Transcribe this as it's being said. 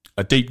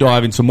A deep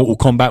dive into Mortal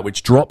Kombat,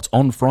 which dropped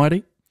on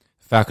Friday.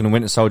 Falcon and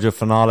Winter Soldier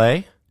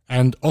finale.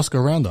 And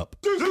Oscar Roundup.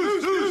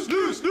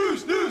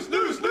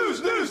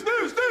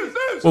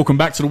 Welcome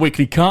back to the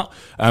Weekly Cut.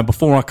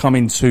 Before I come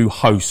into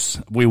hosts,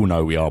 we all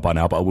know we are by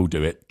now, but I will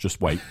do it. Just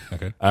wait.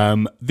 Okay.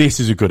 This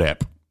is a good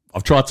ep.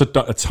 I've tried to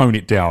tone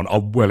it down.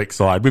 I'm well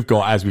excited. We've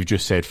got, as we've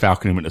just said,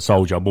 Falcon and Winter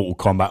Soldier, Mortal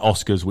Kombat,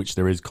 Oscars, which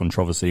there is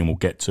controversy and we'll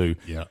get to.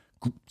 Yeah.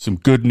 Some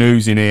good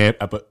news in here,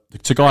 but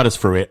to guide us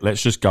through it,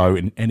 let's just go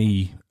in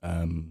any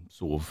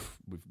sort of...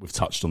 We've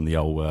touched on the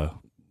old...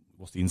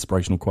 what's the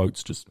inspirational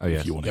quotes? Just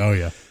if you want it. Oh,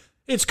 yeah.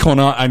 It's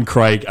Connor and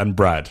Craig and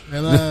Brad.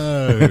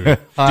 Hello.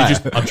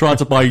 I tried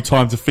to buy you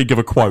time to think of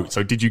a quote,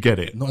 so did you get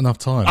it? Not enough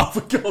time. Oh,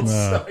 for God's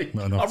sake.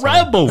 Not enough I time.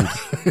 rambled.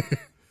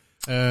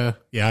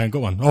 Yeah, I ain't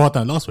got one. Oh, I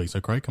done it last week,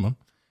 so Craig, come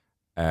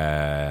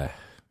on.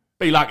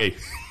 Be lucky.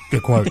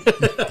 Good quote.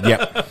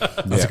 Yep.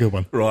 That's a good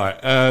one.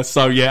 Right.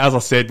 So, yeah, as I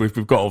said,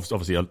 we've got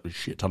obviously a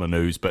shit ton of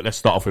news, but let's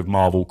start off with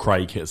Marvel.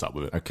 Craig, hit us up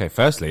with it. Okay,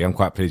 firstly, I'm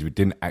quite pleased we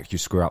didn't actually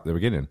screw up the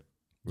beginning.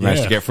 We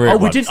managed to get through it. Oh,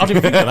 we once. didn't. I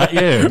didn't think of that.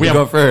 Yeah, We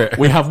got through it.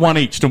 We have one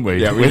each, don't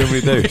we? Yeah,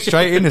 we do.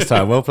 Straight in this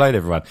time. Well played,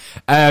 everyone.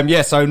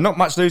 So not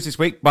much news this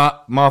week,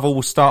 but Marvel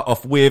will start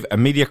off with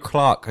Emilia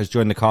Clarke has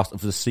joined the cast of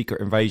the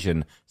Secret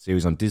Invasion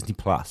series on Disney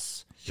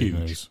Plus.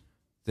 Huge.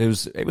 It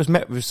was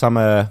met with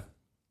some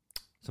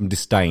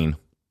disdain.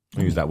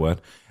 I'll use that word.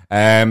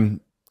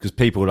 Because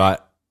people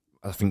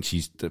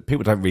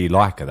people don't really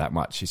like her that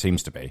much. She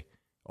seems to be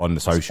on the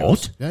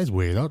socials. That is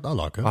weird. I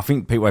like her. I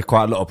think people had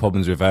quite a lot of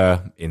problems with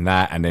her in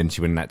that, and then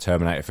she went in that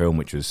Terminator film,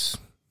 which was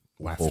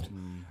awful.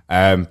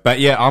 But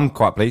yeah, I'm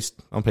quite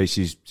pleased. I'm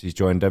pleased she's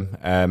joined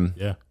them.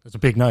 Yeah, it's a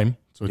big name.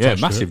 So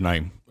Massive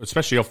name,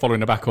 especially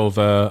following the back of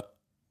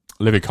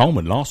Olivia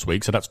Colman last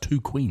week. So that's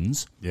two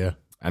queens. Yeah,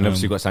 and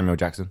obviously you've got Samuel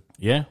Jackson.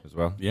 Yeah, as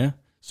well. Yeah.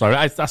 So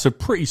that's a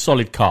pretty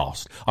solid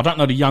cast. I don't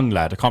know the young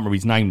lad. I can't remember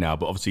his name now,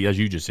 but obviously, as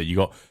you just said, you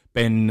got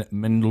Ben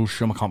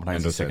Mendelsohn. I can't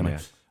pronounce his second name.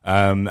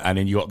 And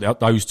then you got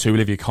those two,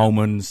 Olivia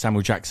Colman,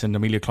 Samuel Jackson,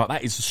 Emilia Clarke.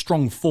 That is a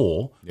strong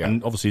four. Yeah.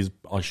 And obviously,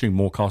 I assume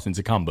more casting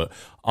to come, but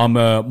I'm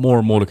more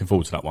and more looking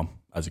forward to that one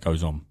as it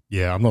goes on.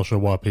 Yeah, I'm not sure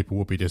why people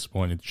would be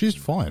disappointed. She's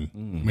fine.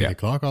 Emilia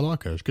Clarke, I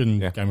like her. She's good in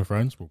Game of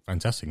Thrones. Well,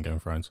 fantastic in Game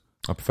of Thrones.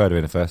 I preferred her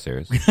in the first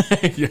series.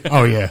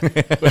 Oh, yeah.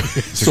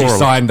 So she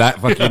signed that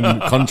fucking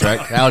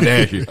contract. How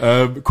dare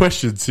you?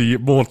 Question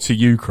more to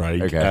you,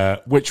 Craig. Okay.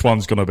 Which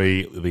one's going to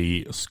be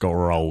the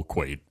Skrull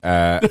Queen?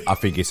 I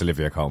think it's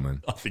Olivia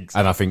Colman. I think so.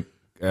 And I think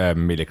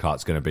Emilia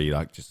Clarke's going to be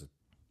like just a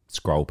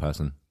Skrull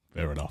person.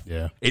 Fair enough.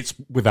 Yeah. It's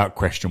without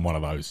question one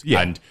of those.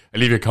 Yeah. And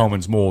Olivia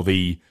Colman's more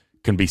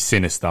can be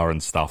sinister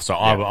and stuff. So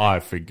I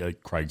think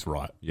Craig's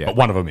right. Yeah. But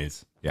one of them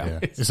is. Yeah.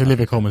 It's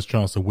Olivia Colman's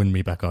chance to win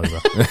me back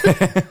over.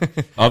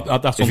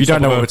 If you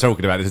don't know what we're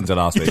talking about, listen to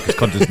last week, because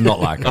Con does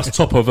not like it. That's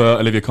top of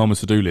Olivia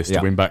Colman's to-do list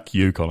to win back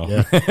you,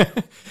 Connor.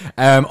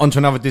 Yeah. On to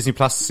another Disney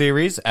Plus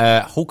series.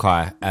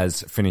 Hawkeye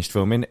has finished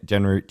filming.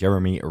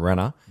 Jeremy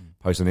Renner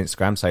posted on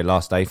Instagram, say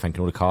last day, thanking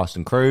all the cast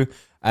and crew.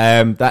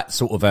 That's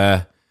sort of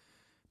a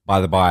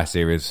by-the-by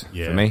series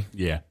for me.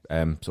 Yeah.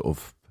 Sort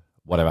of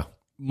whatever.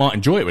 Might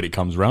enjoy it when it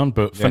comes around,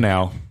 but for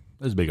now...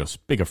 There's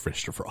bigger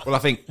fish to fry. Well, I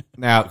think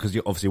now, because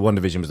obviously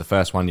WandaVision was the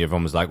first one,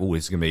 everyone was like, oh,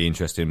 this is going to be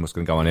interesting. What's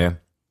going to go on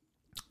here?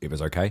 It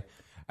was okay.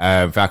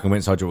 Falcon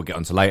Winter Soldier we'll get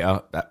onto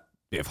later. That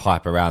bit of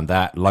hype around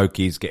that.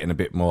 Loki's getting a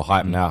bit more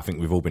hype now. I think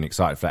we've all been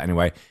excited for that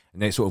anyway.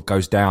 And then it sort of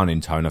goes down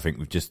in tone, I think,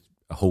 with just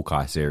a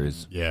Hawkeye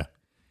series. Yeah.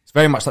 It's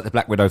very much like the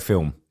Black Widow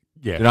film.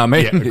 Yeah. You know what I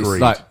mean? Yeah, it's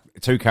like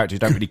two characters you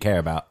don't really care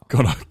about.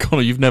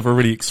 Connor, you've never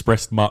really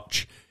expressed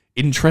much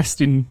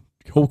interest in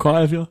Hawkeye,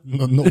 have you?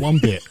 Not one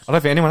bit. I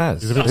don't think anyone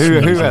has.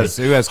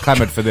 Who has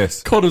clamoured for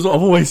this? Connor's,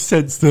 I've always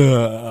sensed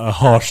a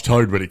harsh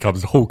tone when it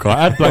comes to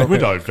Hawkeye and Black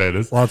Widow, in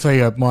fairness. Well, I'll tell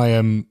you,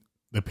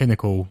 the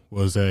pinnacle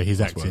was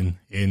his acting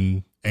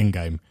in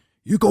Endgame.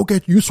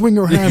 You swing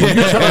your hand.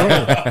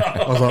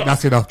 I was like,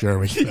 that's enough,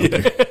 Jeremy.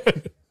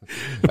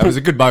 That was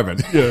a good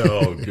moment. Yeah,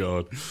 oh,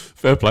 God.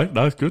 Fair play.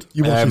 No, it's good.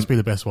 You watch this be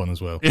the best one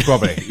as well.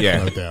 Probably,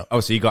 yeah. No doubt.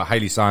 Obviously, you got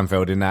Hayley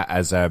Steinfeld in that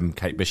as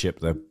Kate Bishop,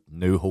 the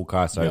new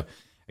Hawkeye. So,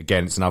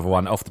 again, it's another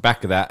one. Off the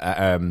back of that,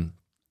 can't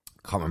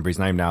remember his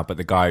name now, but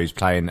the guy who's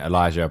playing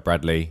Elijah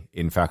Bradley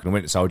in Falcon and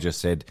Winter Soldier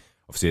said,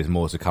 obviously, there's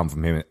more to come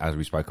from him, as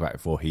we spoke about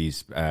before.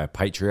 He's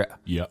Patriot,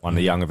 one of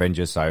the Young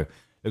Avengers. So,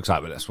 looks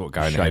like that's what we're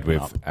going ahead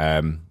with.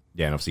 And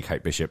obviously,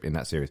 Kate Bishop in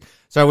that series.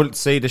 So, we'll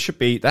see.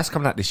 That's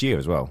coming out this year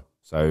as well.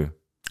 So,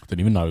 I didn't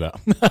even know that.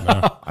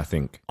 No, I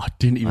think. I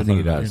didn't even know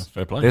it does. Yeah,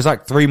 fair play. There's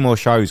like 3 more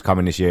shows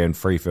coming this year and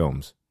 3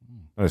 films.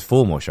 No, there's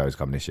 4 more shows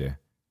coming this year.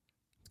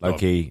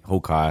 Loki,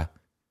 Hawkeye,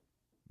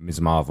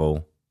 Ms.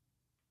 Marvel,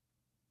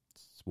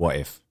 What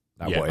If.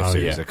 What If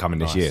series are coming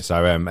this year.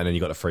 So, and then you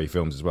got the 3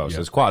 films as well. So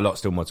there's quite a lot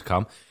still more to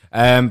come.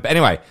 But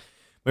anyway,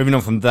 moving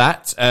on from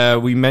that,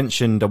 we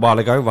mentioned a while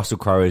ago, Russell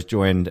Crowe has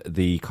joined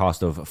the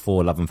cast of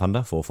Thor Love and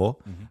Thunder,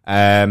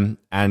 4-4.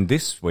 And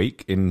this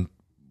week, in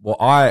what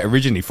I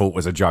originally thought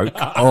was a joke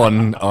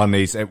on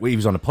these. He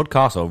was on a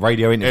podcast or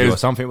radio interview or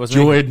something,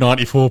 wasn't Joy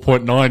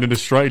 94.9 in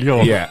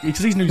Australia. Yeah. Because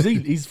he's New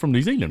Zealand. He's from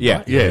New Zealand, Yeah.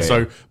 right? Yeah.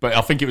 So, but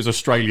I think it was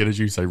Australian, as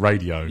you say,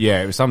 radio.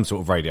 Yeah, it was some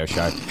sort of radio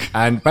show.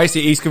 And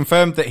basically, he's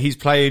confirmed that he's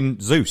playing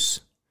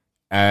Zeus.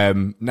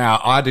 Now,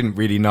 I didn't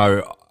really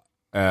know.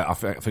 I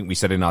think we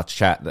said in our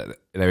chat that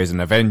there is an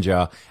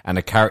Avenger and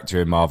a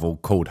character in Marvel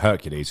called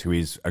Hercules, who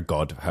is a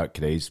god,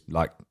 Hercules,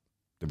 like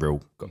the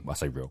real. I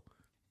say real.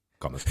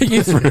 He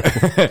is real.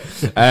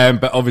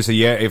 But obviously,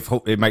 yeah, if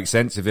it makes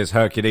sense if there's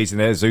Hercules in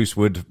there, Zeus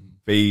would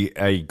be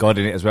a god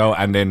in it as well.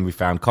 And then we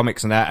found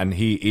comics and that, and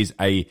he is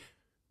a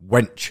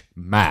wench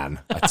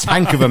man, a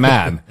tank of a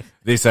man.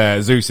 This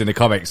Zeus in the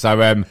comics.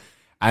 So,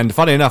 and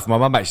funny enough, my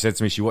mum actually said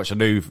to me she watched a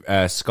new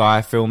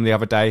Sky film the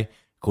other day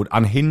called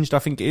Unhinged, I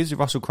think it is, with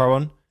Russell Crowe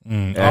on.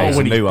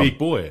 When he's big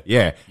boy.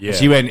 Yeah.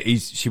 She went, he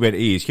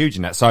is huge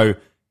in that. So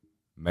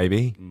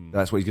maybe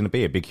that's what he's going to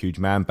be, a big, huge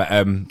man. But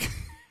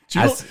Do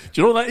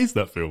you know what that is,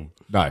 that film?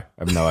 no, I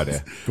have no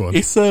idea. Go on.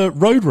 It's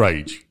road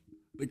rage.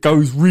 It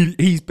goes really.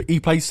 He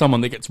plays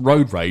someone that gets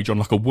road rage on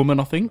like a woman,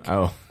 I think.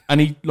 Oh.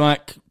 And he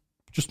like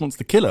just wants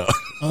to kill her.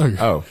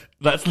 Oh.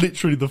 That's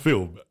literally the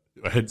film.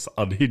 Hence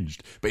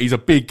Unhinged. But he's a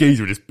big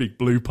geezer with this big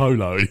blue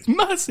polo. He's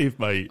massive,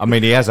 mate. I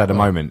mean, he has had a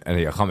moment, and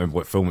I can't remember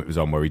what film it was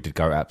on, where he did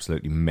go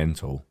absolutely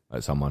mental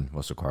at someone.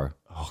 Russell Crowe.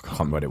 Oh, I can't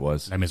remember what it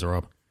was. Les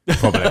Miserables.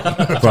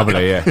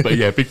 Probably, yeah. But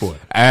yeah, big boy.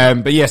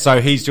 But yeah, so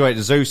he's joined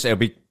Zeus. It'll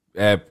be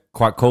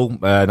quite cool.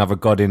 Another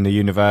god in the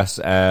universe.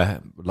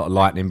 A lot of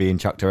lightning being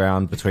chucked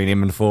around between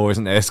him and Thor,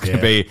 isn't there? It's going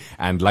to be,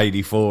 and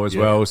Lady Thor as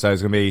well. So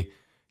it's going to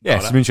be,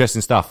 some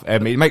interesting stuff.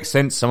 It makes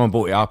sense. Someone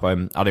brought it up. I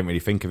didn't really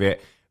think of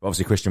it.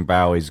 Obviously, Christian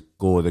Bale is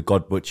Gore the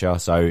God Butcher,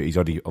 so he's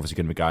obviously going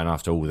to be going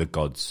after all the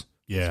gods.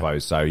 I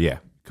suppose. So yeah,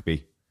 could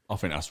be. I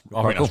think that's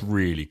cool.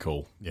 really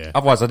cool. Yeah.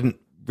 Otherwise, I didn't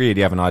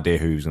really have an idea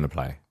who was going to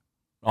play.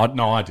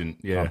 No, I didn't.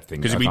 Yeah,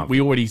 because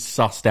we already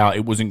sussed out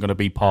it wasn't going to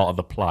be part of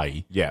the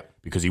play. Yeah,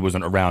 because he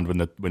wasn't around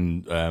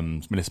when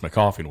Melissa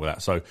McCarthy and all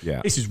that. So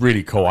yeah, this is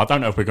really cool. I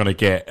don't know if we're going to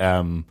get. I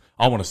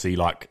want to see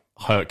like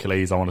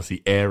Hercules. I want to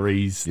see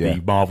Ares,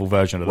 the Marvel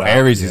version of that.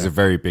 Ares is a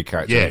very big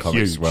character in the comics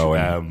huge. as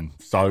well.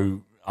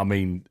 So I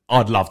mean,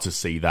 I'd love to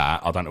see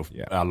that. I don't know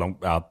how long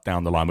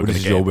down the line we're going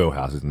to get. This is your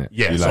wheelhouse, isn't it?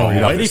 Yeah,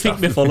 anything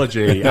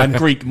mythology and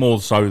Greek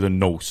more so than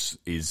Norse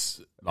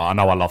is. I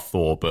know I love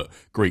Thor, but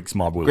Greek's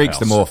my wheelhouse. Greek's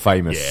the more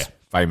famous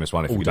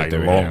one if you're going to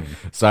do it. long.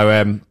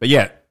 So, but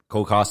yeah,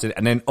 cool casting.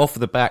 And then off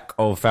the back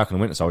of Falcon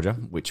and Winter Soldier,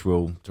 which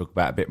we'll talk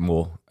about a bit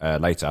more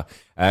later,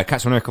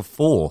 Captain America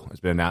 4 has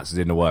been announced as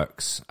in the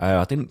works.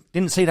 I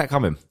didn't see that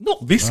coming.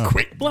 Not this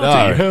quick,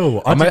 bloody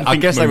hell. I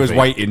guess they was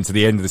waiting to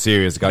the end of the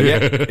series to go,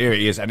 here it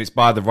is. And it's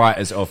by the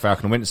writers of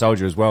Falcon and Winter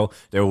Soldier as well.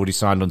 They're already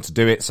signed on to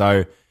do it.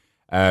 So,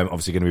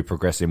 obviously going to be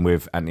progressing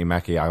with Anthony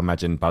Mackie. I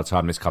imagine by the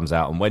time this comes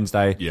out on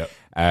Wednesday,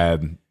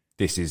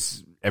 this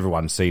is,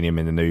 everyone's seen him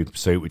in the new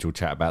suit, which we'll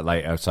chat about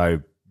later.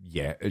 So,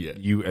 are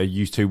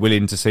you two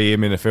willing to see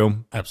him in a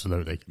film?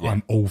 Absolutely.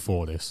 I'm all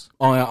for this.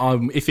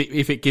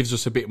 If it gives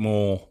us a bit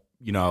more,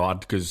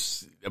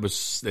 because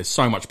there's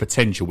so much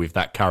potential with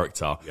that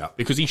character. Yeah.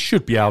 Because he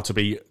should be able to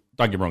be.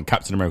 Don't get me wrong,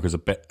 Captain America's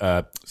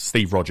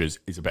Steve Rogers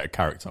is a better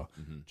character,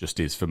 just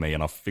is for me,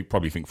 and I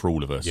probably think for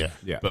all of us.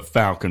 Yeah. But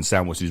Falcon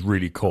Samuels is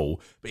really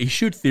cool. But he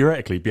should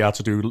theoretically be able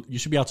to do. You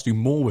should be able to do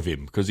more with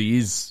him because he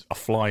is a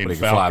flying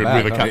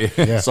Falcon with a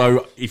cap.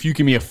 So if you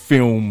give me a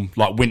film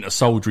like Winter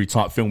Soldier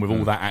type film with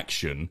all that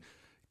action,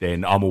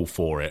 then I'm all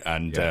for it.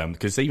 And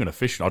because even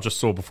officially, I just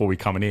saw before we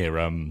come in here,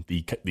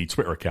 the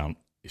Twitter account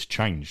is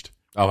changed.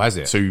 Oh, has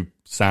it? To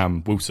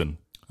Sam Wilson.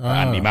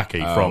 Andy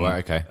Mackie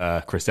from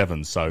Chris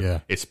Evans.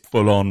 So it's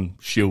full on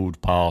shield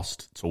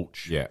past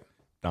torch. Yeah.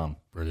 Done.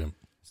 Brilliant.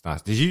 It's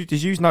nice. Did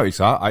you notice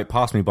that? It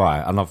passed me by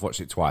and I've watched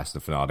it twice, the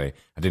finale.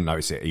 I didn't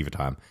notice it either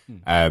time.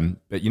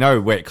 But you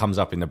know where it comes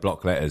up in the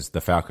block letters,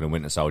 the Falcon and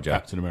Winter Soldier?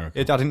 Captain America.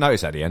 I didn't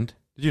notice that at the end.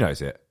 Did you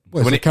notice it?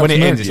 Well, when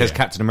it ends, it says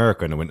Captain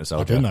America and the Winter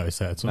Soldier. I didn't notice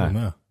that at all,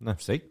 no. No,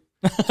 see?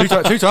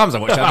 two times I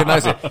watched it, I didn't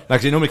notice it.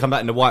 Like, it normally comes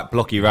out in the white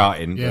blocky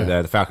writing,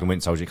 the Falcon and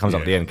Winter Soldier. It comes up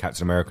at the end,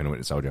 Captain America and the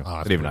Winter Soldier.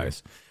 I didn't even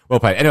notice. Well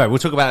played. Anyway, we'll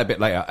talk about it a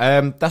bit later.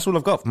 That's all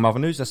I've got from other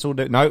news. That's all.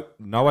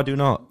 No, I do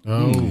not.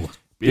 Oh.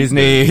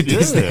 Disney,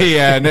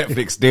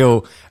 Netflix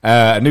deal.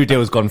 A new deal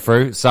has gone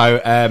through.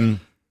 So,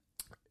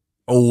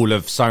 all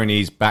of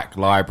Sony's back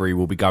library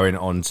will be going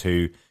on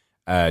to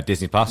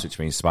Disney Plus, which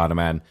means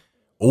Spider-Man,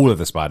 all of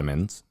the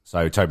Spider-Mans.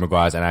 So, Tobey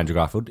Maguire's and Andrew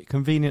Garfield.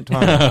 Convenient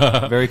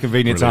timing. Very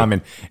convenient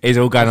timing. Is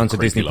all going on to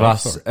Disney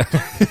Plus.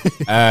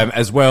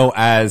 As well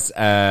as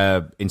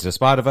Into the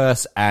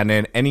Spider-Verse. And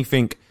then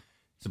anything.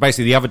 So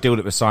basically, the other deal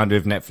that was signed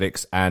with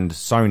Netflix and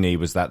Sony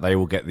was that they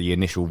will get the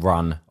initial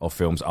run of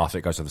films after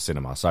it goes to the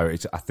cinema. So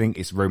I think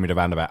it's rumoured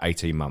around about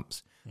 18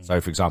 months.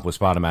 So, for example,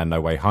 Spider-Man No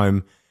Way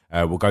Home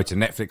will go to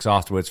Netflix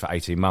afterwards for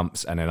 18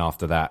 months, and then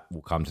after that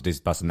will come to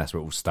Disney Plus, and that's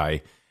where it will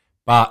stay.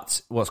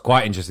 But what's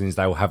quite interesting is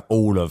they will have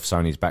all of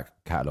Sony's back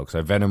catalogue.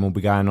 So Venom will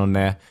be going on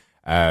there,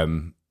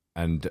 and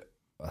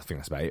I think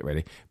that's about it,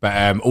 really.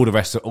 But all the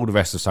rest of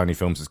Sony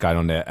films is going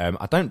on there.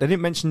 They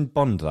didn't mention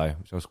Bond though,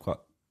 which I was quite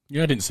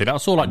Yeah, I didn't see that. I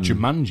saw like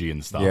Jumanji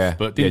and stuff. Yeah,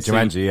 but didn't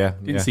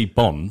Jumanji, didn't see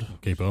Bond.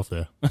 Keep it off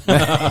there.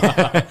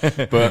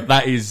 But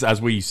that is,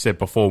 as we said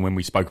before when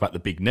we spoke about the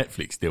big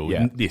Netflix deal,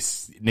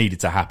 this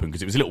needed to happen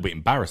because it was a little bit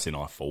embarrassing,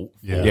 I thought,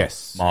 for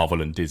Yes.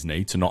 Marvel and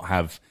Disney to not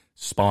have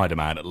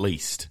Spider-Man at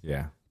least.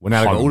 Yeah. Well,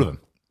 now they've got all of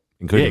them,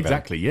 including Yeah,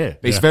 exactly, yeah.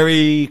 But it's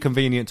very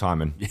convenient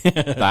timing,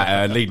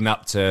 that, leading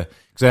up to...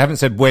 Because they haven't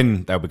said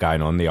when they'll be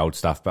going on, the old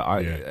stuff, but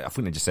I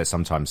think they just said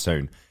sometime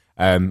soon.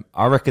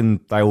 I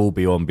reckon they will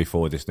be on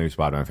before this new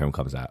Spider-Man film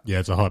comes out.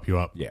 Yeah, to hype you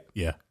up.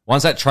 Yeah.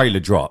 Once that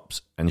trailer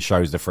drops and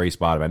shows the free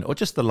Spider-Man, or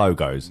just the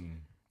logos,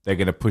 they're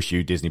going to push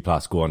you, Disney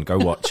Plus. Go on, go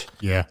watch.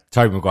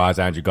 Tobey Maguire's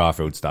Andrew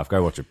Garfield stuff.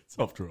 Go watch it.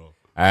 Soft draw.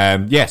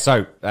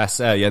 So that's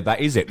that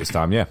is it this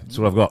time. Yeah, that's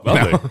all I've got.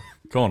 Lovely.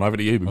 Go on, over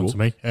to you, Big On to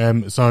me.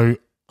 So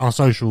our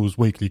socials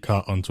weekly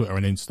cut on Twitter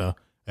and Insta,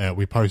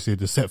 we posted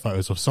the set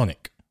photos of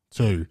Sonic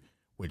 2,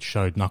 which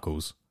showed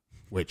Knuckles,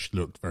 which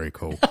looked very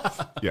cool.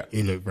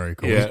 He looked very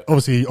cool. Yeah.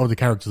 Obviously, all the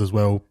characters as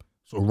well,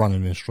 sort of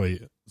running in the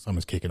street,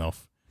 someone's kicking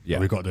off. Yeah.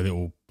 We've got the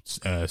little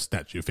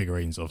statue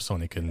figurines of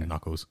Sonic and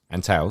Knuckles.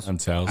 And Tails. And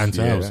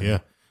Tails, yeah.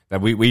 Now,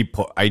 we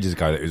put ages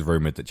ago that it was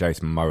rumoured that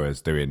Jason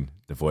Momoa's doing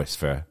the voice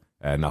for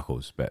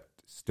Knuckles, but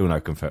still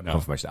no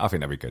confirmation. I think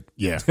that'd be good.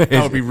 Yeah.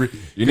 That would be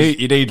you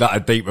need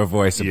like a deeper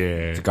voice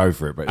to go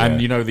for it. But and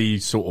you know the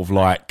sort of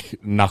like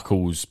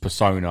Knuckles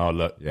persona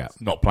that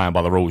not playing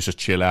by the rules, just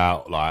chill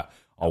out, like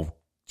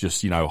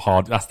just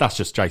hard. That's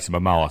just Jason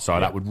Momoa, so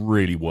that would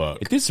really work.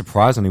 It did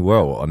surprisingly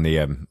well on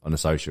the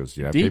socials.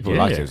 People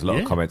liked it. There was a lot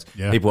of comments.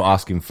 Yeah. People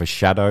asking for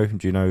Shadow.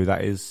 Do you know who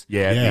that is?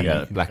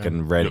 Yeah, black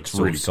and red looks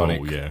really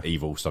Sonic, cool,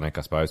 evil Sonic,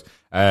 I suppose.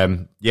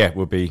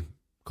 Would be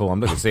cool.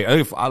 I'm looking to see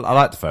it. I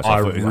like the first one.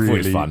 I thought it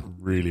was fun.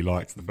 Really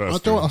liked the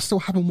first I still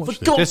haven't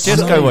watched it. Just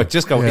go watch.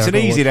 Just go. It's an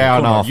easy hour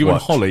and a half. You and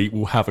Holly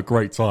will have a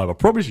great time. I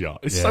promise you.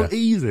 It's so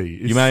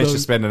easy. You managed to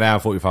spend an hour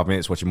and 45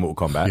 minutes watching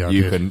Mortal Kombat. Yeah,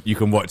 you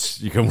can watch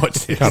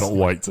this. Cannot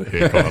wait to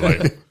hear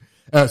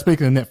Holly.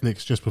 Speaking of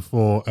Netflix, just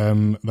before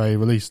they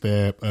released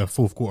their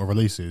fourth quarter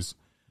releases,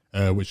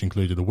 which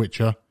included The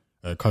Witcher,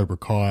 Cobra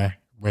Kai,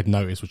 Red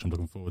Notice, which I'm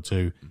looking forward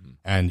to,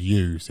 and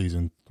You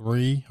season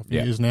 3, I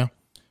think it is now.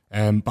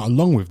 But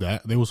along with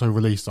that, they also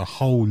released a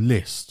whole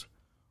list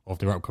of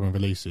their upcoming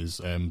releases,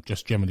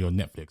 just generally on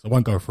Netflix. I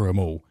won't go through them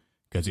all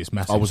because it's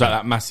massive. Oh, was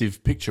that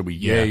massive picture we?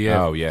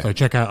 Yeah. Oh, yeah. So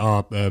check out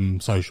our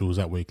socials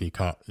at Weekly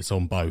Cut. It's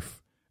on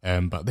both.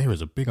 But there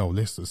is a big old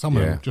list. Some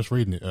of them, just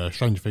reading it.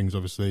 Stranger Things,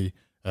 obviously.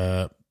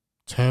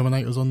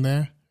 Terminator's on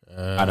there.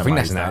 I think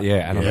that's that.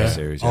 Yeah, anime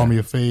series. Army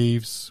of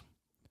Thieves.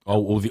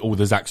 Oh, all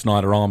the Zack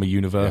Snyder Army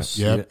universe.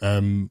 Yeah.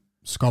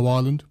 Skull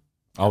Island.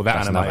 Oh,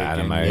 that's another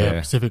anime. Yeah.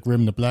 Pacific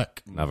Rim: The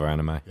Black. Another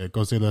anime. Yeah,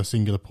 Godzilla: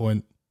 Singular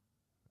Point.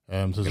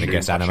 I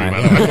guess anime.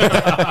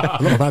 A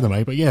lot of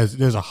anime, but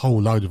there's a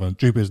whole load of them.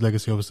 Jupiter's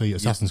Legacy, obviously.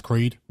 Assassin's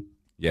Creed.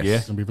 Yes.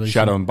 Yeah.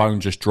 Shadow and Bone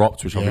just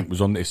dropped, which I think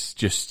was on this.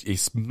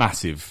 It's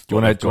massive. Do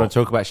you want to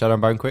talk about Shadow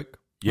and Bone quick?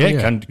 Yeah,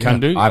 can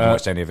do. I haven't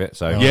watched any of it,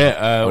 so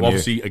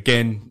obviously,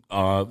 again,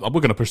 we're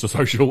going to push the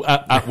social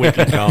at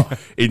Weekly Cut,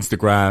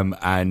 Instagram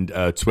and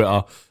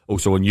Twitter,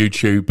 also on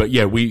YouTube. But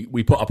yeah,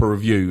 we put up a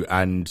review,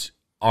 and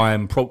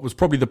was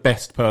probably the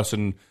best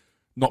person.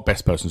 Not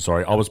best person,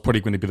 sorry. I was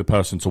probably going to be the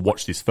person to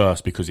watch this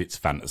first because it's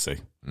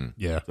fantasy.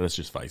 Yeah. So let's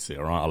just face it,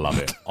 all right? I love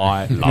it.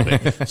 I love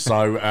it.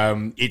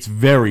 So it's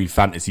very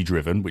fantasy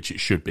driven, which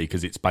it should be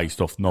because it's based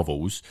off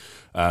novels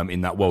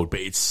in that world. But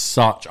it's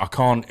I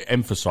can't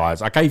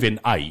emphasize. I gave it an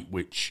 8,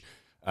 which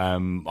I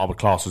would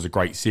class as a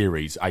great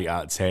series, 8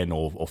 out of 10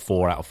 or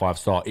 4 out of 5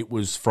 star. It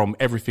was from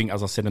everything,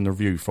 as I said in the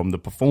review, from the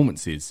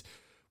performances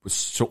was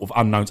sort of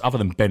unknowns other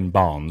than Ben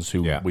Barnes,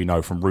 who we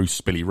know from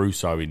Billy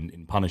Russo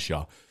in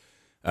Punisher.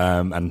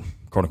 And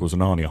Chronicles of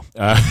Narnia.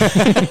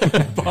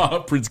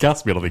 But Prince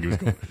Caspian, I think it was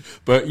called.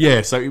 But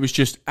yeah, so it was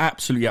just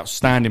absolutely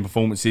outstanding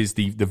performances.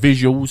 The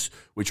visuals,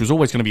 which was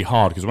always going to be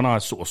hard, because when I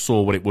sort of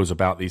saw what it was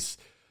about these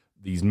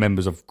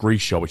members of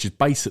Grisha, which is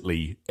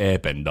basically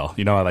Airbender,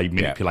 you know how they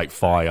manipulate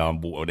fire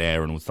and water and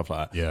air and all stuff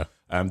like that.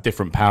 Yeah.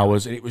 Different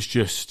powers. And it was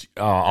just,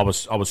 I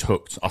was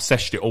hooked. I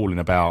sessioned it all in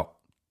about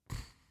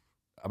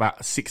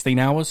 16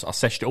 hours. I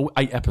sessioned it all,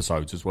 8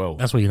 episodes as well.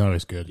 That's what you know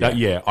is good.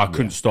 I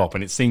couldn't stop,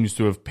 and it seems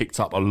to have picked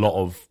up a lot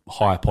of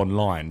hype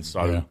online,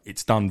 so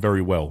it's done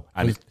very well,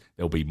 and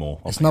there'll be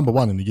more. It's number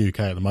 1 in the UK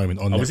at the moment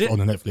on the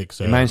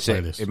Netflix. It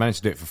managed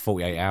to do it for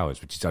 48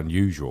 hours, which is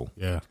unusual.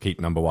 Yeah. To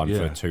keep number 1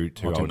 for two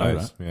whole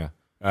days. Yeah.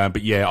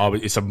 But yeah,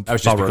 it's a that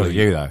was just because of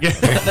you, though.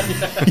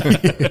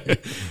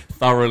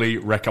 Thoroughly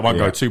I won't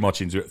go too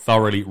much into it.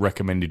 Thoroughly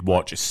recommended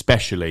watch,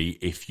 especially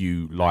if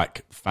you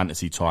like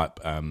fantasy type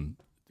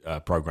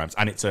programs,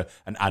 and it's an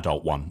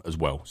adult one as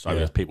well, so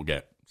as people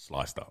get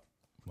sliced up.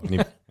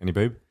 Any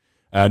boob?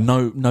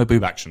 No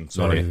boob action.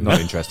 Sorry, not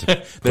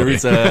interested. There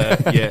is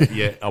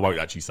I won't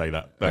actually say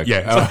that, but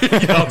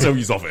I'll tell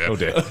you off it. Oh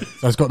dear.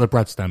 So it's got the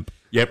Brad stamp.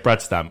 Yeah,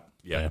 Brad stamp.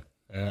 Yeah.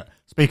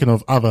 Speaking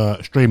of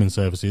other streaming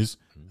services,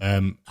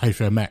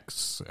 HBO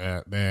Max,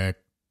 their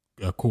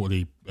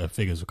quarterly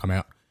figures have come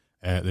out.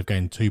 They've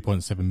gained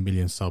 2.7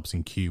 million subs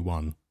in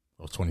Q1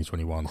 of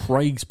 2021.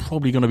 Craig's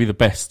probably going to be the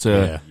best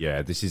to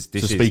This is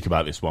speak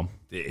about this one.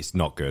 It's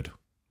not good.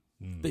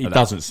 It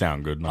doesn't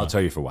sound good. No. I'll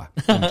tell you for why.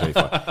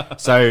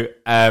 So,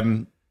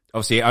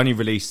 obviously, it only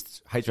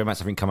released HBO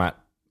Max. I think come out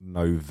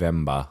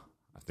November.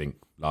 I think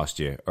last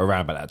year,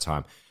 around about that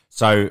time.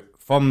 So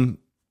from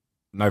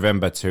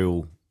November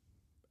till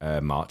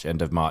March,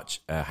 end of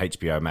March,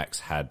 HBO Max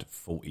had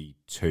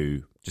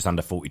just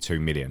under 42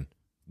 million,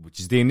 which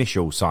is the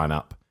initial sign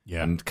up,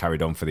 and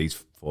carried on for these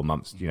 4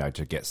 months.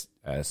 To get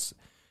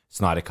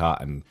Snyder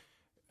Cut and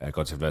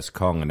Godzilla vs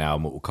Kong, and now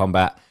Mortal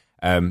Kombat.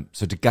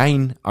 So to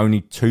gain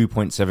only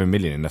 2.7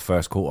 million in the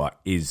first quarter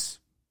is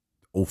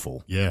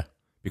awful. Yeah.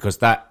 Because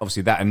that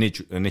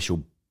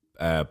initial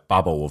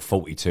bubble of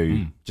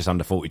 42, just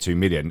under 42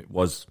 million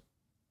was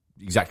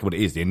exactly what it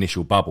is, the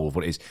initial bubble of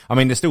what it is. I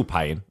mean, they're still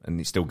paying and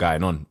it's still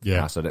going on.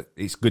 Yeah. So that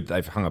it's good that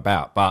they've hung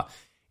about, but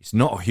it's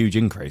not a huge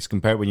increase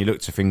compared when you look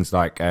to things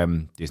like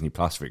Disney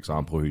Plus, for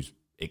example, who's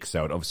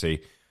excelled.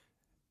 Obviously,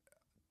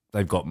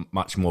 they've got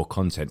much more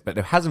content, but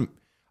there hasn't,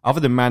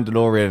 other than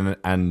Mandalorian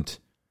and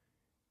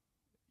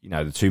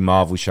the two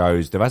Marvel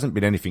shows, there hasn't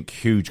been anything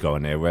huge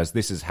going there, whereas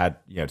this has had,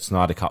 the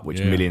Snyder Cut, which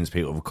millions of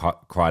people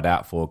have cried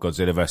out for,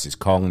 Godzilla vs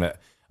Kong,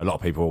 that a lot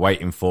of people were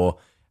waiting for,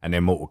 and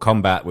then Mortal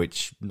Kombat,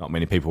 which not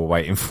many people were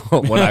waiting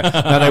for. Well,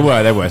 no,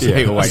 they were. Some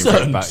people were waiting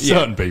for it. But,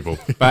 certain people.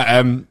 But,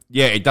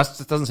 it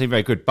doesn't seem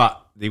very good. But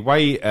the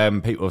way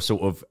people have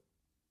sort of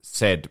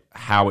said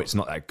how it's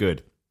not that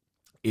good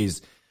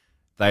is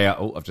they are...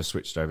 Oh, I've just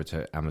switched over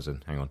to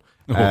Amazon. Hang on.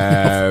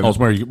 I was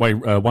wondering where you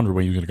were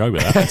going to go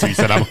with that until you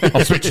said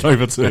I'll switch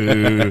over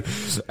to...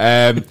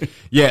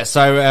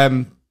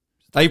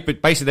 They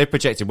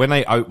projected when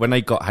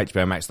they got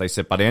HBO Max, they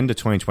said by the end of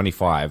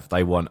 2025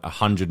 they want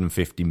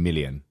 150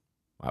 million,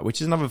 right, which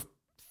is another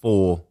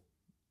four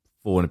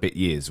and a bit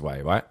years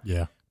away, right?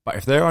 Yeah. But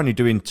if they're only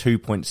doing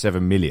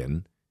 2.7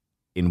 million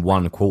in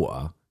one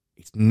quarter,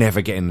 it's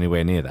never getting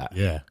anywhere near that.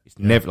 Yeah. It's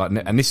never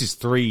and this is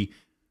 3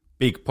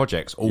 big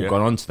projects all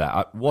gone on to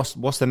that. What's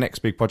the next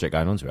big project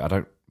going on to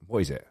it? What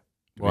is it?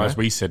 Well, as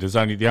we said, there's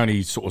only the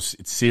only sort of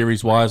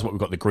series wise. What we've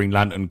got, the Green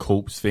Lantern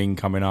Corps thing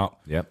coming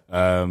up.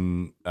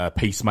 Yep.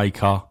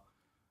 Peacemaker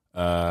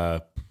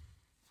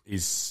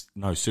is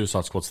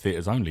Suicide Squad's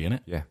theaters only,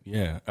 isn't it?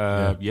 Yeah.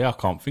 I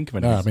can't think of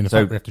anything. No, I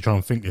mean, we have to try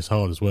and think this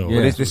hard as well.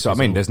 Yeah,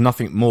 right? There's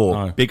nothing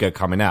more bigger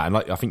coming out. And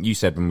like I think you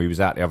said when we was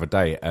out the other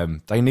day,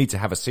 they need to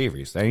have a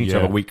series. They need to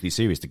have a weekly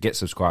series to get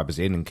subscribers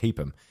in and keep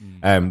them,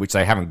 which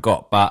they haven't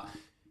got.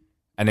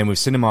 And then with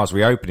cinemas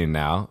reopening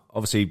now,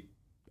 obviously,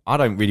 I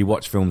don't really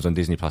watch films on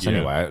Disney Plus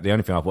anyway. The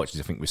only thing I've watched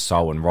is I think with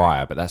Soul and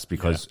Raya, but that's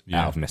because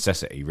out of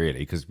necessity, really,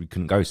 because we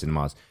couldn't go to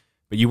cinemas.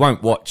 But you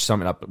won't watch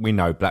something like, we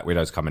know Black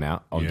Widow's coming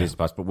out on Disney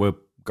Plus, but we'll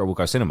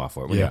go cinema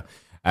for it,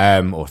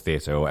 or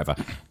theatre or whatever.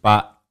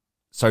 But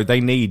so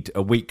they need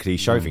a weekly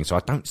show thing. So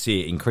I don't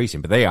see it increasing,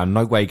 but they are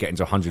no way getting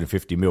to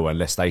 150 mil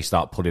unless they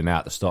start pulling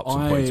out the stops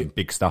and putting some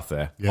big stuff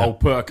there. Yeah.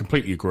 I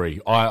completely agree.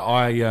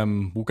 I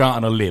will go out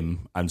on a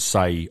limb and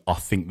say I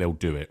think they'll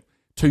do it.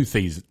 Two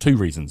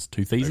reasons.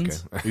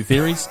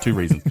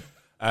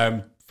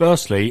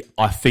 Firstly,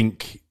 I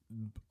think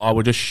I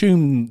would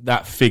assume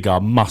that figure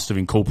must have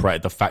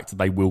incorporated the fact that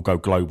they will go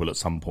global at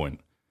some point.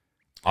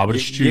 I would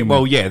assume.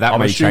 That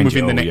may change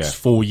within the next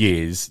 4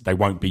 years they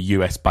won't be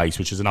US based,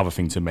 which is another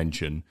thing to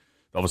mention.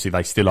 Obviously,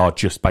 they still are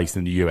just based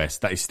in the US.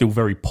 That is still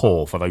very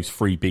poor for those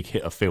 3 big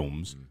hitter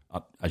films.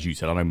 As you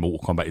said, I know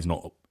Mortal Kombat is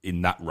not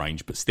in that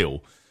range, but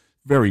still.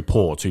 Very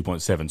poor,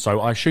 2.7.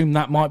 So I assume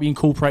that might be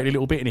incorporated a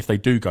little bit. And if they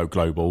do go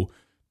global,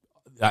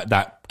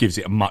 that gives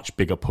it a much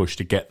bigger push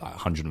to get that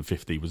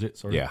 150, was it?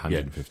 Sorry? Yeah,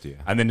 150. Yeah.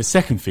 And then the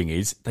second thing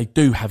is they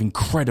do have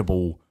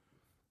incredible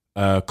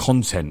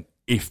content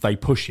if they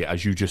push it,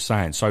 as you just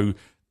saying. So,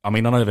 I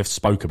mean, I know they've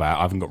spoke about it.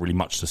 I haven't got really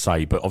much to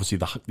say, but obviously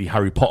the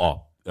Harry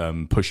Potter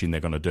pushing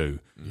they're going to do.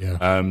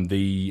 Yeah.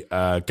 The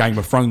Game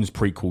of Thrones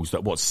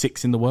prequels,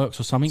 6 in the works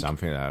or something?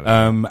 Something like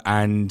that.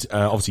 And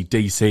obviously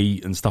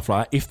DC and stuff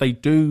like that. If they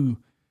do,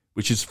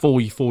 which is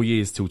 4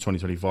 years till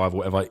 2025 or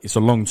whatever, it's a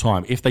long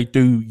time. If they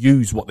do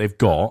use what they've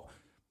got,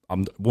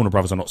 Warner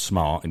Brothers are not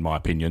smart, in my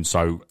opinion,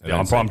 so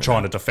I'm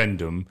trying to defend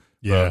them.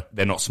 Yeah.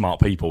 They're not smart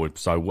people,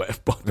 so whatever,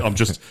 I'm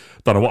just,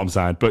 don't know what I'm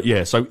saying. But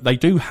yeah, so they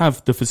do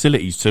have the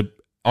facilities to,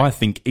 I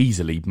think,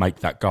 easily make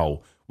that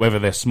goal. Whether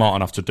they're smart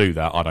enough to do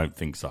that, I don't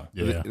think so.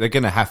 Yeah. They're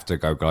going to have to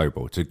go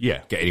global to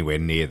get anywhere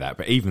near that.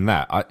 But even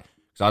that, I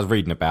was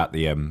reading about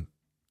the, in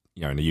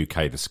the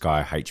UK, the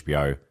Sky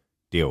HBO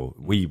deal.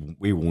 We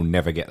will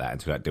never get that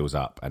until that deal's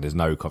up, and there's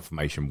no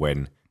confirmation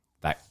when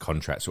that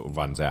contract sort of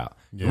runs out.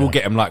 Yeah. We'll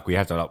get them like we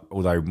have to.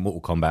 Although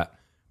Mortal Kombat,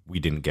 we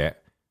didn't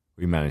get.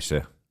 We managed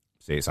to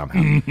see it somehow.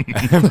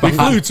 We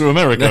flew to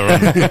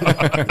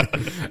America.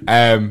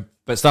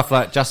 But stuff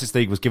like Justice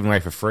League was given away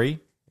for free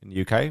in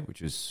the UK,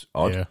 which was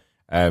odd. Yeah.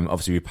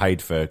 Obviously, we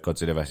paid for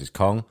Godzilla vs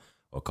Kong,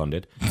 or Kong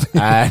did,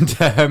 and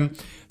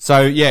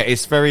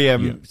it's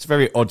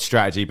very odd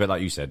strategy. But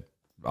like you said,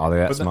 Are they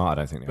that smart?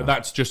 I don't think they But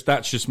are.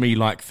 that's just me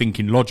like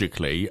thinking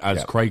logically,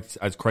 as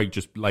Craig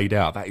just laid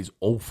out. That is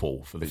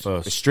awful for the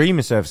first. The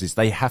streaming services,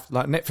 they have,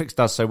 like Netflix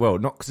does so well,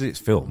 not because it's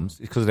films,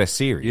 it's because of their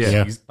series.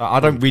 Yeah. I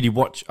don't really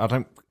watch,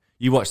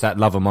 you watch that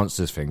Love and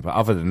Monsters thing, but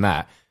other than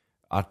that,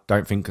 I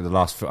don't think I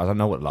don't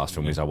know what the last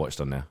film is I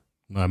watched on there.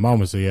 No, mine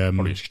was the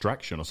Probably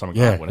Extraction or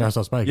something yeah, like that. that's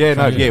what I was Yeah,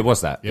 no, yeah, it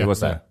was that. It was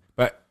that.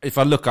 But if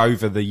I look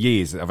over the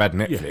years that I've had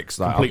Netflix,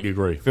 like completely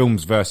agree.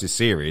 Films versus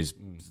series,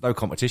 there's no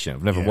competition.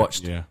 I've never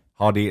watched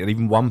hardly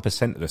even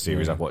 1% of the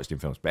series I've watched in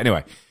films. But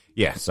anyway,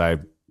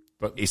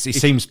 but it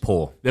seems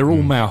poor. They're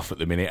all mouth at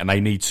the minute, and they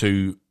need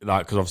to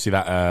because obviously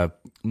that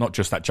not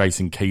just that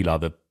Jason Keeler,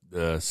 the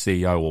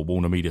CEO or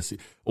Warner Media,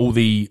 all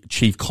the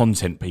chief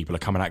content people are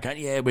coming out going,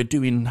 yeah, we're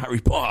doing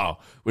Harry Potter,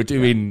 we're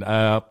doing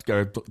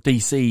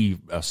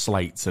DC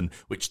slates, and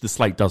which the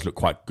slate does look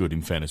quite good.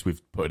 In fairness,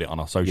 we've put it on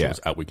our socials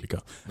at Weekly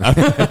Cut,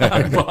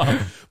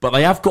 but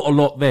they have got a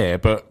lot there,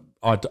 but.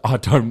 I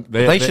don't.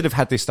 They should have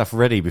had this stuff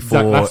ready before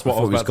it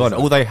was gone.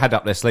 All they had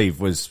up their sleeve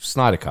was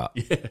Snyder Cut.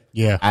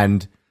 Yeah.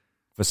 And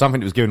for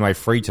something that was given away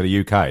free to the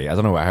UK, I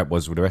don't know what it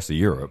was with the rest of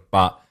Europe,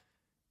 but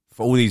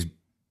for all these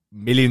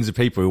millions of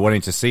people who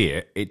wanted to see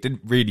it, it didn't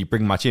really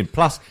bring much in.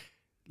 Plus,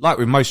 like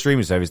with most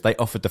streaming services, they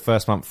offered the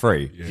first month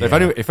free. Yeah.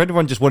 So if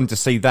anyone just wanted to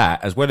see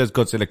that, as well as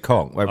Godzilla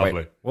Kong,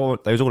 well,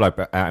 they was all out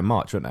in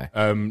March, weren't they?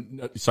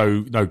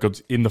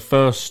 In the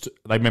first,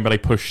 they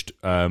pushed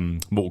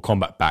Mortal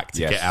Kombat back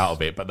to get out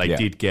of it, but they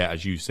did get,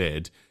 as you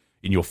said,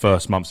 in your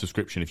first month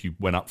subscription, if you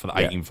went up for the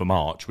 18th of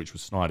March, which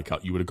was Snyder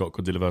Cut, you would have got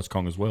Godzilla vs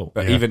Kong as well.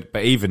 But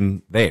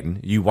even then,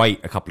 you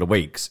wait a couple of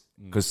weeks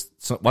because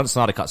once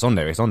Snyder Cut's on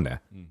there, it's on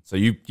there. So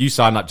you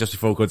sign up just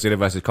before Godzilla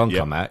vs Kong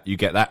come out, you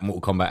get that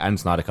Mortal Kombat and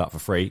Snyder Cut for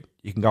free.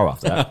 You can go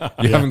after that.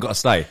 You haven't got to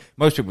stay.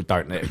 Most people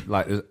don't.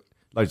 Like there's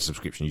loads of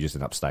subscription, you just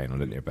end up staying on,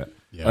 don't you? But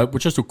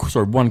just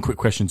one quick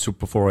question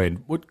before I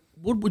end. What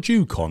would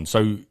you con?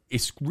 So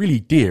it's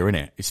really dear, isn't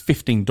it? It's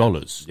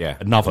 $15. Yeah,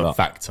 another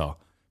factor.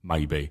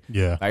 Maybe.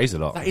 Yeah. That is a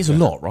lot. That is a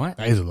lot, right?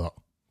 That is a lot.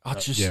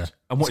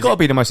 It's got to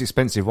be the most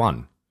expensive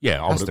one.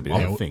 Yeah, I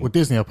would think. Well,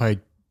 Disney I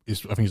paid, I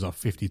think it's like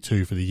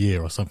 $52 for the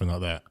year or something like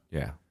that.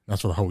 Yeah.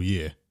 That's for the whole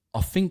year. I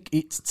think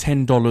it's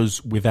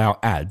 $10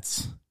 without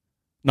ads.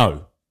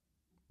 No,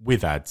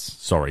 with ads,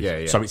 sorry.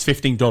 Yeah. So it's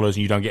 $15 and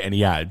you don't get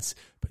any ads.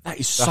 But that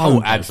is the so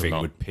whole ad thing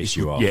would piss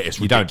you off. Yeah, it's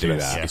ridiculous. You don't do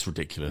that. Yeah. It's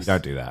ridiculous. You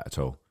don't do that at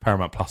all.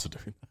 Paramount Plus are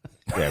doing that.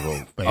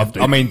 Yeah, well,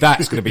 I mean,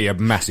 that's going to be a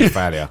massive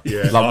failure.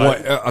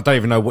 I don't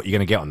even know what you're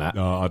going to get on that.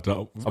 No, I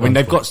don't. I mean,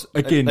 they've got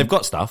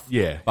stuff.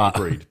 Yeah, but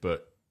agreed,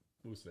 but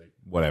we'll see.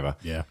 Whatever.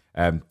 Yeah.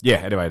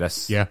 Anyway,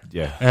 that's... Yeah.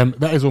 Yeah.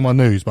 That is all my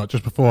news, but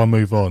just before I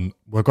move on,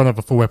 we're going to have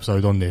a full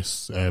episode on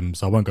this,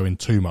 so I won't go in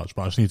too much,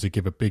 but I just need to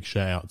give a big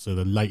shout out to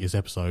the latest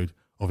episode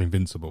of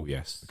Invincible.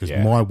 Yes. Because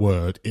my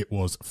word, it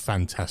was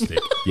fantastic.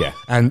 Yeah.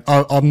 And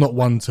I'm not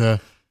one to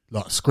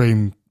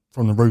scream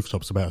from the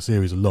rooftops about a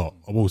series a lot.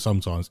 I will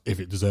sometimes if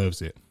it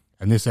deserves it.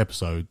 And this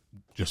episode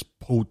just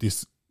pulled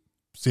this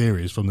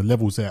series from the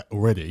levels there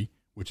already,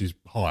 which is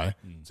high,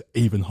 to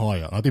even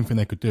higher. I didn't think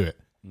they could do it.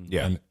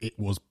 Yeah. And it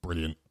was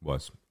brilliant.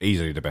 Was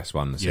easily the best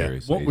one in the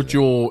series. What would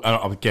your...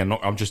 again,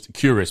 I'm just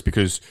curious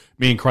because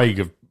me and Craig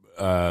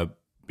have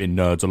been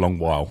nerds a long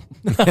while.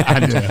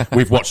 And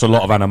we've watched a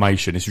lot of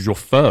animation. This was your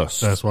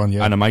first one,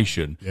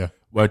 animation. Yeah.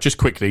 Well, just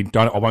quickly,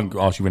 I won't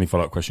ask you any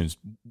follow-up questions.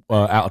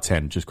 Out of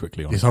 10, just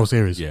quickly on this whole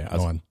series? Yeah.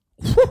 9.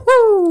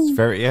 It's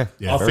very, I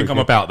think I'm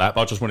about that,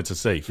 but I just wanted to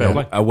see. Fair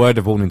play. A word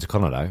of warning to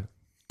Connor, though.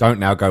 Don't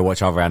now go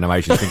watch other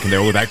animations thinking they're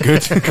all that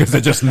good, because they're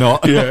just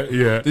not. Yeah.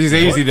 This is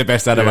easily the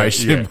best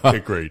animation. Yeah, but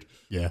agreed.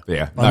 Yeah.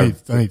 I need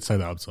to say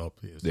that up top.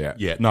 Yeah.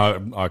 Yeah,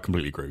 no, I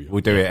completely agree with you. We'll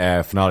do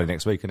it finale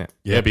next week, innit?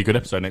 Yeah, it'll be a good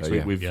episode next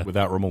week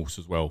without remorse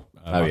as well.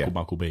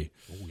 Michael B.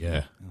 Oh,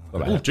 yeah.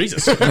 Oh,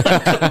 Jesus.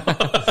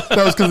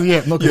 That was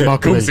because, not because Michael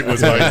Of course B. it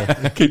was,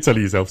 mate. Keep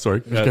telling yourself,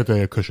 sorry. Just get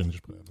the cushion.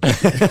 Just put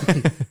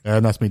it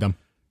that's me done.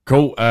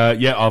 Cool.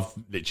 I've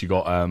literally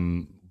got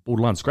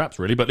borderline scraps,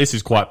 really, but this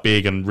is quite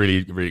big and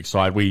really, really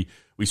excited. We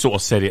sort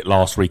of said it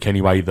last week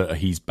anyway that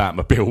his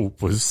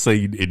Batmobile was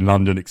seen in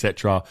London,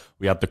 etc.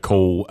 We had the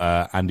call,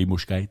 Andy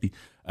Muschietti,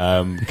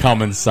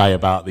 come and say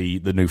about the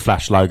new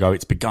Flash logo.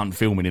 It's begun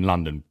filming in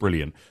London.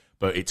 Brilliant.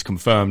 But it's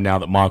confirmed now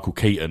that Michael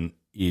Keaton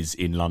is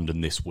in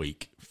London this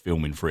week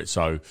filming for it.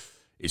 So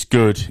it's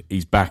good.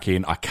 He's back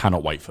in. I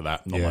cannot wait for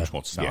that. Not much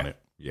more to say on it.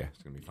 Yeah,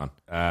 it's going to be fun.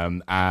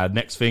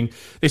 Next thing.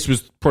 This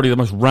was probably the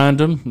most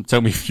random.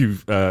 Tell me if you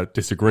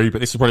disagree, but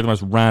this is probably the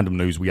most random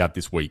news we had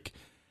this week.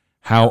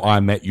 How I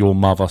Met Your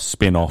Mother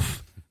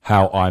spin-off,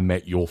 How I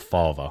Met Your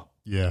Father.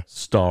 Yeah.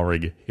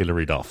 Starring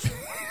Hilary Duff.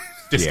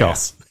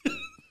 Discuss.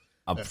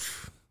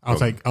 I'll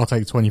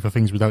take 20 for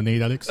things we don't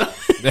need, Alex. I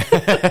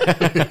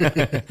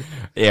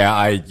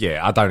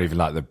don't even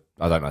like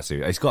I don't like the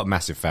series. It's got a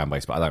massive fan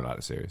base, but I don't like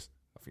the series.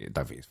 I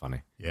don't think it's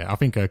funny. Yeah, I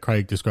think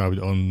Craig described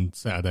it on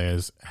Saturday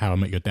as How I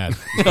Met Your Dad.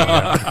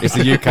 It's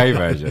the UK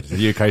version. It's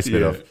the UK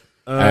spin-off.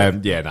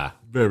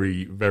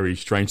 Very, very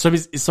strange. So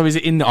is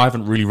it in? I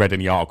haven't really read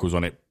any articles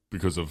on it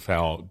because of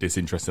how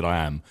disinterested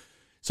I am.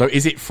 So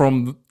is it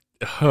from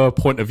her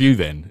point of view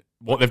then?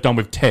 what they've done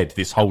with Ted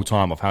this whole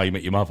time of How You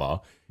Met Your Mother.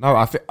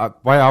 No, the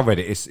way I read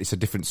it, it's a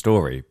different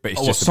story, but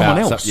it's just someone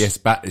about else. Yes,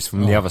 it's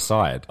from the other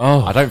side.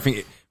 Oh. I don't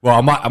think. Well,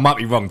 I might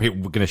be wrong. People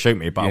were going to shoot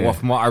me, but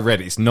from what I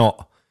read, it's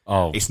not.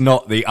 Oh. It's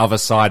not the other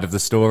side of the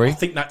story. I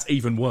think that's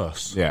even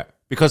worse. Yeah,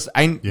 because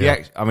I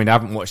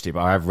haven't watched it,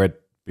 but I have read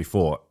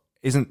before.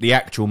 Isn't the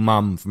actual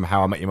mum from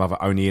How I Met Your Mother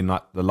only in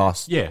like the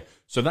last? Yeah,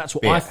 so that's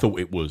what I thought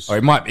it was. Or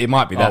it might be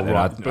that. Then.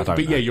 Right. I don't know.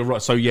 Yeah, you're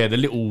right. So yeah, the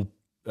little.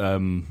 I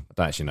don't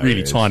actually know.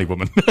 Really tiny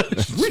woman.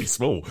 She's really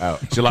small. Oh.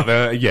 She's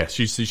like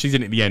she's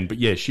in at the end, but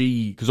yeah,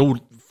 because all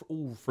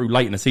through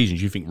late in the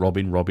seasons you think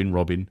Robin,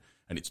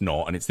 and it's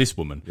not, and it's this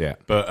woman. Yeah.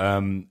 But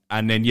and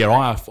then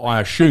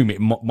I assume it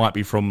might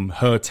be from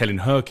her telling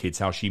her kids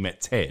how she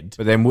met Ted.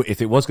 But then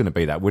if it was going to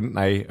be that, wouldn't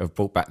they have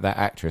brought back that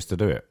actress to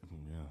do it?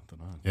 Yeah, I don't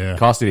know. Yeah.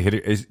 Casted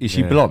is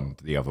she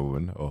blonde? The other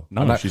woman? Or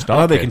No, she's dark.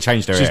 I know they hair. can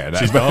change their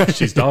hair.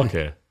 She's dark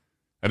hair,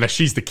 unless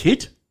she's the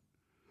kid.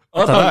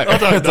 I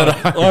don't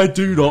know. I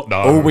do not know.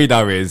 All we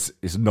know is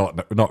it's not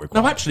required.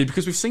 No, actually,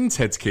 because we've seen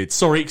Ted's kids.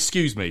 Sorry,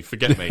 excuse me,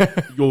 forget me.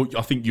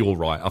 I think you're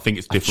right. I think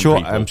it's different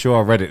people. I'm sure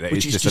I read it that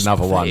Which it's is just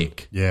another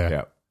pathetic. one.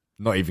 Yeah.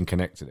 Not even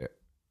connected it.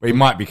 Well, it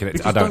might be connected.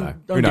 Because I don't know.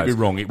 Don't Who get me knows?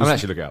 wrong. It was I'm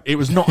actually looking up. It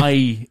was not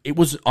a. It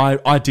was.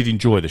 I did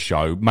enjoy the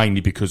show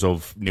mainly because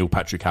of Neil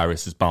Patrick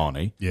Harris as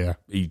Barney. Yeah.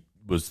 He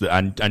was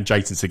and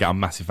Jason Segel. I'm a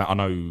massive fan. I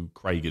know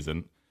Craig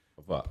isn't.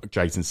 What?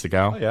 Jason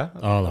Segel. Oh, yeah.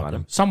 I like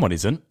him. Someone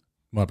isn't.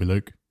 Might be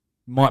Luke.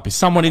 Might be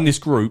someone in this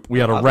group. We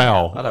had a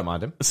row. I don't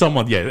mind him.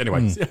 Someone, yeah.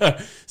 Anyway,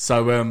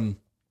 so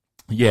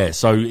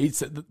so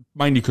it's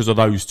mainly because of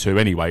those two.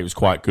 Anyway, it was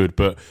quite good,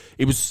 but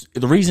it was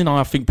the reason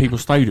I think people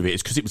stayed with it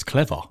is because it was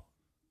clever.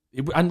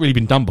 It hadn't really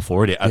been done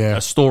before, had it?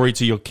 A story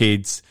to your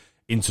kids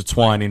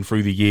intertwining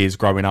through the years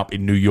growing up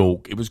in New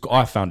York. It was.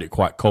 I found it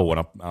quite cool,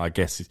 and I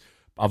guess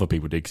other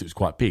people did because it was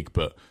quite big,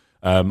 but.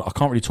 I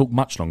can't really talk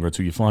much longer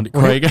until you find it,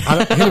 Craig.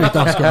 Hilary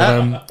Duff's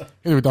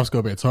got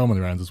a bit of time on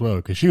her hands as well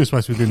because she was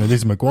supposed to be doing the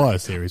Lizzie McGuire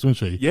series, wasn't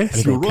she? Yes, and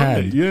it you're got right.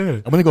 canned. Yeah,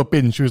 and when it got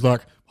binned, she was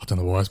like, "I don't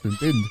know why it's been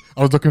binned."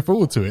 I was looking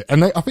forward to it,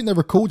 and I think they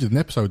recorded an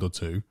episode or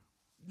two,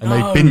 and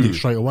they binned it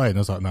straight away. And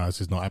I was like, "No, this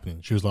is not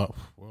happening." She was like,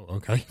 "Well,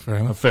 okay, fair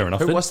enough." Fair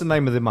enough. What's the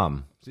name of the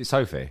mum? Is it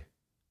Sophie?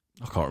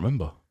 I can't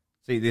remember.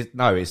 See,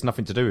 no, it's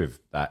nothing to do with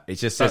that. It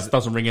just says That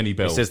doesn't ring any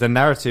bells. It says the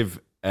narrative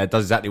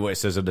does exactly what it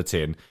says on the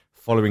tin,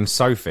 following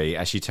Sophie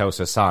as she tells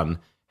her son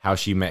how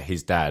she met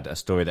his dad, a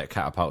story that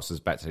catapults us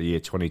back to the year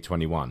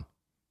 2021.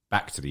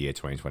 Back to the year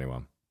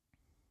 2021.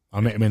 I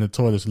met him in the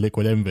toilets of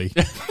Liquid Envy.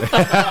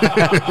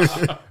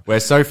 Where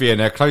Sophie and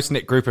her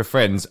close-knit group of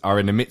friends are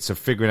in the midst of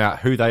figuring out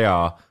who they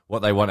are, what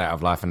they want out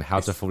of life, and how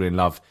to fall in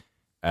love.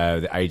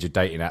 The age of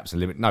dating apps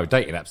and limit. No,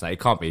 dating apps, it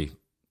can't be.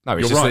 No,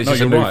 it's You're just, right. it's No,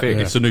 just a you're new right. thing.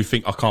 It's a new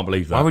thing. I can't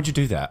believe that. Why would you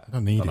do that? I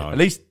don't need it. At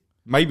least,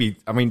 maybe,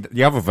 I mean,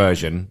 the other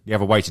version, the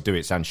other way to do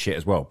it sounds shit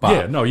as well.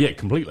 But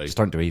completely. just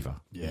don't do either.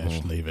 Yeah,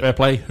 just leave it. Fair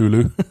play,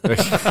 Hulu.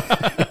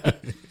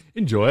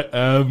 Enjoy it.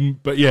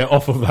 But yeah,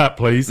 off of that,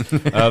 please.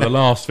 The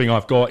last thing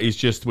I've got is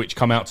just which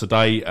come out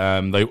today.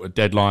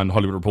 Deadline,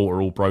 Hollywood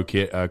Reporter all broke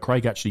it.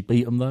 Craig actually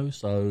beat them though,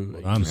 so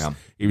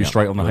he was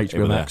straight on the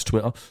HBO Max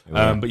Twitter.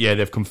 But yeah,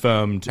 they've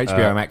confirmed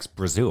HBO Max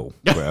Brazil.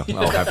 Well,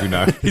 I'll have you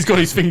know. He's got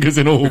his fingers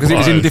in all because it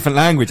was in a different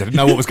language. I didn't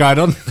know what was going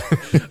on.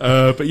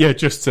 But yeah,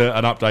 just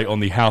an update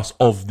on the House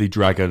of the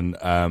Dragon.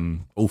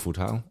 Awful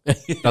title.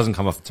 Doesn't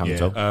come off the tongue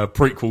at all.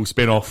 Prequel,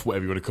 spin-off,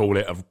 whatever you want to call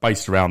it,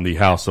 based around the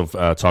House of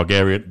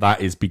Targaryen.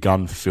 That is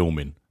begun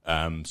filming.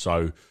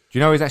 So do you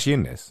know who's actually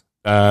in this?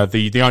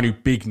 The only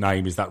big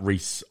name is that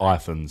Rhys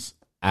Ifans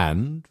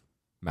and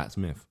Matt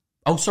Smith.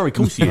 Oh, sorry, of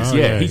course he is.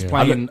 He's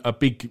playing a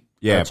big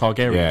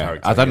Targaryen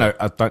character. I don't know.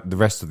 The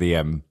rest of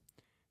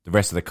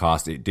the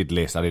cast it did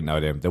list. I didn't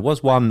know them. There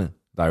was one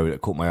though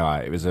that caught my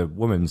eye. It was a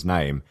woman's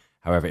name.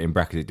 However, in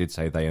brackets it did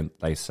say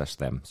they slash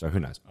them. So who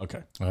knows?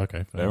 Okay,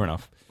 fair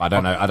enough. I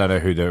don't know. I don't know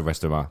who the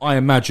rest of them are. I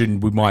imagine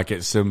we might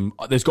get some.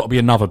 There's got to be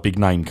another big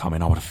name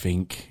coming. I would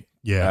think.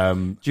 Yeah.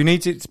 Do you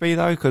need it to be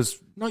though?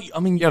 Because no, I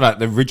mean, like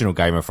the original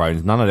Game of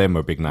Thrones, none of them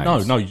were big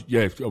names. No,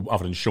 yeah.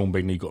 Other than Sean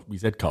Bean, he got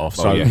his head cut off.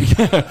 Oh, so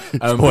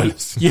yeah.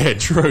 Spoilers. Yeah,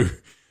 true.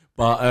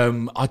 But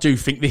I do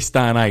think this day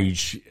and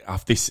age,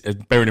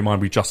 bearing in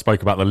mind we just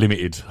spoke about the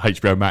limited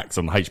HBO Max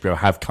and HBO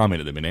have come in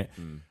at the minute.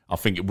 I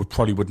think it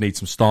would need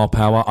some star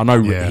power. I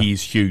know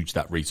he's huge.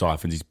 That Rhys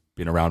Ifans, he's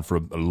been around for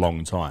a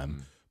long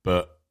time,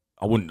 but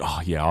I wouldn't.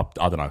 I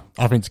don't know.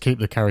 I think to keep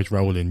the carriage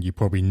rolling, you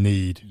probably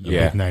need a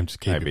big name to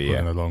keep it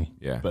pulling along.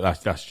 Yeah, but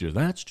that's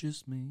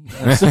just me.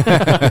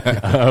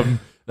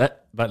 That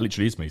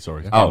literally is me.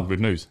 Sorry. With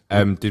news.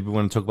 Did we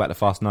want to talk about the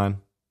Fast 9?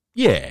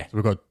 Yeah, So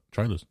we've got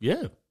trailers.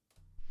 Yeah.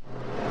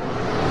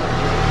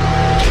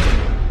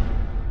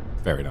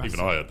 Very nice. Even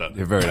I heard that.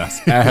 Yeah, very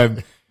nice.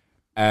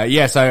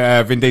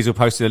 So Vin Diesel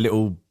posted a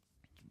little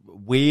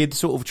weird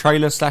sort of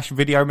trailer /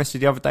 video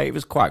message the other day. It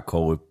was quite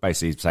cool.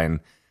 Basically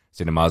saying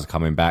cinemas are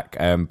coming back.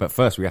 But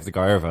first we have to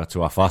go over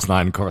to our Fast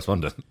 9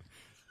 correspondent.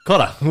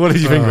 Connor, what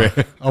did you think of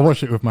it? I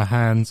watch it with my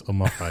hands on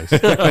my face.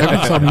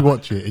 Every time you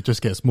watch it, it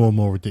just gets more and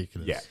more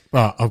ridiculous. Yeah.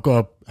 But I've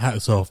got to hat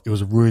us off. It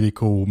was a really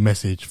cool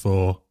message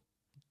for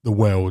the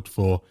world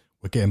for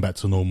we're getting back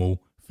to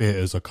normal.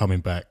 Theaters are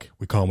coming back.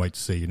 We can't wait to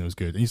see you. And it was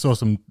good. And you saw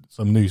some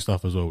new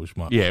stuff as well, which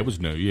might. Yeah, it was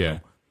new. Yeah.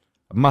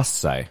 I must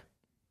say,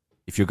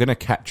 if you're going to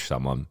catch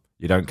someone,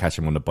 you don't catch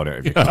them on the bonnet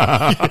of your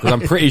car. Because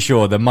I'm pretty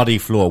sure the muddy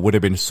floor would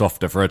have been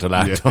softer for her to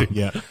land on.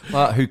 Yeah.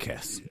 But who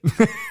cares?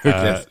 Who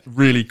cares?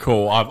 Really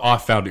cool. I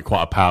found it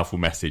quite a powerful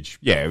message.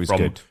 Yeah, it was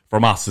good.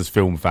 From us as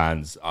film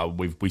fans.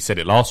 We said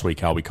it last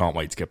week how we can't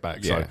wait to get back.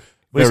 Yeah. So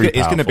Well,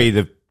 it's going to be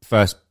the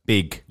first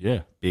big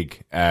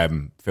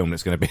film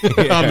that's going to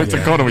be. I looked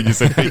at Connor when you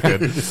said big.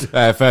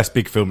 First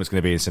big film that's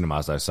going to be in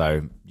cinemas, though.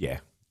 So, yeah.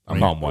 I'm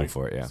not waiting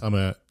for it, yeah.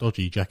 Some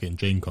dodgy jacket and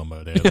jean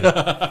combo there.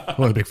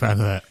 I'm not a big fan of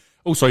that.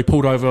 Also, he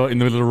pulled over in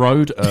the middle of the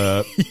road.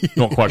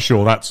 Not quite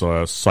sure that's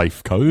a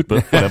safe code,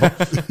 but whatever.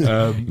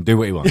 Do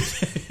what he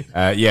wants.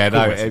 It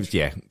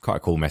was, quite a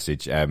cool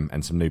message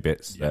and some new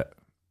bits that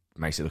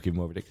makes it look even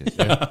more ridiculous.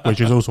 Yeah.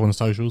 Which is also on the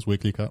socials,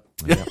 Weekly Cut.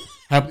 Yeah.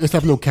 Let's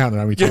have a little countdown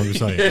how many times we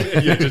say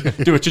it. Yeah,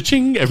 just do a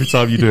cha-ching every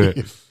time you do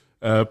it.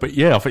 But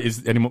yeah, I think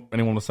is anyone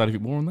want to say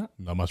anything more on that?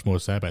 Not much more to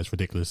say about it. It's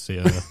ridiculous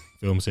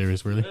film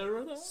series, really.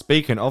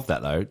 Speaking of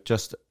that, though,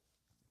 just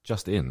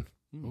in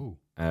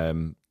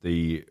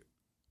the.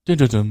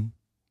 Dun-dun-dun.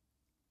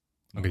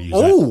 I'm going to use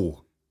that.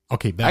 I'll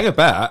keep that. Hang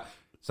about.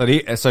 So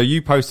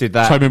you posted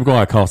that. Tobey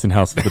Maguire casting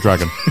House of the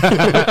Dragon.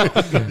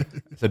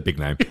 It's a big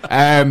name.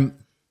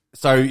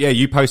 So yeah,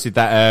 you posted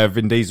that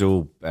Vin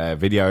Diesel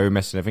video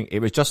message and everything.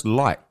 It was just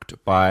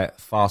liked by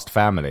Fast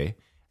Family,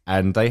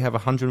 and they have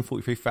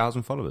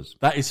 143,000 followers.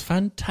 That is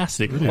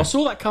fantastic. Brilliant. I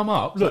saw that come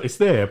up. Look, it's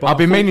there. But I've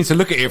been meaning to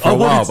look at it for a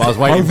while, but I was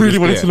waiting. I really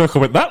wanted to look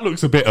at it. That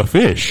looks a bit of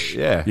fish.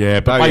 Yeah. Yeah,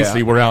 but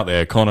basically we're out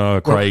there.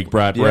 Connor, Craig,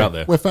 Brad, we're out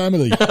there. We're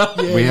family.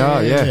 We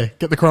are, yeah.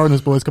 Get the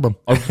Coronas, boys. Come on.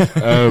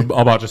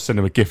 I might just send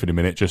them a gif in a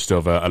minute just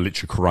of a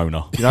literal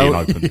Corona being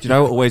open. Do you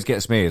know what always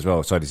gets me as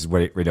well? Sorry, this is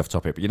really off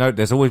topic, but you know,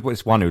 there's always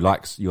this one who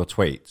likes your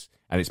tweets,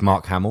 and it's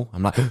Mark Hamill.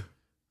 I'm like...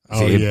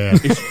 yeah.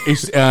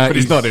 But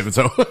he's not in at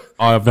all.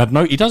 I've had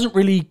he doesn't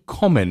really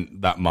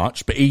comment that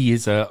much, but he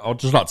is. I'd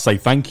just like to say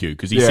thank you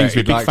because he seems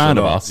to be a big fan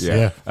of us.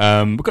 Yeah.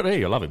 We've got to hear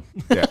you. I love him.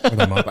 Yeah.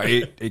 But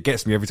it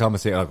gets me every time I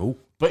see it. Like, oh,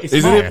 but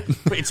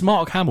it's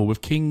Mark Hamill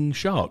with King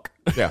Shark.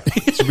 Yeah.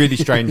 It's a really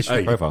strange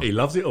profile. He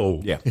loves it all.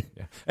 Yeah.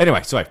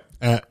 Anyway, sorry.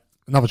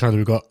 Another trailer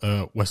we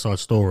got, West Side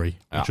Story,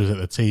 which was at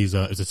the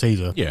teaser. It's a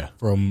teaser. Yeah.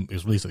 It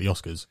was released at the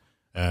Oscars.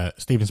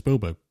 Steven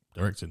Spielberg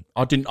directing.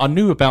 I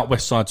knew about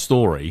West Side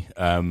Story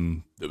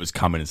that was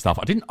coming and stuff.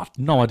 I had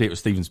no idea it was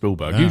Steven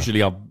Spielberg. No.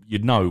 Usually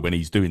you'd know when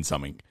he's doing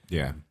something.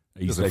 Yeah.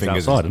 He's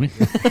fingers outside, isn't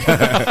he?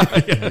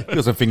 He's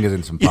got some fingers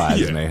in some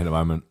pies, isn't he, at the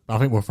moment? I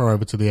think we'll throw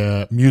over to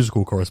the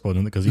musical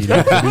correspondent because he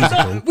loves the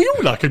musical. We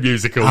all like a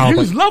musical.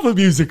 You love a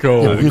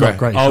musical. Yeah, you love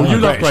Great Oh, you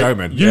love Greatest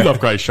Showman. You love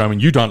Greatest Showman.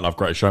 You don't love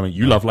Greatest Showman.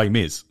 You love Les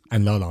Mis.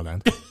 And La La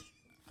Land.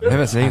 I've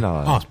never seen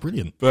that. Oh, it's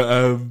brilliant.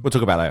 But we'll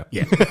talk about that.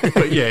 Yeah.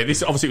 But yeah,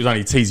 this obviously was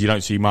only a teaser. You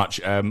don't see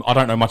much. I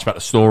don't know much about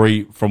the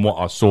story. From what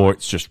I saw,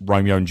 it's just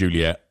Romeo and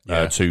Juliet,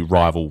 two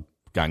rival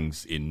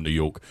gangs in New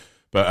York.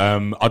 But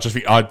I just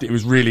think it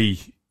was really,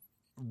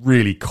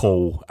 really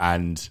cool.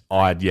 And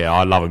I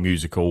love a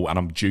musical, and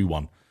I'm due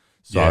one.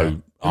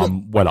 So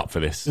I'm well up for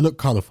this. It looked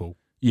colourful.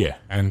 Yeah.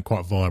 And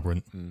quite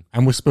vibrant.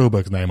 And with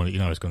Spielberg's name on it, you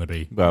know it's going to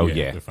be... Well,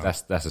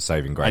 that's a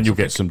saving grace. And you'll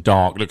get some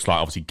dark, looks like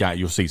obviously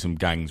you'll see some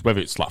gangs, whether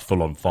it's like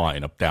full-on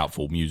fighting, a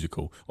doubtful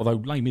musical.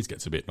 Although Les Mis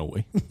gets a bit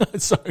naughty.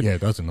 Yeah,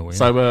 it does annoy.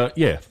 So,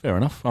 fair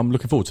enough. I'm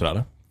looking forward to that,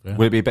 though. Yeah.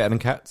 Will it be better than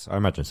Cats? I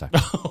imagine so.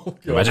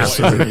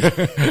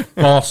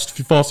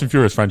 Fast and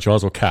Furious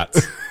franchise or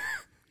Cats?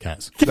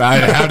 Cats.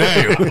 How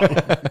dare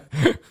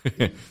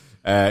you?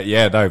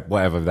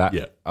 Whatever that.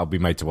 Yeah. I'll be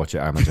made to watch it,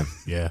 I imagine.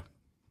 Yeah.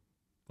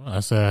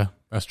 Well,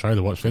 that's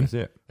trailer watch then.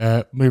 That's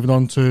it. Moving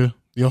on to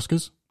the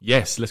Oscars.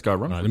 Yes, let's go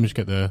run. Right, let me just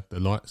get the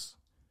lights.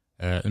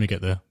 Let me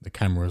get the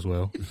camera as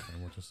well. And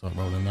we'll just start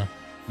rolling now.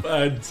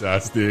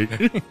 Fantastic.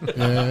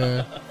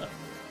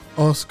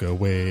 Oscar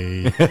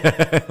week.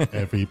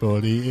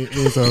 Everybody, it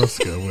is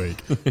Oscar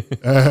week.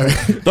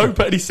 Don't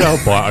put any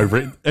soundbite over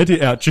it.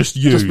 Edit out just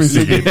you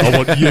singing. I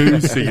want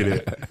you singing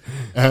it.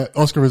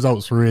 Oscar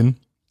results were in.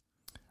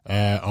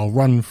 I'll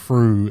run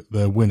through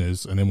the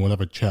winners and then we'll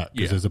have a chat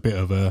because there's a bit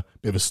of a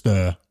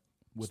stir.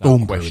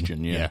 Storm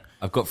question, yeah.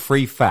 I've got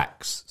 3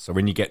 facts, so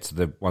when you get to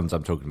the ones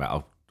I'm talking about,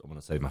 I want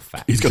to say my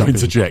facts. He's going to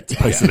interject,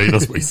 basically.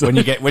 That's what he's saying.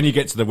 When you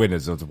get to the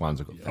winners of the ones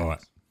I've got. All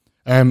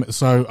right.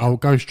 So I'll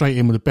go straight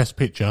in with the best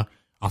picture.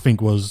 I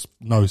think was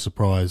no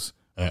surprise,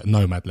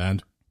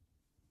 Nomadland,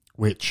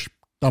 which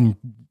done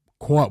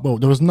quite well.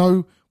 There was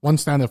no one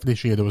standout for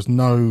this year. There was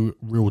no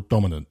real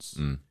dominance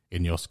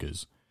in the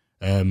Oscars.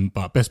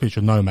 But best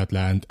picture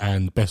Nomadland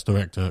and best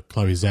director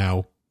Chloe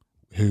Zhao,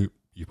 who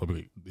you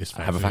probably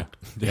I have a fact.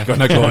 Yeah.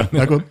 No, go on.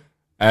 No, go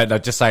on. No,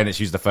 just saying that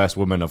she's the first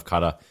woman of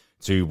colour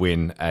to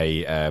win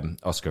a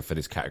Oscar for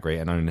this category,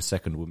 and only the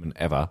second woman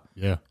ever.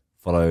 Yeah.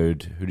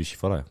 Followed. Who did she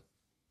follow?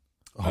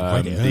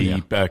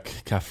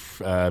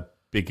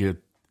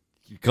 Bigger.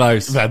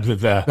 Close.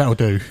 That'll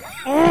do.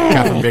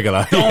 Catherine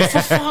Bigelow. Oh,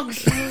 for fuck's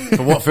sake.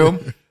 For what film?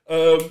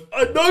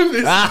 I know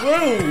this as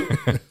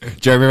well.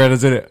 Jeremy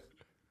Renner's in it.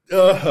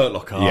 Hurt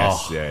Locker.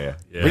 Yes, yeah.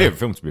 Brilliant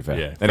film, to be fair.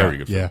 Yeah, Anyway. very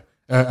good film. Yeah.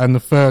 And the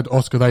third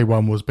Oscar they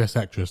won was Best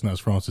Actress, and that's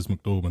Frances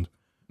McDormand.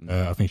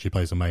 I think she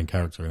plays the main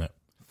character in it,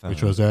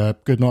 which was a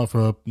good night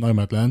for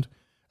Nomadland.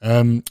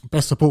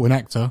 Best Supporting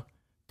Actor,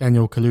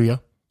 Daniel Kaluuya.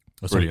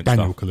 Brilliant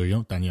Daniel stuff.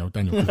 Kaluuya, Daniel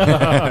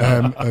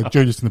Kaluuya.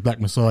 Judas and the Black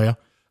Messiah.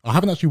 I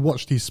haven't actually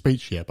watched his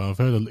speech yet, but I've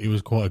heard it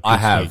was quite a good I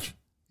have. speech.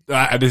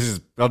 This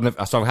is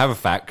so I have a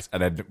fact,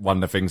 and then one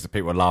of the things that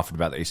people are laughing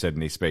about that he said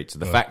in his speech. So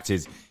the fact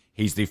is,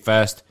 he's the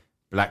first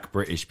Black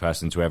British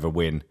person to ever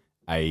win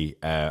a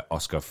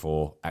Oscar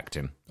for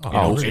acting in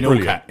all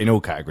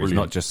categories, brilliant.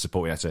 Not just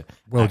supporting actor.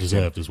 Well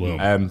deserved as well.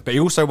 But he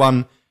also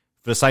won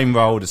for the same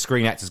role the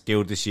Screen Actors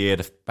Guild this year,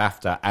 the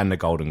BAFTA, and the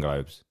Golden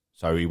Globes.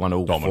 So he won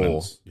all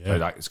Dominance. 4. Yeah. So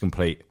like it's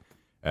complete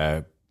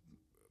wipeout.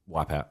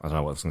 I don't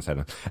know what I was going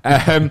to say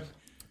then.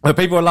 But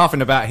people were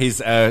laughing about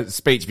his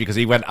speech because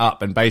he went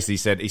up and basically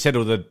said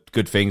all the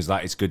good things,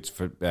 like it's good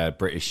for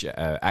British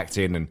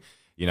acting and,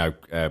 you know,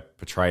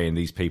 portraying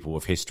these people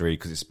of history,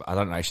 because I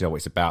don't actually know what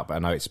it's about, but I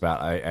know it's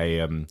about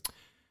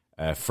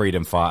a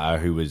freedom fighter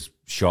who was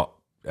shot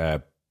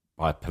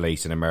by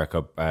police in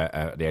America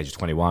at the age of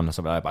 21 or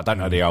something like that. But I don't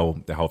know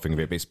the whole thing of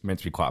it, but it's meant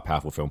to be quite a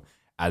powerful film,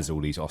 as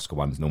all these Oscar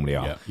ones normally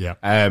are.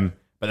 Yeah.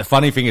 But the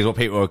funny thing is, what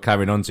people are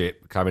coming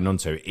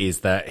onto is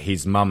that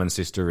his mum and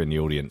sister are in the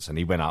audience, and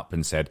he went up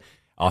and said,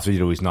 after he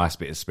did all his nice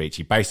bit of speech,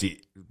 he this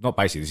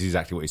is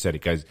exactly what he said. He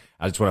goes,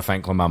 I just want to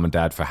thank my mum and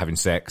dad for having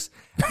sex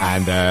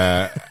and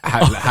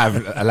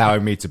have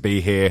allowing me to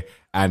be here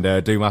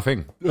and do my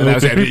thing. And that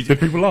was it. Did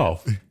people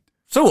laugh?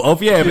 Sort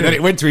of, yeah. But then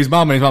it went to his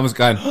mum, and his mum was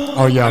going,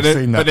 "Oh yeah, I've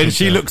seen that." But then picture.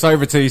 she looks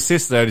over to his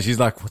sister, and she's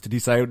like, "What did he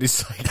say?" But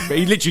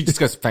he literally just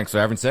goes, "Thanks for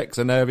having sex,"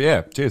 and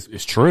yeah, cheers.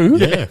 It's true.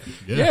 Yeah.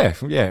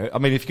 I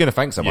mean, if you're gonna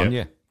thank someone,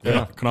 yeah.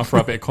 Can I throw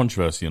a bit of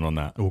controversy in on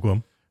that? Oh, go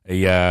on.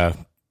 He,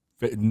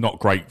 not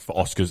great for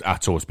Oscars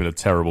at all. It's been a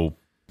terrible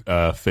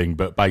thing.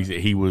 But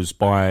basically, he was,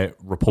 by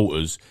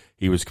reporters,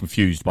 he was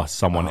confused by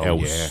someone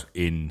else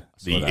in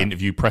the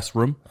interview press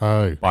room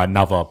by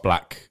another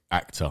black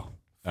actor.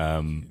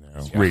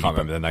 Really, I can't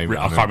remember the name. I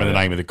can't remember the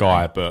name of the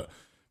guy, but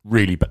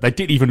really, but they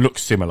didn't even look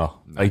similar.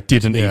 They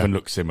didn't even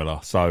look similar.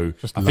 So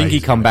I think he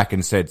come back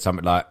and said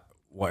something like,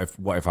 "What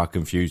if I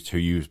confused who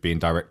you was being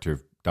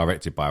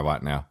directed by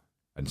right now?"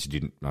 And she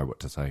didn't know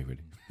what to say,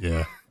 really.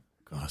 Yeah.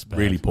 God, that's bad.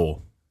 really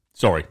poor.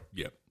 Sorry.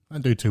 Yeah. They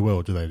don't do too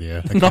well, do they?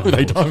 Yeah. No,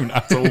 they don't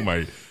at all,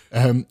 mate.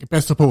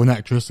 Best Supporting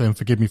Actress, and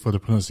forgive me for the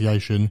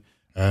pronunciation,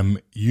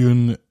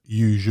 Yoon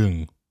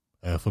Yoo-jung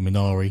for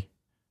Minari.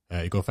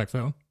 You got a fact for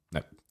that one?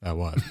 No. Oh,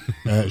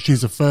 right.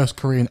 She's the first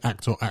Korean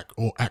actor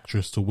or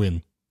actress to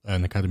win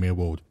an Academy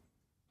Award.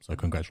 So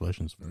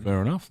congratulations.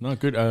 Fair enough. No,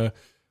 good.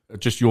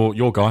 Just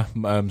your guy,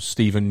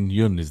 Stephen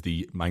Yeun, is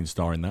the main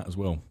star in that as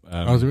well.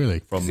 Oh, is it really?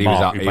 From He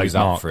Mark, was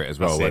up for it as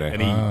well, wasn't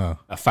he? And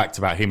a fact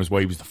about him as well,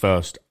 he was the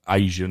first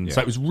Asian. Yeah.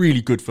 So it was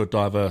really good for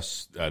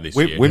diverse this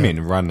year.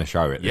 Women run the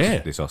show at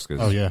this Oscars.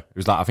 Oh, yeah. It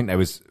was like, I think there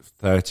was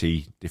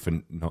 30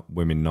 different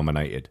women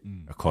nominated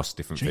across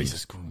different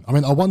things. I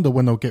mean, I wonder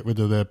when they'll get rid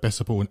of the Best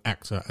Supporting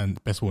Actor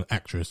and Best Supporting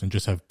Actress and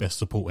just have Best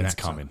Supporting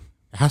Actor. Coming.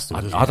 It has to.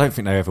 I don't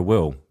think they ever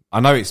will. I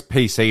know it's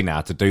PC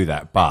now to do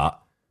that,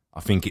 but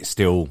I think it's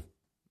still...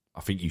 I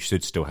think you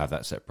should still have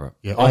that separate.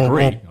 Yeah, I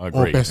agree.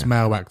 Or Best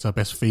Male Actor,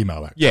 Best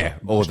Female Actor. Yeah,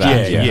 or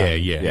that.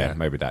 Yeah,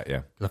 maybe that,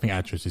 yeah. I think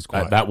actress is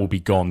quite... that will be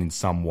gone in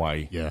some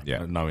way. Yeah.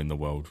 Knowing the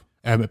world.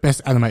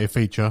 Best Animated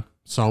Feature,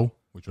 Soul,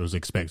 which was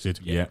expected.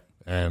 Yeah.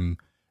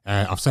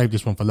 I've saved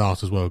this one for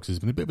last as well because there's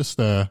been a bit of a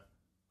stir.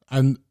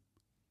 And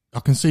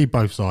I can see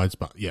both sides,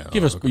 but yeah.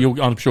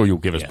 I'm sure you'll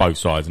give us both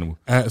sides.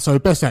 So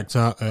Best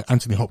Actor,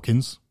 Anthony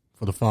Hopkins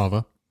for The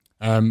Father.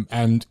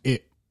 And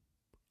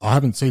I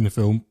haven't seen the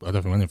film. I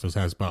don't think anyone else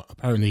has, but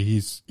apparently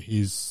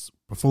his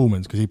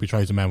performance, because he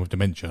portrays a man with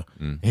dementia,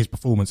 his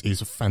performance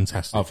is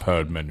fantastic. I've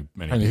heard many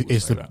and people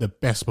it's say that. the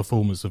best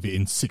performance of it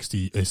in 6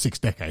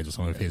 decades or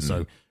something of his.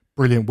 So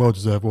brilliant, well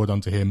deserved, well done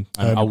to him.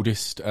 And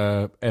oldest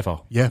ever.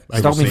 Yeah,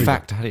 Stop me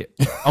fact, had it.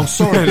 Oh,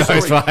 sorry. No,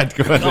 it's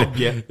fine.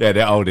 Yeah,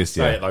 the oldest.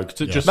 Yeah. Though,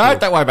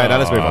 don't worry about that.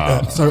 Let's move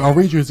on. So I'll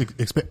read you his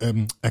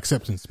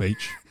acceptance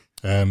speech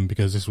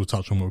because this will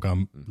touch on what we're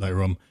going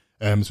later on.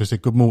 So he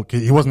said, "Good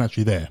morning." He wasn't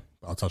actually there.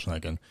 I'll touch on that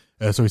again.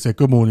 So he said,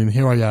 "Good morning.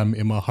 Here I am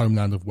in my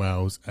homeland of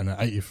Wales, and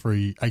at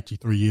 83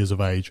 years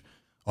of age,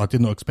 I did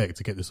not expect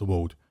to get this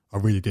award. I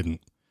really didn't."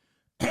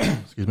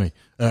 Excuse me.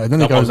 And then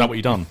he goes, "Is that what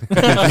you done?"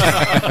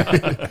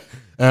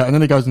 And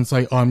then he goes and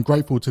say, "I'm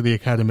grateful to the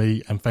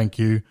Academy and thank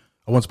you.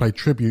 I want to pay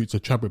tribute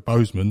to Chadwick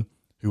Boseman,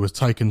 who was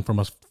taken from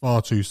us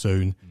far too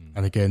soon.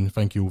 And again,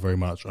 thank you all very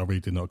much. I really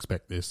did not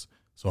expect this,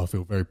 so I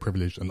feel very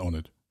privileged and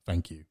honoured.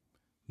 Thank you."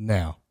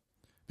 Now,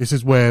 this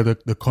is where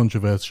the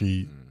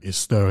controversy is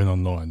stirring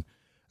online.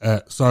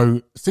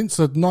 So since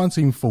the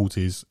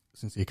 1940s,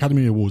 since the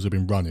Academy Awards have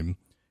been running,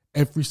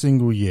 every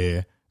single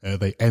year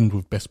they end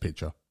with Best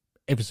Picture.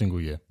 Every single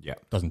year. Yeah.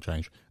 Doesn't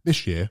change.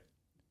 This year,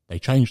 they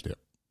changed it.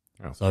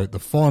 Oh. So the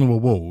final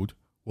award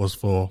was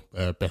for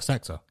Best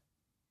Actor.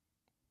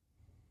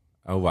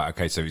 Oh, right.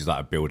 Okay, so it's like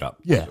a build-up.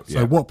 Yeah.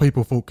 So what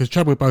people thought, because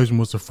Chadwick Boseman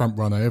was the front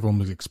runner, everyone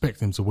was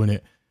expecting him to win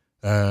it.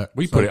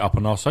 We put it up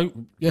on our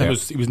it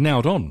was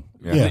nailed on.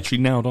 Yeah.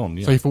 Literally nailed on.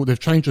 Yeah. So you thought they've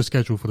changed the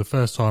schedule for the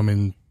first time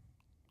in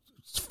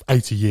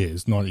 80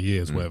 years, 90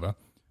 years, whatever.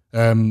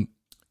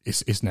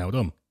 It's nailed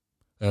on.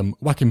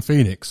 Joaquin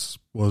Phoenix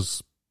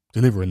was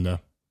given out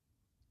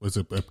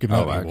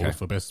the award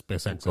for best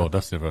actor. God,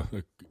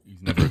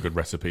 he's never a good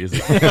recipe, is he?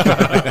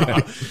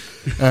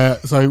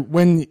 So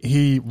when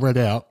he read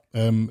out,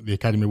 the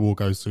Academy Award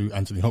goes to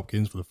Anthony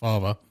Hopkins for The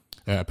Father.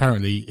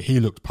 Apparently, he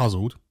looked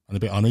puzzled and a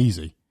bit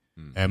uneasy.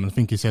 And I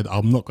think he said,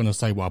 "I'm not going to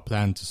say what I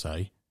planned to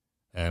say,"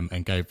 and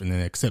then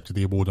accepted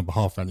the award on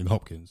behalf of Anthony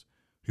Hopkins,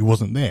 who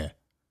wasn't there.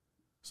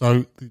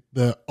 So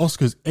the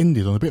Oscars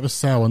ended on a bit of a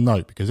sour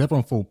note because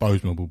everyone thought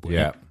Boseman would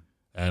win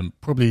it.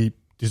 Probably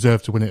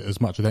deserved to win it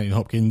as much as Anthony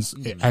Hopkins,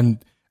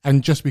 and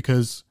just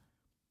because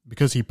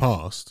he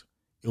passed,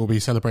 it will be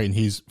celebrating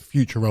his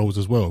future roles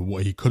as well,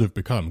 what he could have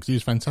become, because he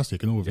was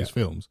fantastic in all of his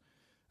films.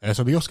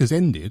 So the Oscars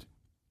ended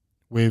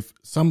with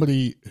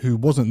somebody who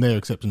wasn't there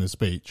accepting the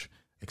speech,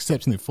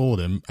 accepting it for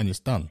them, and it's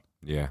done.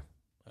 Yeah.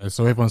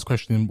 So everyone's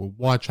questioning, well,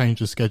 why change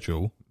the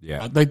schedule?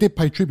 Yeah. They did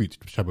pay tribute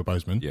to Chadwick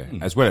Boseman. Yeah.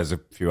 As well as a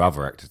few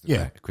other actors.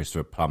 Yeah.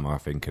 Christopher Plummer, I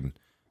think, and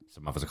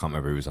some others. I can't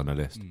remember who was on the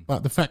list.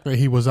 But the fact that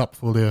he was up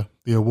for the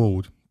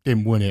award,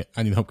 didn't win it,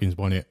 Anthony Hopkins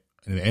won it,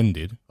 and it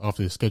ended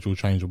after the schedule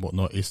change and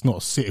whatnot, it's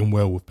not sitting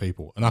well with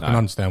people. And I can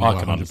understand why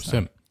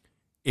 100%.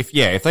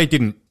 If they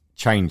didn't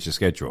change the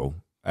schedule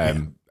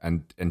and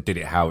did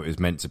it how it was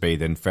meant to be,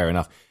 then fair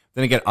enough.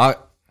 Then again, I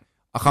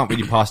can't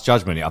really pass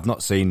judgment. I've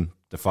not seen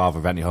The Father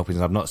of Anthony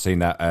Hopkins. I've not seen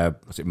that,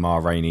 what's it, Ma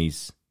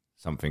Rainey's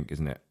something,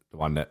 isn't it? The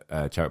one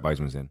that Chadwick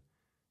Boseman's in.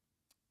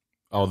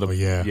 I can't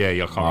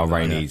remember. Ma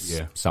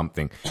Rainey's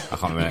something. I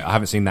can't remember. I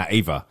haven't seen that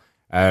either.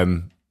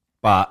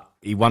 But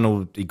he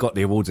got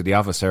the awards at the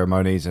other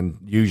ceremonies, and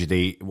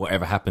usually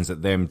whatever happens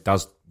at them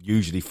does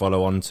usually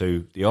follow on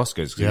to the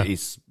Oscars, because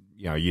it's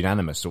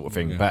unanimous sort of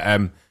thing. But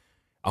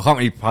I can't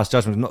really pass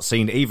judgment. I've not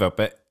seen it either.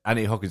 But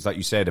Anthony Hopkins, like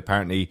you said,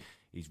 apparently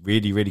he's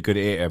really, really good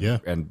at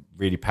it, and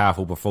really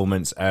powerful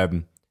performance.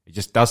 It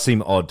just does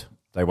seem odd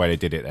the way they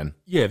did it then.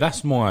 Yeah,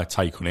 that's my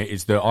take on it,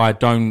 is that I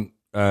don't...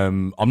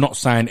 I'm not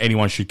saying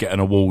anyone should get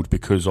an award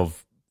because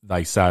of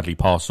they sadly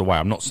passed away.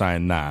 I'm not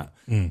saying that.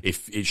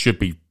 If it should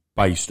be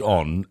based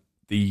on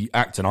the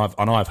actor,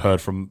 and I've heard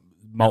from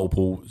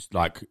multiple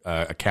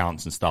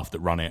accounts and stuff that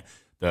run it,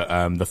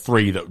 that the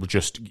three that were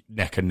just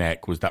neck and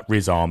neck was that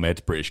Riz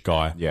Ahmed, British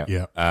guy,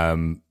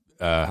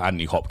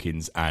 Anthony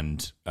Hopkins,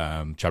 and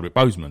Chadwick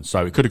Boseman.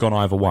 So it could have gone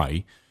either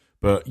way.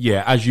 But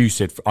yeah, as you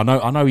said, I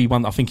know he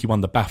won. I think he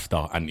won the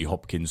BAFTA, Anthony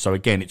Hopkins. So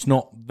again, it's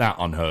not that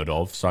unheard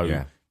of. So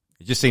it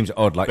just seems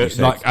odd, you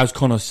said. Like as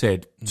Connor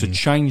said, to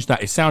change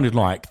that, it sounded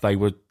like they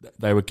were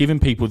giving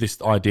people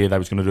this idea they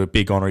was going to do a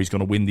big honour. He's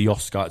going to win the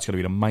Oscar. It's going to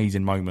be an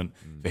amazing moment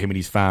for him and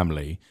his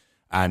family.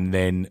 And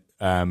then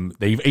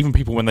even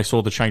people, when they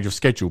saw the change of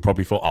schedule,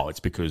 probably thought, it's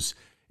because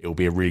it'll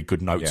be a really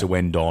good note to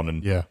end on.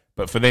 And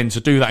but for them to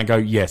do that and go,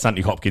 yes,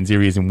 Anthony Hopkins,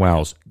 here he is in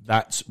Wales,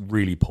 that's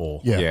really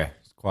poor. Yeah,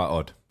 it's quite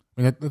odd.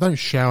 I mean, they don't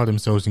shower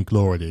themselves in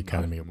glory, the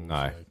Academy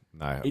Awards.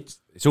 No. It's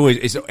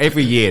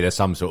every year there's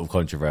some sort of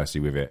controversy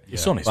with it.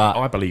 It's on its,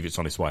 I believe it's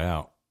on its way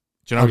out.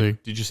 Do you know?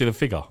 Did you see the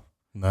figure?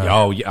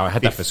 No. I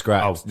had that for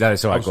scratch.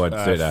 That's all right. Go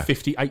ahead, do that.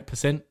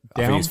 58% down.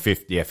 I think it's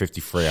 50.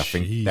 53. I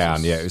think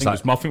down. Yeah,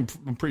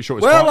 I'm pretty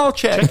sure. I'll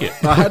check it.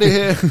 I had it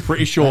here.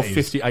 Pretty sure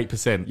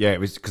 58%. Yeah, it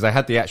was because I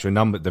had the actual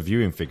number, the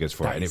viewing figures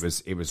for it, and it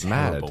was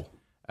terrible.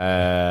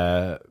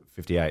 Mad.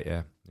 58.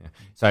 Yeah.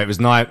 So it was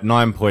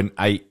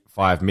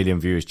 9.85 million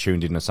viewers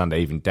tuned in on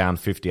Sunday, even down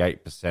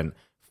 58%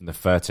 from the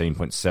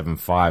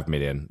 13.75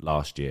 million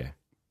last year.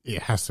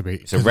 It has to be.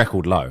 It's a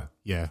record low.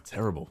 Yeah.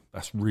 Terrible.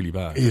 That's really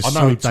bad. I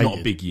know it's not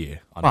a big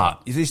year.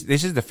 But this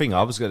is the thing.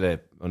 I was going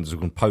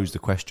to pose the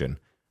question.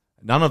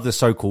 None of the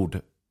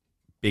so-called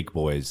big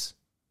boys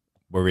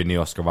were in the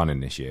Oscar running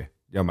this year.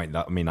 You know,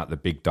 I mean, like the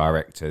big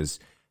directors,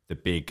 the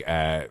big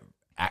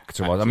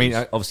actor. I mean,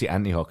 obviously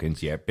Anthony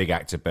Hopkins, big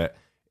actor, but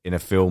in a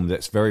film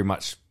that's very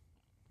much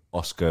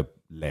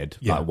Oscar-led,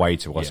 way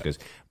to Oscars.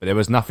 But there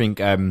was nothing...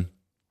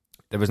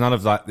 there was none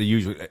of the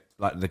usual,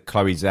 the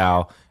Chloe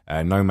Zhao,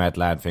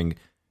 Nomadland thing.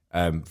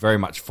 Very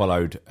much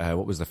followed.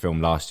 What was the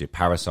film last year?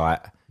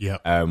 Parasite.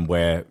 Yeah.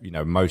 Where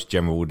most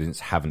general audience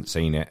haven't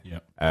seen it. Yeah.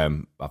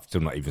 I've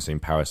still not even seen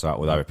Parasite,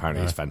 although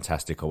apparently it's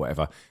fantastic or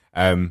whatever.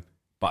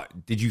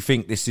 But did you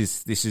think this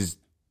is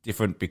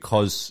different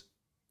because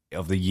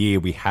of the year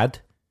we had? Do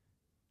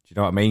you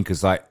know what I mean?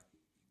 Because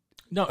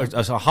no,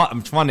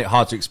 I'm finding it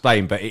hard to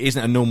explain, but it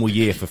isn't a normal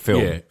year for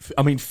film. Yeah.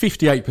 I mean,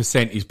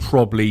 58% is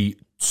probably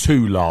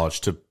too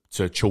large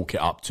to chalk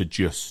it up to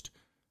just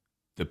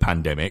the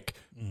pandemic,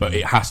 but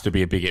it has to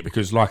be a big hit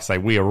because, like I say,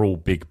 we are all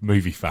big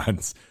movie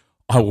fans.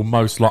 I will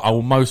most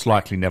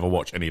likely never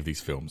watch any of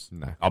these films.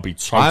 No, I'll be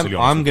totally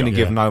honest. I'm going to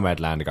give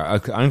Nomadland a go. I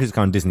think it's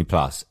going on Disney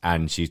Plus,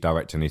 and she's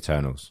directing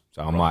Eternals,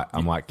 so I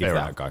might give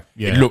that a go.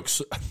 Yeah. It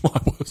looks.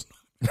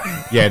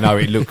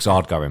 It looks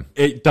hard going.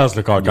 It does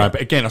look hard going,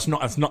 but again, it's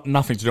not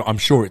nothing to do. I'm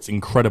sure it's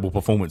incredible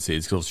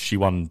performances because she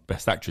won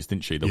Best Actress,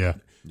 didn't she?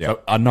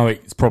 So I know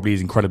it probably is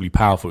incredibly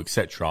powerful,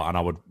 etc. And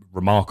I would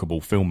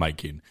remarkable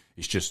filmmaking.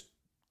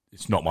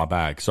 It's not my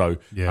bag. So,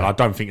 Yeah. and I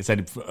don't think it's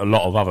any for a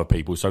lot of other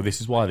people. So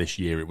this is why this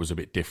year it was a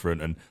bit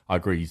different. And I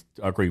agree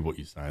what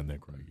you're saying there,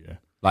 Craig. Yeah.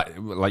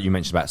 Like you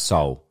mentioned about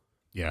Soul.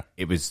 Yeah.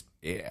 It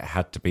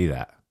had to be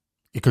that.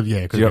 It could, yeah.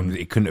 It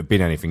Couldn't have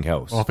been anything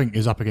else. Well, I think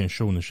he's up against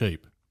Shaun the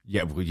Sheep.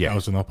 Yeah, That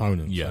was an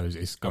opponent. Yeah. So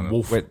it's And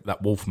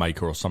that wolf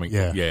maker or something.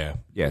 Yeah. Yeah.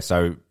 Yeah,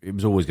 so it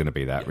was always going to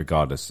be that,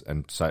 regardless.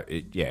 And so,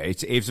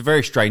 it's a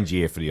very strange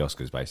year for the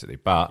Oscars, basically.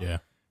 But Yeah.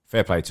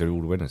 fair play to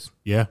all the winners.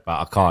 Yeah.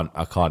 But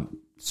I can't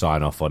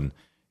sign off on,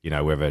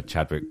 whether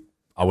Chadwick.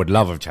 I would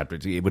love if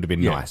Chadwick. It would have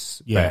been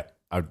nice. Yeah.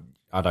 But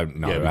I don't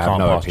know. Yeah, we I have can't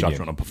no pass opinion.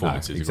 judgment on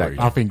performances. No, exactly.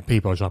 I think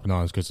people are dropping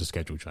irons because the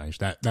schedule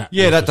changed. That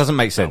doesn't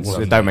make sense.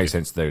 It don't make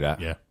sense to do that.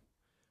 Yeah.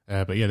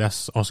 But yeah,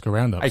 that's Oscar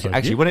roundup.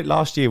 Actually, wasn't it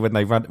last year when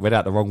they read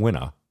out the wrong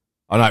winner?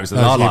 Oh no, it was the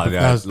That was La La year-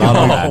 that was- La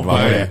La Land Oh,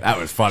 one. yeah. That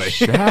was funny.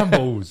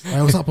 Shambles.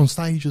 I was up on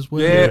stage as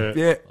well.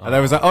 Yeah. And I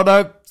was like, oh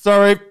no,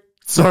 sorry,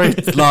 it's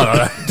La La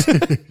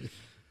Land.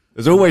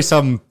 There's always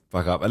some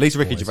fuck up. At least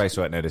Ricky Gervais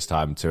weren't there this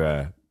time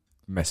to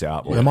mess it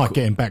up. Well, they might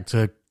get him back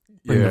to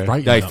bring the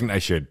rating They up. think they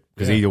should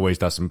because he always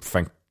does some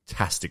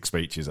fantastic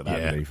speeches at that.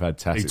 Yeah. He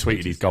fantastic. He tweeted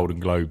speeches. his Golden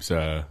Globes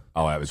Oh,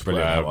 that was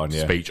brilliant. That one,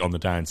 yeah. speech on the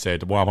day and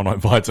said, "Why am I not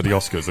invited to the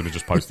Oscars?" And he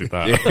just posted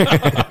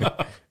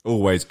that.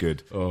 Always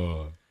good.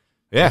 Oh,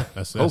 Yeah,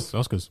 That's cool.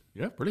 Oscars.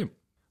 yeah, brilliant.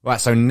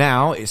 Right, so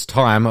now it's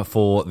time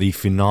for the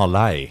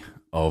finale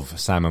of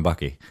Sam and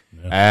Bucky.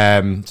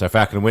 So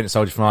Falcon and Winter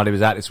Soldier finale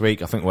was out this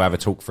week. I think we'll have a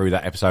talk through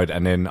that episode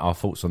and then our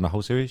thoughts on the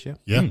whole series. Yeah.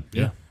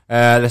 Yeah.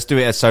 Let's do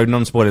it. So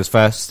non-spoilers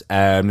first.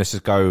 Let's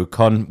just go,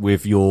 Con,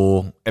 with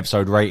your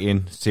episode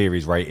rating,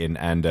 series rating,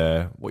 and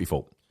what you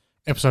thought.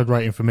 Episode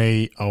rating for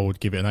me, I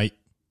would give it an 8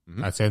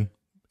 out of 10.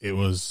 It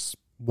was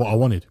what I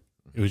wanted.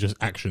 It was just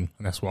action,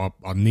 and that's what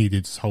I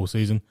needed this whole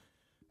season.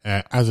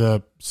 As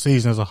a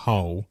season as a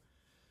whole,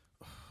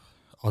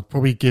 I'd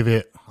probably give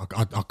it.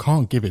 I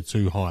can't give it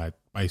too high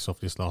based off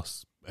this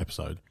last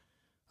episode.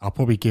 I'll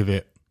probably give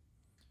it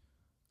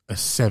a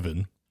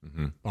 7.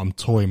 I'm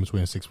toying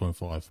between a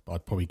 6.5, but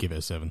I'd probably give it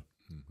a 7.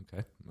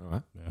 Okay, all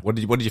right. Yeah. What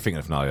did you think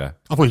of the finale? There?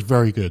 I thought it was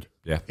very good.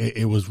 Yeah,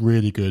 It was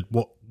really good.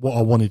 What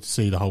I wanted to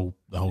see the whole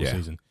Yeah.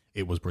 season.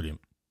 It was brilliant.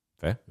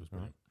 fair. It was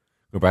brilliant.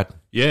 Well, Brad.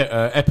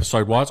 Yeah,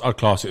 episode wise, I'd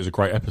class it as a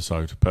great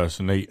episode.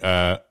 Personally, 8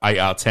 out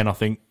of 10. I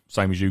think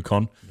same as you,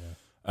 Con.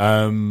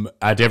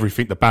 Had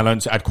everything, the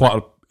balance.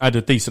 Had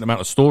a decent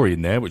amount of story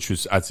in there, which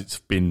was as it's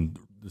been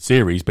the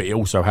series, but it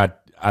also had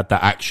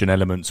that action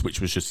elements, which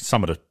was just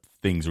some of the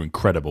things are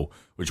incredible,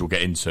 which we'll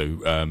get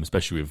into,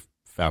 especially with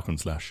Falcon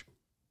 /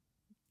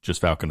 just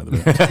Falcon at the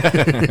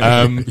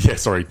minute. Yeah,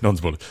 sorry,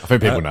 non-spoiler. I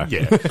think people know.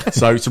 Yeah,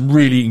 so some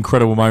really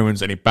incredible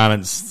moments, and it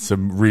balanced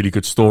some really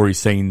good story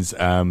scenes.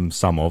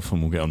 Some of,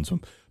 and we'll get on to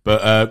them.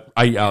 But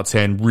 8 out of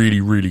 10, really,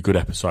 really good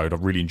episode.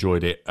 I've really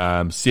enjoyed it.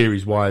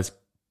 Series wise,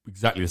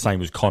 exactly the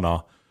same as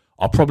Connor.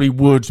 I probably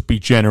would be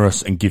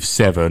generous and give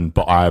 7,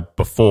 but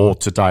before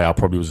today I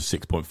probably was a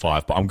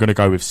 6.5. But I'm going to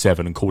go with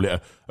 7 and call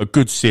it a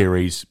good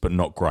series, but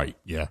not great.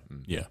 Yeah.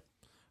 Yeah.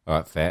 All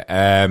right, fair.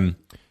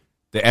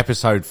 The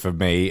episode for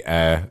me,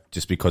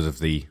 just because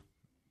of I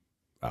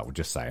will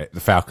just say it, the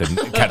Falcon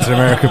Captain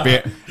America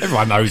bit.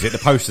 Everyone knows it. The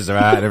posters are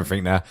out and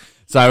everything now.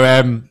 So,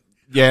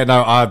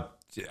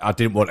 I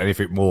didn't want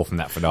anything more from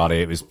that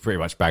finale. It was pretty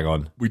much bang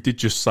on. We did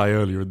just say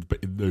earlier in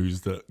the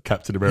news that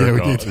Captain America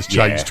we did. has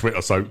changed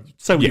Twitter, so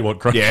say what you want,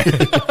 Craig. Yeah.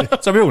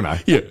 So we all know.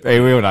 Yeah.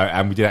 We all know.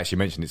 And we did actually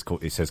mention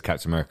it says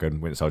Captain America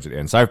and Winter Soldier at the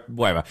end. So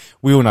whatever.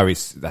 We all know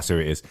that's who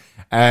it is.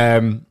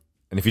 And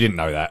if you didn't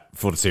know that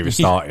before the series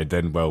started,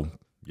 then, well,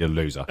 you're a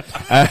loser.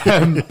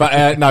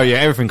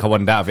 Everything I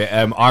wanted out of it.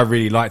 I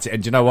really liked it.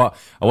 And do you know what?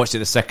 I watched it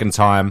the second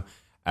time,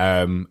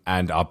 and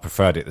I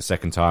preferred it the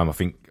second time. I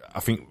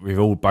think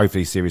with both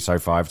these series so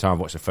far, every time I've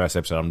watched the first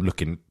episode, I'm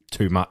looking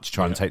too much,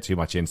 trying to take too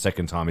much in.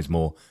 Second time is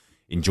more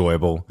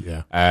enjoyable.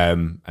 Yeah.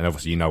 And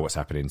obviously you know what's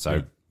happening,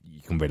 so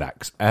you can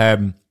relax.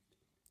 I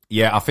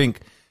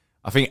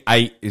think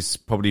 8 is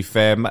probably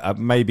fair.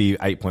 Maybe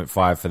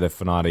 8.5 for the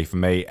finale for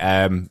me.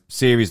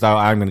 Series though,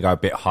 I'm going to go a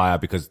bit higher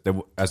because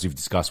as we've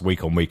discussed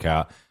week on week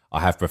out, I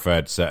have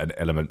preferred certain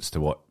elements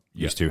to what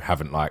used to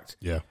haven't liked.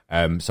 Yeah.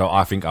 So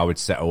I think I would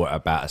settle at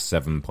about a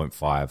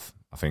 7.5.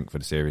 I think for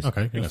the series.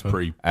 Okay. Yeah, That's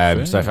pretty.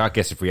 So I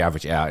guess if we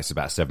average it out, it's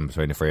about 7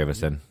 between the three of us.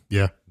 Then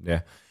Yeah.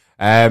 there's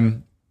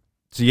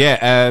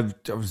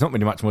not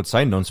really much more to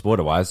say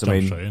non-spoiler wise. I Jump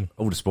mean, straight in.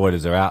 all the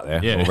spoilers are out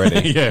there Yeah.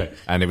 already. Yeah.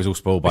 And it was all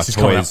spoiled by This is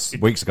coming toys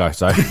weeks ago.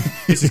 So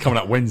This is coming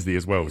out Wednesday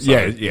as well. So,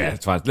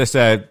 it's fine. Let's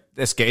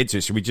get into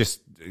it. Should we just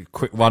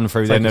quick run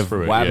through then us of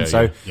through it. what happened?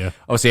 Yeah, So yeah.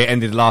 obviously it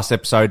ended the last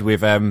episode with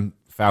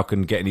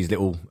Falcon getting his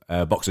little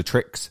box of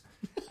tricks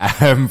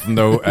from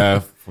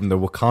the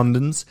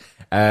Wakandans.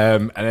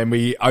 And then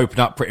we open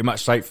up pretty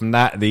much straight from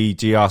that. The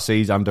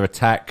GRC's under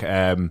attack.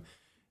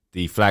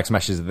 The flag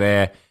smashers are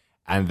there.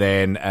 And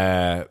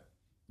then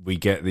we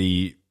get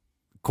the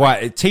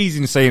quite a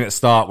teasing scene at the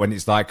start when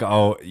it's like,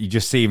 oh, you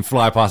just see him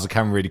fly past the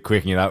camera really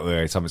quick and you're like,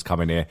 oh, something's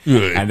coming here.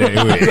 Yeah. And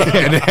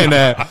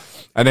then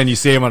And then you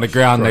see him on the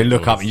ground, they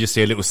look up and you just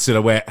see a little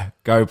silhouette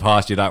go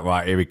past. You're like,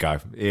 right, here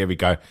we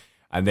go.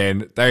 And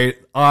then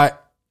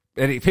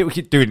people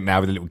keep doing it now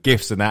with the little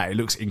gifs and that. It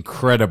looks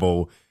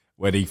incredible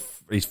when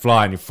he's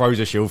flying, he throws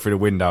a shield through the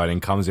window and then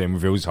comes in and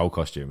reveals his whole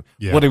costume.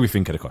 Yeah. What do we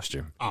think of the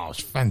costume? Oh,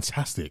 it's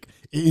fantastic.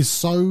 It is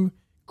so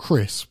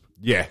crisp.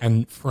 Yeah.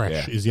 And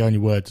fresh is the only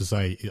word to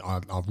say.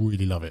 I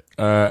really love it.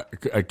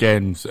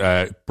 Again,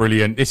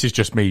 brilliant. This is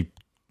just me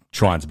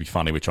trying to be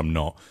funny, which I'm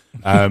not.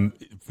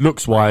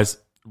 Looks wise,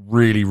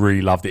 really,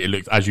 really loved it. It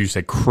looks, as you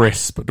said,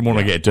 crisp. Don't want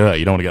to get it dirty.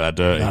 You don't want to get that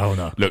dirty.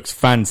 No. Looks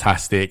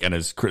fantastic. And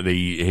as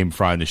him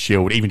throwing the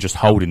shield, even just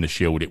holding the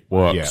shield, it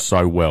works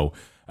so well.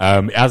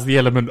 As the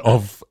element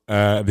of,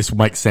 this will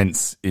make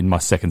sense in my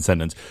second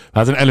sentence,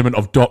 has an element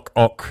of Doc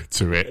Ock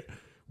to it,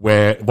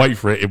 where, wait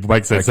for it, it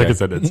makes sense, second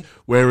sentence.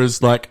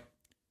 Whereas, like,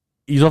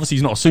 he's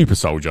not a super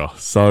soldier,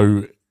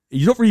 so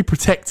he's not really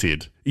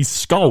protected. His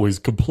skull is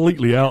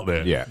completely out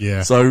there.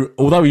 Yeah. So,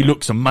 although he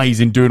looks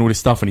amazing doing all this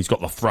stuff and he's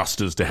got the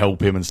thrusters to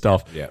help him and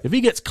stuff, if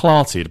he gets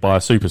clarted by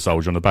a super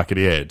soldier on the back of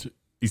the head,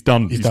 he's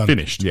done. He's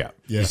finished. Yeah.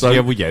 So,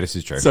 this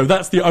is true. So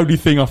that's the only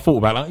thing I thought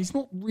about. Like, he's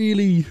not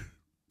really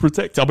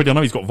protected. I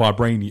know he's got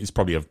vibranium. It's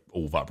probably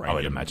all vibranium. I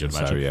would imagine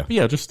so, yeah. But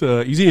yeah, just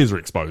his ears are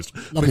exposed.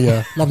 Lovely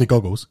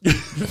goggles.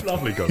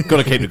 Lovely goggles. Got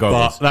to keep the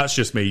goggles. But that's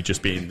just me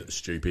just being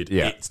stupid.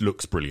 Yeah. It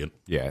looks brilliant.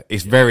 Yeah,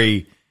 it's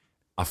very...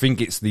 I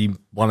think it's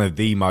one of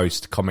the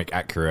most comic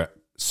accurate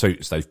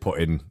suits they've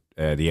put in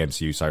the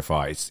MCU so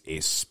far.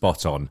 It's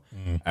spot on.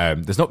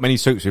 There's not many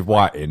suits with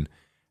white in,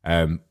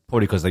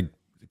 probably because they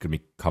could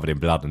be covered in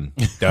blood and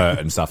dirt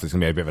and stuff. It's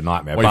gonna be a bit of a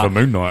nightmare. Wait for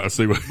Moon Knight. I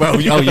see.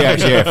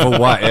 Full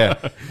white.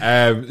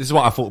 Yeah, this is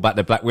what I thought about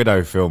the Black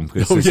Widow film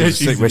because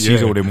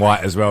she's all in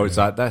white as well. It's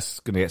like that's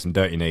gonna get some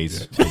dirty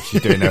knees.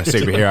 She's doing her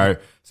superhero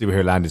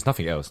landings.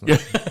 Nothing else. Yeah.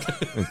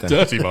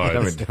 Dirty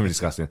vibes. Don't be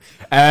disgusting.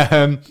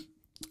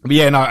 But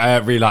yeah, no, I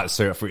really like the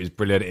suit. I thought it was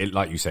brilliant.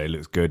 Like you said, it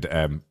looks good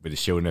with the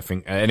shield and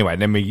everything. Anyway,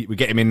 and then we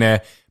get him in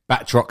there.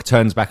 Batroc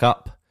turns back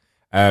up.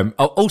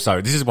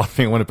 Also, this is one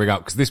thing I want to bring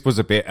up because this was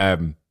a bit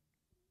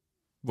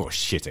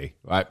shitty,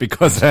 right?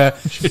 Because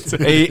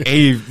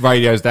he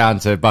radios down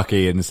to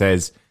Bucky and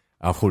says,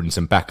 "I've called in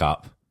some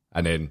backup,"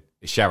 and then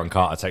Sharon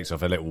Carter takes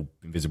off a little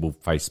invisible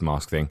face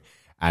mask thing,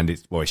 and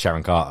it's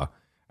Sharon Carter.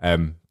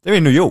 They're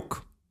in New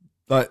York,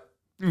 like.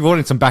 We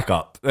wanted some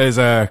backup. There's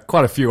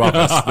quite a few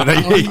others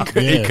that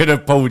he could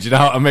have pulled, you know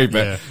what I mean?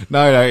 But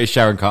no, it's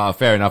Sharon Carter.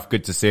 Fair enough.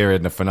 Good to see her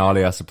in the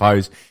finale, I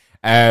suppose.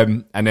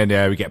 And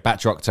then we get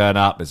Batroc turn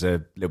up. There's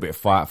a little bit of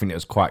fight. I think it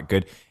was quite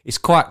good. It's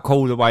quite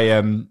cool the way,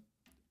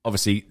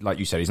 obviously, like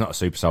you said, he's not a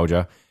super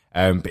soldier,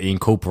 but he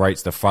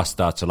incorporates the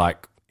thruster to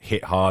like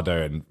hit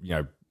harder and,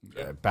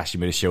 bash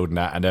him with a shield and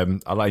that.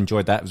 And I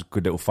enjoyed that. It was a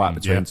good little fight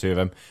between the two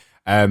of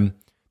them.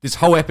 This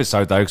whole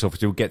episode, though, because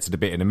obviously we'll get to the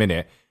bit in a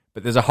minute,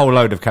 but there's a whole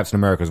load of Captain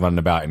Americas running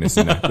about in this,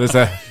 isn't there? There's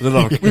a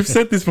lot of, we've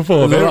said this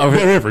before. They're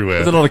everywhere.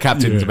 There's a lot of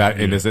captains about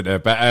in this, isn't there?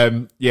 But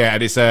and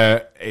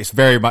it's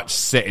very much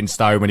set in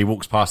stone when he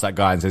walks past that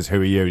guy and says,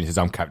 "Who are you?" And he says,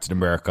 "I'm Captain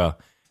America."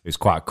 It's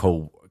quite a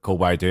cool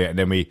way to do it. And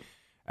then we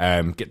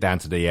get down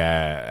to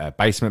the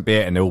basement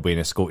bit, and they're all being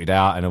escorted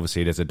out. And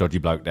obviously, there's a dodgy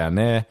bloke down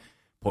there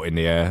putting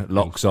the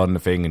locks on the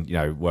thing,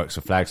 and works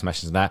for flag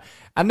smashes and that.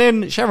 And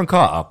then Sharon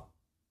Carter,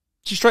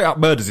 she straight up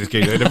murders this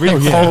geezer in a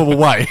really horrible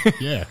way.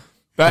 Yeah,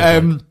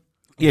 but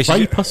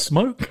vapor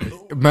smoke?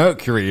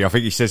 Mercury, I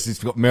think he says he's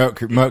got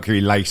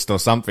mercury laced or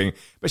something.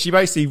 But she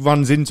basically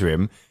runs into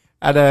him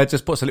and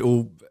just puts a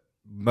little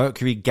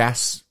mercury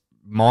gas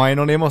mine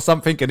on him or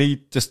something, and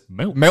he just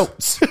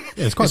melts.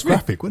 Yeah, it's quite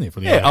graphic, wasn't it? For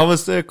the I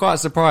was quite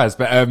surprised.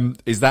 But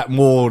is that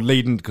more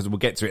leading, because we'll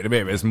get to it in a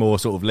minute, but it's more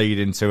sort of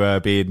leading to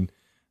being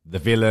the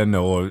villain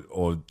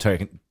or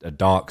taking a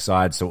dark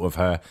side sort of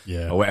her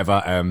or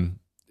whatever.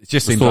 It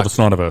just seems like the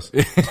Snyderverse.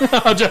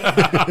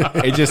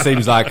 It just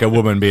seems like a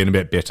woman being a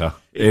bit bitter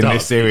in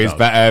this series.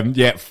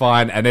 But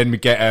fine. And then we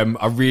get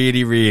I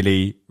really,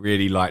 really,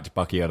 really liked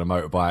Bucky on a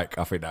motorbike.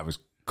 I think that was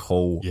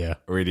cool. Yeah.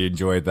 I really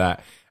enjoyed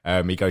that.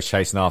 He goes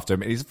chasing after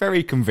him. It's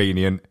very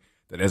convenient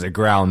that there's a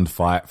ground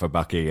fight for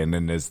Bucky and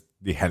then there's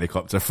the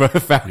helicopter for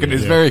Falcon.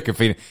 It's very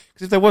convenient.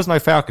 Because if there was no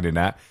Falcon in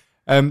that,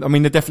 they're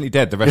definitely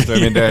dead, the rest of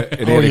them in the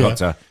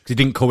helicopter. Because he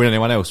didn't call in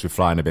anyone else with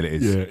flying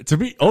abilities. Yeah. To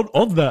be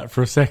on that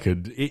for a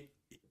second,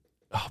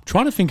 I'm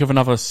trying to think of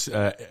another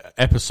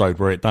episode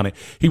where it done it.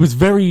 He was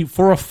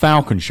for a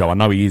Falcon show, I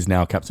know he is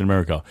now Captain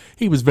America,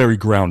 he was very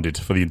grounded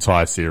for the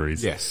entire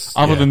series. Yes.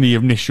 Other than the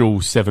initial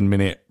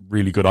 7-minute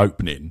really good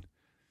opening,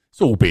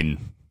 it's all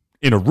been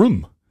in a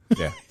room.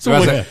 Yeah.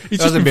 So he's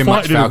just been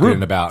much fighting in a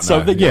room. About. So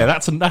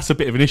that's a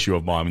bit of an issue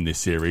of mine in this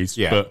series.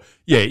 Yeah. But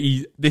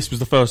this was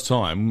the first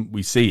time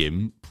we see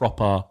him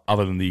proper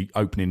other than the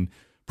opening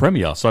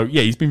premiere. So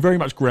he's been very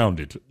much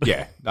grounded.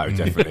 Yeah, no,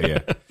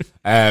 definitely.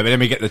 And then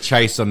we get the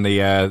chase on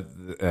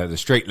the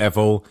street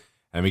level,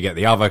 and we get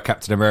the other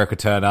Captain America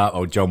turn up,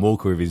 or John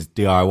Walker with his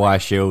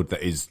DIY shield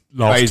that is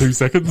last 2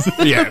 seconds.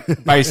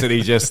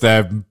 Basically just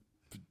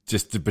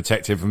to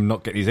protect him from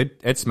not getting his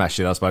head smashed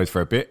in, I suppose,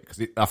 for a bit,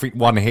 because I think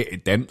one hit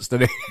it dents,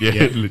 didn't it?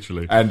 Yeah,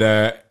 literally.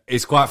 And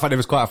It's quite funny. It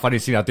was quite a funny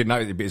scene. I didn't know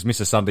it, but it's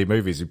Mr. Sunday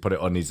Movies who put it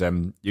on his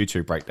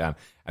YouTube breakdown,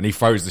 and he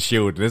throws the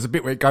shield. There's a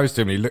bit where it goes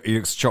to him, and he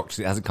looks shocked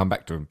it hasn't come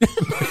back to him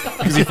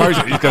because he throws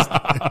it. He goes,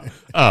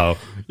 "Oh,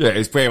 yeah."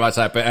 It's pretty much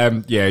that.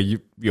 But yeah,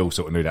 you all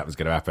sort of knew that was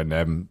going to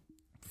happen.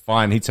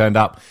 Fine, he turned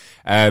up.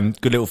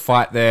 Good little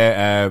fight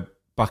there.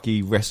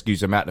 Bucky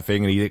rescues him out the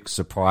thing, and he looks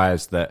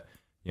surprised that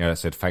I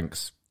said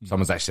thanks.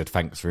 Someone's actually said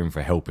thanks for him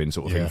for helping,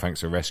 sort of thing.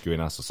 Thanks for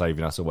rescuing us or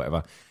saving us or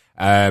whatever.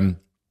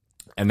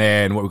 And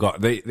then what we got,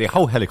 the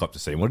whole helicopter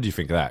scene. What did you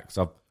think of that?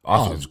 Because I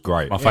thought it was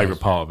great. My favourite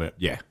part of it.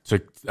 Yeah. So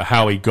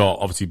how he got,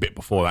 obviously a bit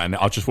before that, and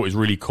I just thought it was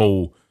really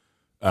cool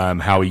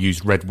how he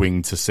used Red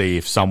Wing to see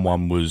if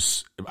someone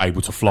was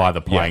able to fly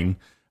the plane,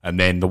 and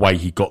then the way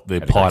he got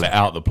the pilot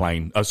out of the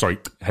plane,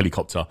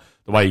 helicopter,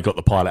 the way he got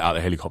the pilot out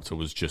of the helicopter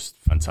was just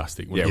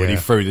fantastic. When he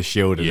threw the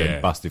shield and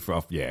then busted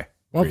off,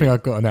 One thing I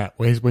got on that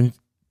was when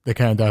they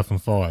count down from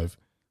 5,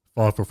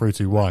 4, 3,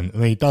 2, 1, and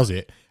then he does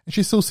it, and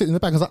she's still sitting in the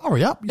back. I was like,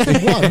 hurry up, you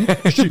said 1,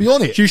 you should be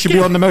on it. You should be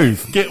on the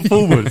move. Get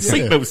forward.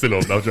 Seatbelt still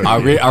on. No,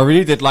 I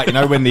really did like,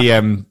 when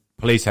the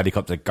police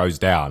helicopter goes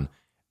down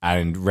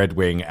and Red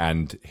Wing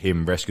and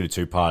him rescue the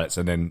 2 pilots,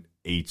 and then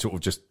he sort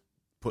of just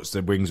puts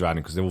the wings around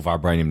him because they're all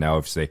vibranium now,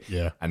 obviously.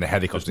 Yeah. And the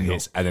helicopter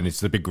hits, and then it's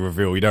the big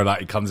reveal.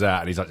 Like he comes out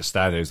and he's like just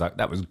standing there. He's like,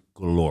 that was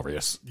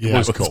glorious. Yeah, it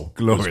was cool.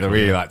 Glorious. I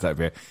really liked that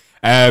bit.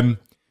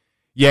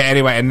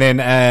 Anyway, and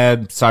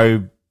then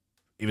so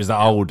it was the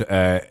old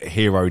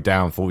hero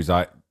downfall. He's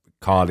like,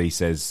 Carly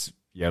says,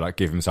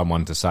 give him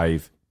someone to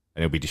save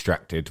and he'll be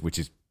distracted,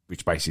 which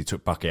basically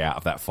took Bucky out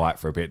of that fight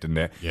for a bit, didn't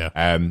it? Yeah.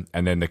 And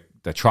then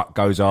the truck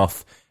goes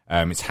off.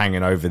 It's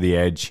hanging over the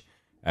edge.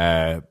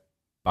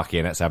 Bucky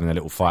and that's having a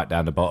little fight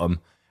down the bottom.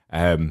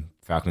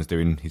 Falcon's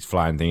doing his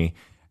flying thingy.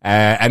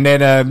 And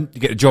then you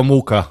get the John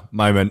Walker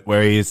moment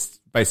where he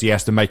basically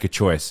has to make a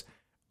choice.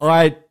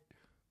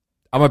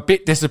 I'm a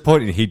bit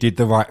disappointed he did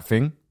the right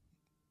thing.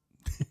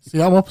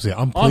 See, I'm opposite.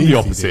 I'm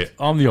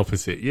the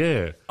opposite,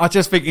 yeah. I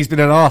just think he's been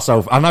an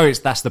arsehole. I know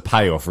that's the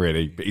payoff,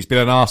 really, but he's been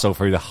an arsehole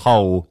through the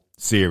whole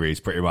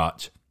series, pretty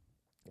much.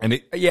 And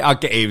I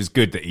get it was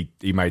good that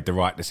he made the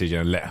right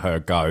decision and let her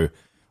go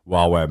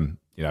while,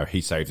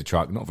 he saved the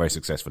truck. Not very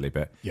successfully,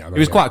 but it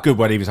was quite good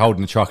when he was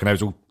holding the truck and they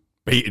was all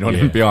beating on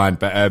him behind.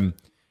 But,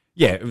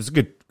 it was a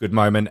good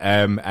moment.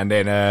 And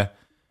then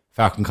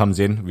Falcon comes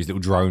in with his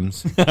little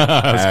drones.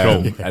 That's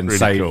cool. And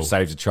really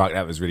saves the truck.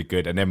 That was really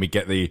good. And then we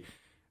get the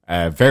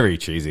very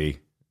cheesy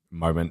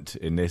moment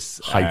in this.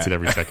 Hated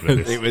every second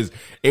of this.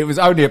 It was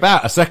only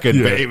about a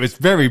second, but it was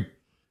very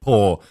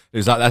poor. It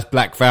was like, that's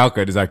Black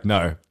Falcon. It's like,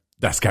 no,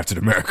 that's Captain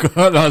America.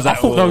 And I was like,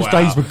 I thought those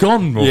days were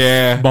gone.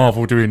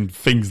 Marvel doing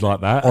things like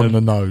that on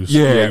the nose.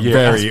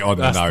 Very on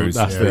the nose.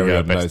 That's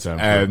the best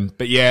term.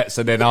 But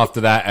so then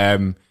after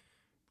that,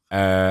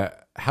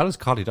 how does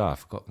Carly die? I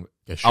forgot.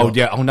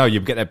 You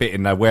get that bit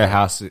in the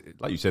warehouse,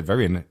 like you said,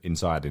 very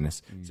inside in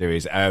this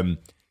series.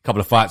 Couple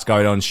of fights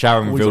going on.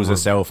 Sharon reveals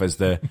herself as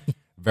the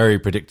very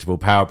predictable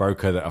power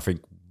broker that I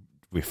think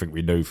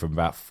we knew from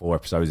about 4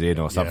 episodes in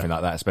or something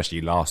like that,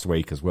 especially last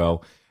week as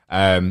well.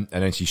 And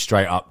then she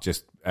straight up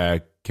just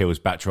kills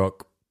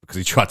Batroc because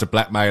he tried to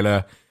blackmail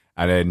her,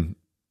 and then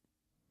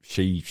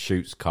she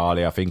shoots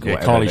Carly, I think. Or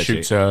Carly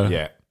shoots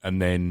her,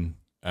 and then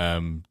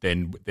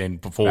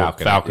before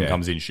Falcon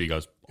comes in, she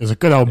goes. It was a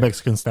good old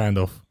Mexican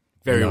standoff.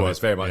 Very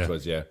much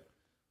was.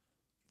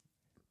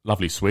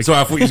 Lovely swig. Sorry,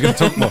 I thought you was going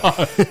to talk more.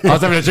 I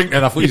was having a drink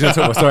then. I thought you was going to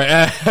talk more.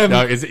 Sorry.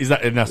 No, is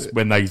that? And that's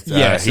when they.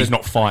 He's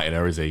not fighting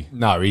her, is he?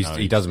 No,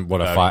 he doesn't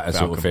want to fight her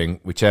sort of thing.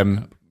 Which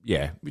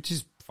which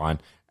is fine.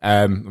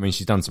 I mean,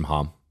 she's done some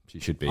harm. She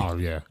should be. Oh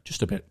yeah,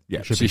 just a bit.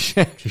 Yeah, she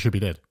should be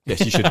dead. Yeah,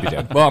 she should be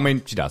dead. Well, I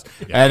mean, she does.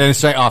 And then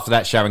straight after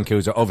that, Sharon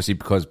kills her, obviously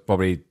because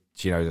probably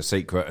she knows a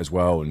secret as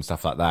well and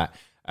stuff like that.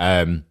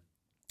 And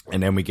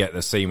then we get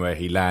the scene where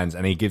he lands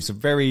and he gives a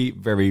very,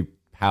 very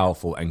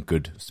powerful and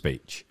good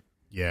speech.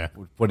 Yeah.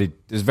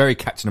 It's very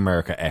Captain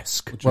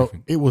America-esque. Well,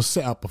 it was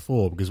set up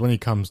before because when he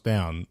comes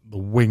down, the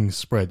wings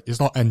spread. It's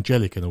not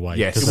angelic in a way.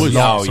 Yes, it was.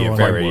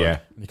 And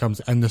he comes,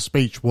 and the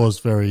speech was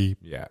very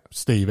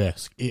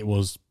Steve-esque. It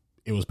was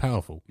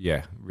powerful.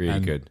 Yeah, really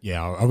good.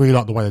 Yeah, I really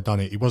like the way they've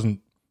done it. He wasn't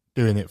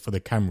doing it for the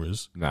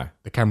cameras. No.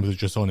 The cameras were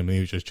just on him and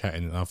he was just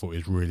chatting, and I thought it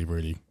was really,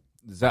 really...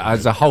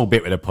 There's a whole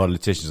bit with the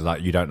politicians,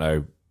 like you don't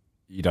know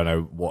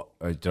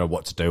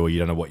what to do, or you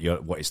don't know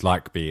what it's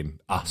like being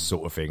us,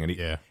 sort of thing.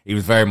 And he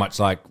was very much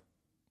like,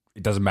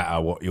 it doesn't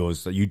matter what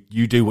yours.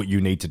 You do what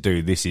you need to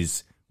do. This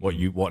is what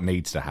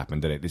needs to happen,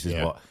 doesn't it? This is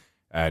what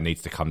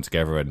needs to come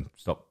together and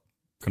stop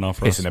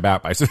pissing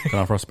about. Basically, can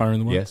I throw a spanner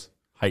in the works? Yes,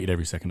 hated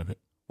every second of it.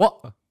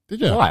 What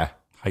did you? Why?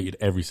 Hated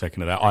every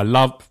second of that. I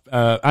love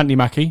Anthony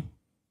Mackie,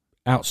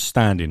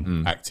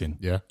 outstanding acting.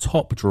 Yeah,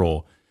 top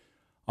draw.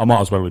 I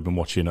might as well have been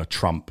watching a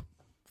Trump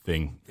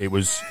thing. It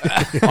was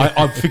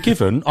I've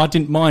forgiven. I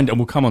didn't mind, and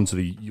we'll come on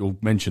to you'll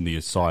mention the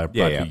Isaiah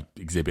Bradley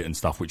exhibit and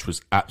stuff, which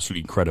was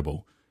absolutely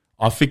incredible.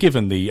 I've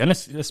forgiven and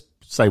let's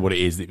say what it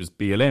is. It was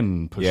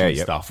BLM pushing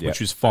stuff, which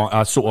was fine.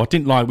 I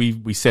didn't like.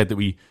 We said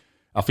that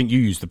I think you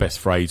used the best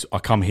phrase. I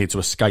come here to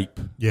escape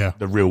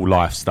the real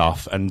life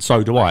stuff, and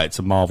so do I. It's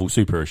a Marvel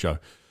superhero show.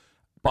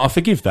 But I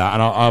forgive that,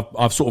 and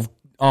I've sort of,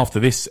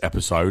 after this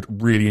episode,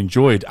 really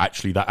enjoyed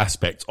actually that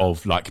aspect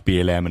of like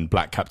BLM and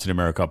Black Captain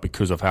America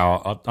because of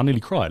how I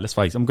nearly cried. Let's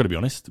face it, I'm going to be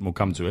honest, and we'll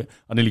come to it.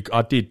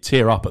 I did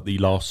tear up at the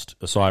last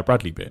Isaiah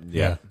Bradley bit.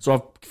 Yeah. So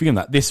I've figured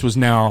that this was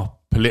now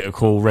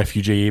political,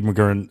 refugee,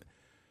 immigrant.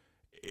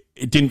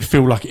 It didn't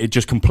feel like it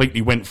just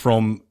completely went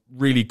from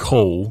really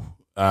cool,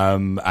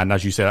 and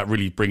as you said, that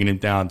really bringing him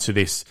down to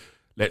this.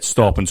 Let's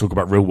stop and talk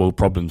about real world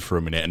problems for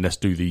a minute, and let's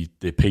do the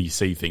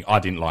PC thing. I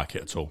didn't like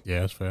it at all.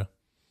 Yeah, that's fair.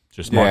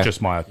 Just my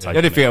take. The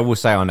only thing I will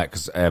say on that,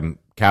 because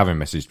Calvin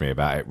messaged me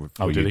about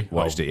it. Did he?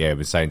 Watched it, yeah,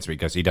 was saying to me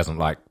because he doesn't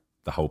like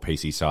the whole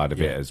PC side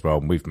of it as well.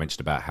 And we've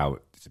mentioned about how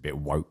it's a bit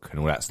woke and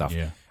all that stuff.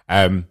 Yeah.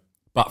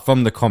 But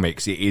from the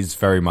comics, it is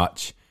very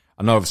much.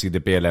 I know obviously the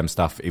BLM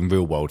stuff in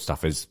real world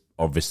stuff has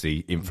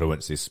obviously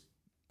influences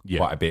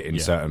quite a bit in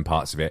certain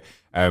parts of it.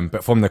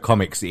 But from the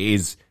comics, it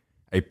is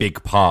a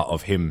big part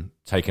of him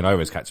taking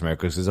over as Captain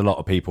America because there's a lot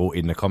of people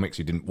in the comics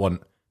who didn't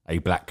want a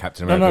black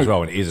Captain America as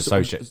well, and it is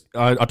associated.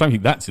 I don't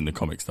think that's in the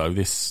comics though.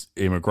 This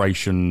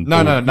immigration.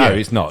 No,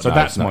 it's not. So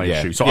that's my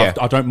issue. So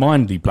I don't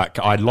mind the black.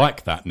 I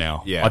like that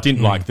now. Yeah. I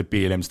didn't like the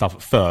BLM stuff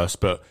at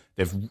first, but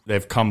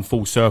they've come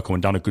full circle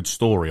and done a good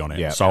story on it.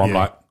 Yeah. So I'm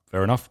like,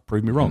 fair enough.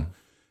 Prove me wrong.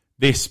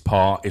 This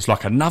part is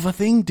like another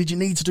thing. Did you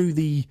need to do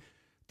the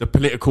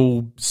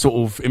political sort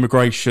of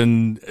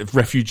immigration,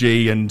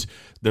 refugee, and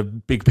the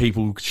big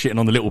people shitting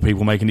on the little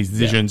people making these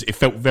decisions? It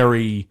felt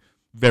very,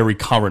 very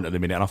current at the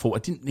minute, and I thought I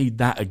didn't need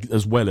that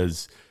as well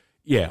as,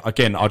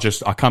 again, I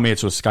come here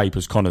to escape,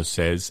 as Connor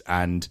says,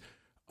 and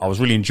I was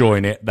really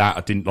enjoying it. That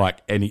I didn't like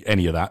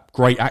any of that.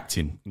 Great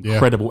acting,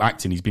 incredible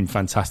acting. He's been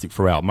fantastic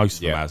throughout. Most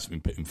of them has,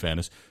 in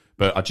fairness,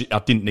 but I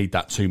didn't need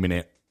that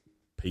 2-minute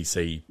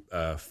PC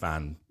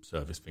fan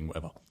service thing,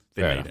 whatever.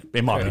 Didn't need it.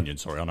 In my opinion,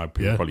 sorry, I know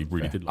people probably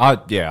really did. I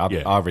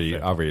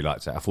really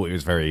liked it. I thought it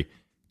was very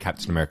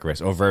Captain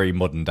America-esque, or very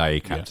modern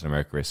day Captain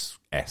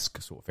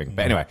America-esque sort of thing.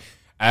 But anyway,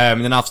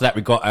 and then after that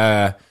we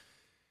got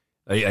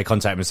they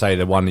contact him and say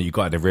the one that you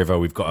got in the river,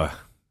 we've got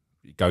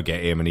to go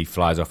get him, and he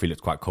flies off. He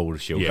looks quite cool. The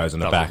shield goes on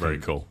the back, very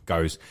cool.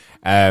 Goes,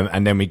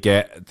 and then we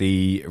get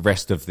the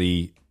rest of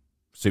the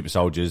super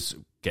soldiers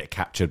get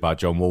captured by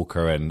John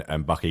Walker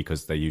and Bucky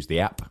because they use the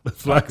app.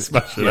 Flag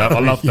smashing app. I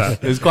love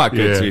that. It was quite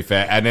good, to be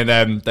fair. And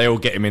then they all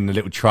get him in the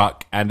little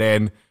truck, and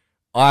then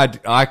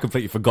I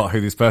completely forgot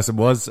who this person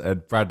was,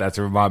 and Brad had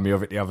to remind me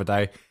of it the other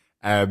day.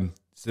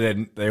 So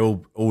then they're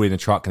all in the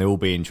truck, and they're all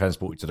being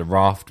transported to the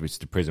raft, which is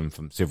the prison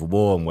from Civil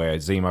War, and where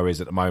Zemo is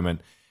at the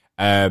moment.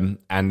 And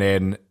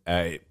then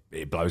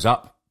it blows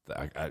up.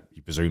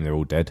 You presume they're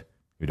all dead.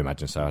 You'd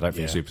imagine so. I don't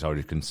think super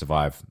soldiers can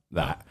survive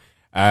that.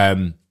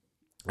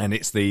 And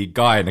it's the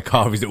guy in the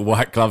car with his little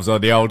white gloves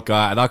on, the old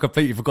guy, and I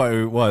completely forgot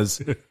who it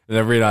was. And I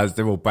realised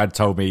Brad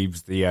told me he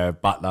was the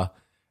butler,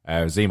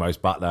 Zemo's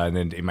butler, and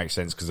then it makes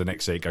sense because the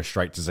next scene it goes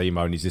straight to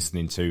Zemo and he's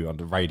listening to on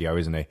the radio,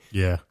 isn't he?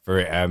 Yeah. For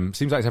it,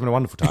 seems like he's having a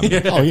wonderful time.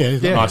 Oh yeah,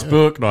 Nice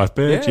book, nice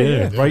bed,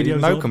 radio.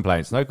 No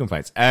complaints.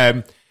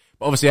 But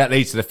obviously that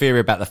leads to the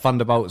theory about the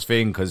Thunderbolts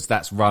thing because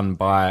that's run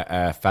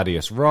by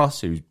Thaddeus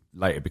Ross, who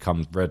later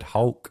becomes Red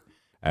Hulk.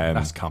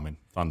 That's coming.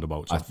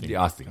 Thunderbolts. I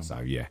think so.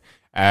 Yeah.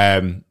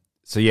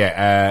 So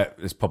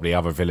there's probably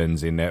other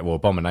villains in there, or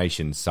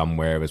Abomination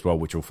somewhere as well,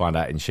 which we'll find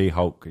out in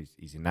She-Hulk.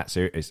 He's in that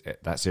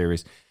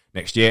series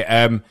next year.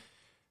 And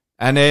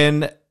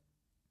then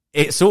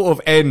it sort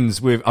of ends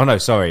with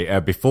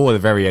before the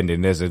very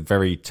ending, there's a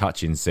very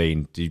touching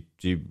scene. Do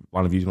you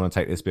one of you want to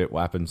take this bit?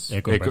 What happens?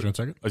 Yeah, go back in a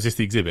second. Is this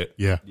the exhibit?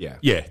 Yeah.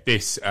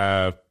 This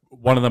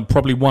one of them,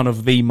 probably one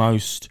of the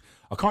most.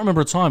 I can't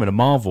remember a time in a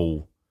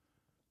Marvel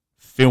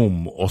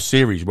film or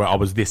series where I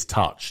was this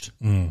touched.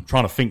 I'm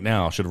trying to think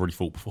now. I should have already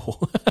thought before.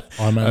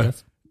 Iron Man.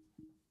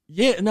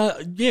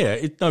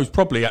 It was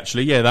probably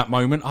actually, that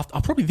moment.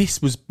 I probably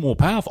this was more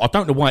powerful. I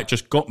don't know why it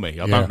just got me.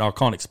 I don't know. I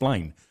can't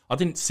explain. I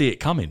didn't see it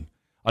coming.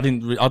 I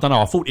don't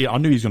know. I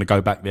knew he was going to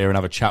go back there and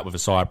have a chat with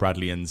Isaiah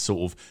Bradley and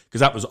sort of,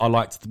 because I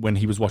liked when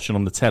he was watching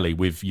on the telly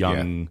with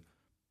young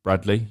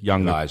Bradley,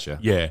 young Elijah.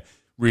 Yeah,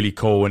 really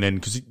cool. And then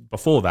because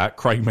before that,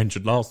 Craig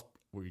mentioned last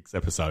week's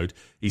episode,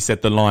 he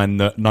said the line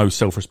that no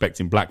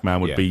self-respecting black man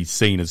would be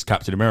seen as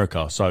Captain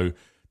America. So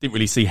didn't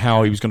really see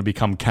how he was going to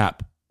become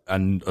Cap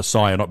and a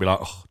sigh and not be like,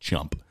 oh,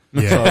 chump.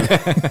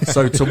 Yeah.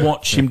 So to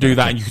watch him do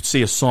that, and you could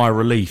see a sigh of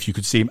relief. You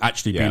could see him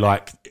actually be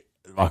like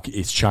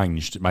it's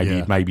changed.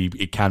 Maybe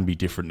it can be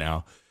different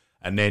now.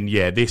 And then,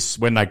 this,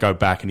 when they go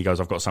back and he goes,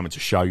 I've got something to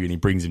show you, and he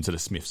brings him to the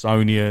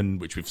Smithsonian,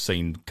 which we've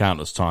seen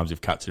countless times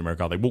with Captain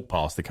America. They walk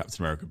past the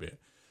Captain America bit,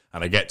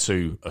 and they get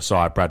to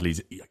Isaiah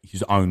Bradley's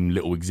his own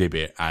little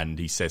exhibit, and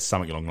he says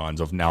something along the lines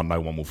of, now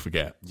no one will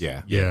forget.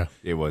 Yeah.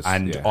 It was.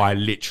 And I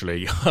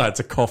literally had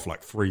to cough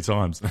like 3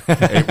 times.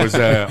 It was,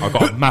 I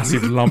got a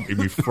massive lump in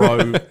my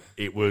throat.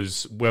 It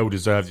was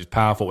well-deserved. It's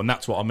powerful. And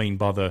that's what I mean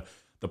by the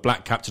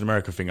Black Captain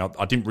America thing.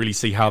 I didn't really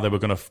see how they were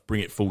going to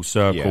bring it full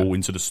circle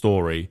into the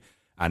story.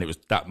 And it was,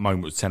 that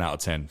moment was 10 out of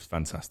 10. It was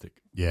fantastic.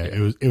 Yeah,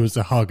 it was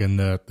the hug and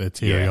the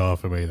teary eye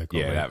for me.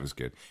 That was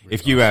good.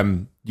 If you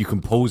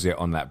can pause it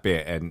on that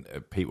bit, and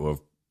people have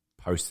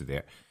posted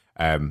it.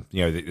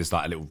 There's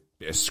like a little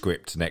bit of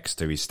script next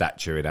to his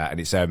statue and that, and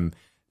it's the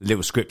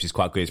little script is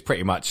quite good. It's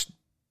pretty much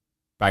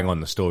bang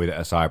on the story that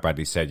Isaiah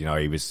Bradley said. You know,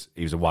 he was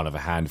a one of a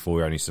handful.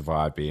 He only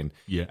survived being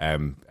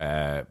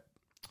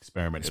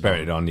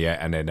experimented on. Yeah,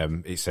 and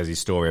then it says his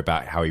story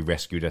about how he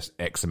rescued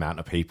X amount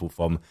of people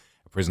from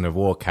a prisoner of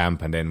war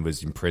camp and then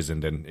was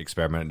imprisoned and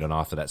experimented on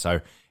after that.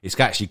 So it's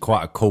actually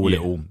quite a cool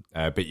little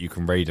bit you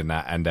can read in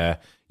that, and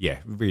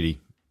really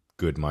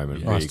good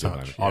moment. Yeah, really nice good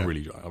touch. moment. I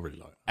really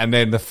like it. And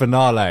then the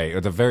finale, or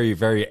the very,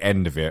 very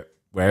end of it,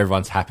 where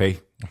everyone's happy.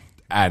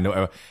 And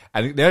the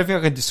only thing I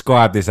can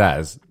describe this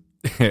as,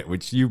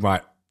 which you're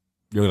not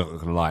going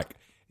to like,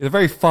 is a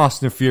very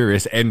Fast and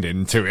Furious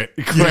ending to it.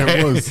 Yeah,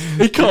 it was.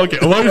 He can't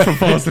get away from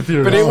Fast and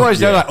Furious. But it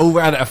was, you know, like all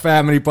around at a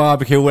family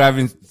barbecue, all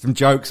having some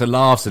jokes and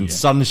laughs and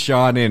sun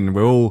shining.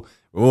 We're all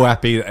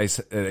happy that it's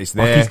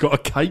there. Like he's got a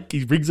cake.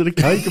 He brings in a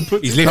cake and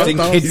puts. He's lifting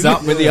kids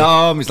up with the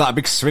arm. It's like a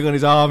big swing on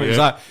his arm. It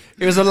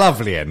was a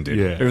lovely ending.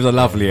 Yeah. It was a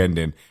lovely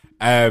ending.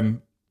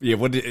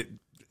 What did it?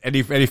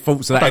 Any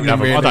thoughts of that? I don't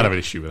have an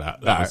issue with that.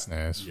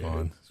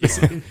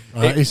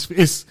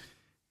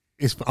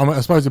 It's fine.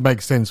 I suppose it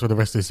makes sense for the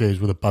rest of the series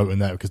with the boat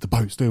and that, because the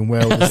boat's doing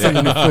well, they're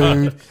selling the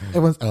food.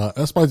 Everyone's.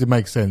 I suppose it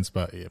makes sense,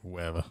 but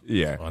whatever.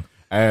 Yeah.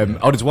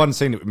 There's one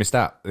scene that we missed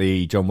out,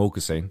 the John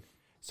Walker scene.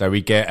 So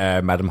we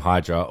get Madam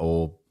Hydra,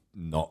 or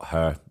not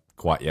her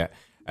quite yet,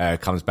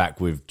 comes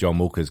back with John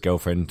Walker's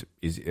girlfriend.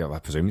 I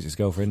presume it's his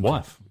girlfriend,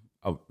 wife.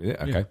 Oh, is it?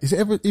 Okay. Yeah. Is it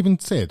ever even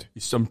said?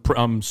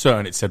 I'm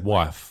certain it said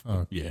wife.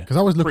 Oh, yeah. Because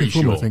I was looking for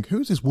him and sure. think,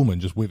 who's this woman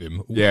just with him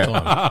all the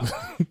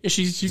time?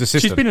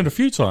 She's been in a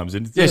few times.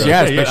 She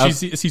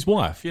has. It's his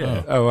wife.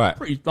 Yeah. Oh, right.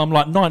 I'm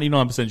like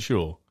 99%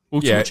 sure.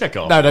 We'll check it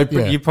out.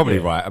 No, you're probably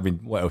right. I mean,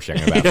 what else are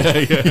you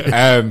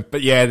about?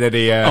 But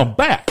then I'm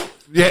back.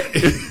 Yeah,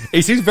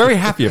 he seems very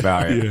happy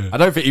about it. Yeah. I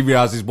don't think he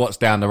realises what's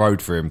down the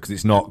road for him, because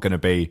it's not going to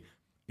be.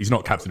 He's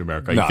not Captain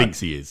America. He thinks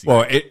he is.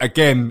 Well, it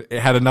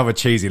had another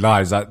cheesy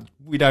line. It's like,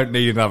 we don't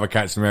need another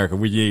Captain America.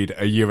 We need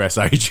a US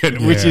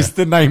agent, which is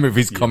the name of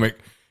his comic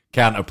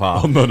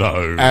counterpart. Oh,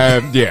 no.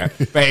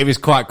 But it was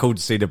quite cool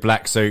to see the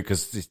black suit,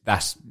 because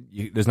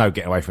there's no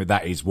getting away from it.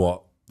 That is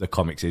what the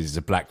comics is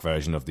a black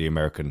version of the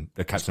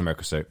Captain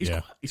America suit.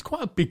 He's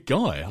quite a big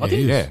guy.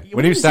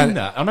 When he was standing,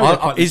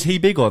 is he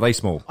big or are they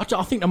small? I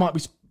think there might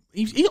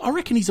be. I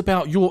reckon he's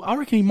about your. I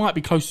reckon he might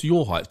be close to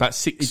your height. It's about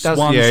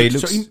 6'1". He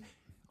looks.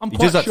 He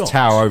does like to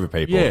tower over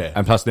people,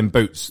 and plus them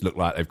boots look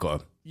like they've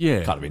got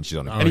a couple of inches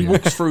on them. And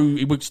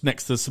he walks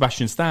next to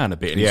Sebastian Stan a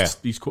bit. And he's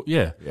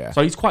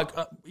So he's quite.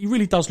 He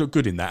really does look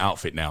good in that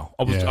outfit now.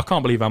 I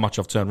can't believe how much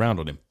I've turned around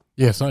on him.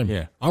 Yeah, same.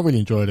 Yeah, I really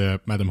enjoyed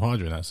Madam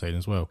Hydra in that scene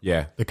as well.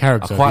 Yeah, the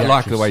character. I quite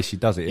like the way she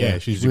does it. Yeah,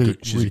 she's a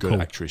good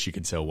cool actress. You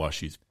can tell why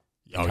she's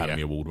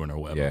Academy Award winner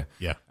or whatever.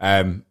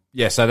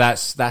 Yeah. So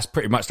that's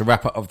pretty much the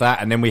wrap up of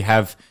that, and then we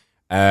have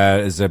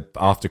as a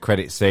after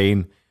credit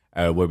scene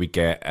where we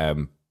get.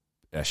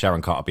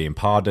 Sharon Carter being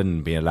pardoned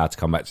and being allowed to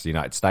come back to the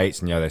United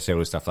States, and they say all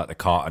the stuff like the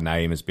Carter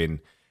name has been,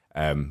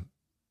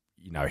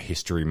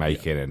 history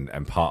making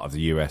and part of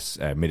the US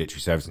military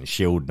service and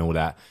SHIELD and all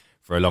that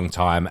for a long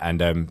time.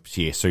 And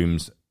she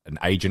assumes an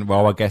agent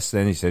role, I guess.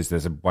 Then he says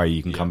there's a way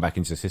you can come back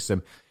into the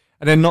system,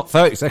 and then not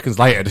 30 seconds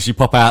later does she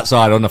pop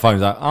outside on the phone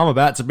like, I'm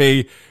about to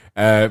be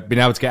being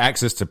able to get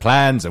access to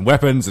plans and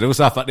weapons and all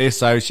stuff like this.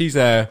 So she's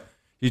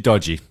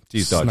dodgy.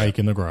 She's dodgy. Snake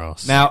in the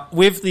grass. Now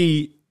with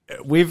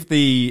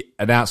the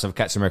announcement of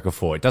Captain America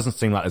 4, it doesn't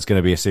seem like there's going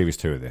to be a series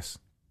 2 of this.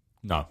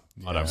 No,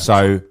 I don't.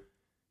 So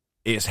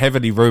it's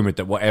heavily rumoured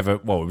that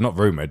not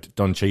rumoured,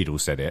 Don Cheadle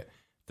said it,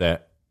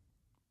 that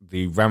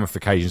the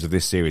ramifications of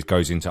this series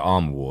goes into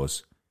Armor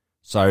Wars.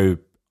 So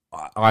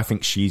I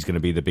think she's going to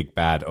be the big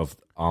bad of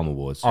Armor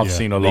Wars. I've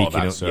seen a lot of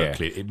that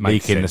circuit. It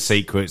makes leaking sense. The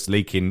secrets,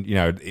 leaking,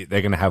 they're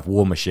going to have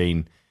War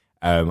Machine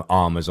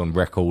armors on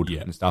record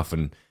and stuff,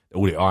 and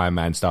all the Iron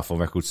Man stuff on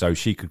record. So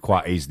she could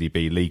quite easily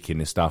be leaking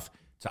the stuff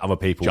to other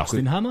people.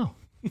 Justin Hammer.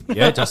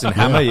 Yeah, Justin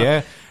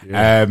Hammer,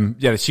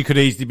 she could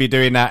easily be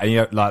doing that.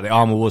 And, like the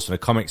Armor Wars for the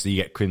comics, you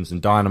get Crimson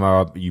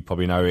Dynamo, you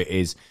probably know it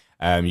is.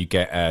 You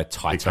get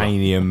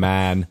Titanium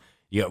Man,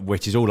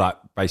 which is all like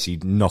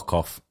basically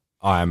knockoff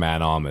Iron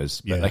Man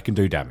armors, but they can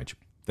do damage.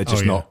 They're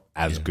just not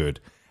as good.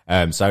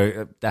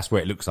 So that's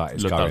where it looks like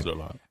it's going. Does look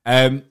like.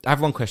 I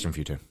have one question for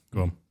you two.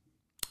 Go on.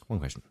 One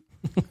question.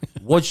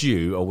 Was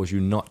you or was you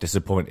not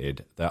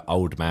disappointed that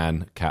Old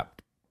Man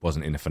Cap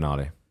wasn't in the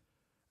finale?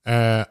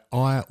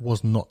 I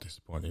was not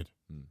disappointed.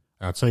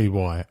 I'll tell you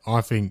why.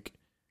 I think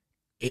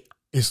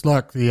it's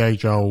like the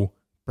age-old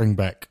bring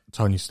back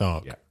Tony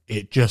Stark. Yeah.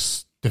 It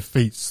just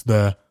defeats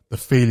the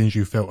feelings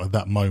you felt at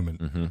that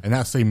moment. Mm-hmm. And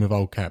that scene with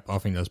Old Cap, I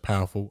think that's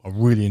powerful. I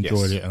really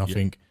enjoyed it, and I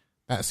think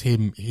that's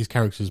him. His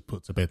character's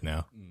put to bed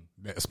now.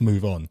 Let's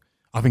move on.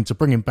 I think to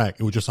bring him back,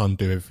 it will just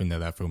undo everything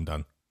that film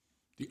done.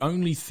 The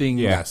only thing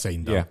that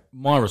scene done.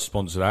 My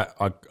response to that,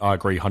 I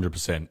agree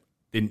 100%.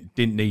 Didn't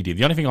need him.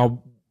 The only thing I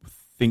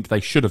think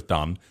they should have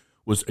done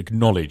was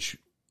acknowledge,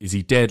 is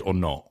he dead or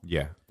not?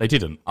 Yeah. They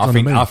didn't. I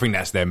think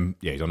that's them.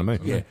 Yeah, he's on the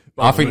moon. Yeah.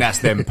 I think that's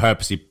them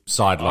purposely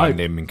sidelined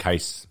him in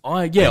case.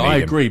 I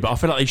agree, but I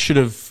feel like they should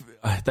have,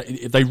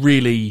 they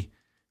really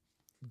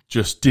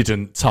just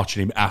didn't touch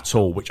him at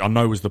all, which I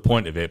know was the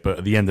point of it, but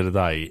at the end of the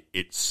day,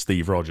 it's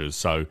Steve Rogers,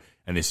 so...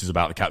 And this is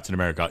about the Captain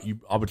America.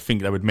 I would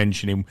think they would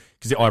mention him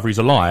because either he's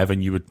alive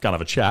and you would kind of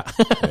have a chat,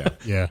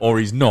 yeah, or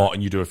he's not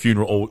and you do a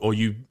funeral, or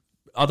you.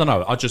 I don't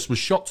know. I just was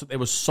shocked that there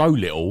was so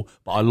little,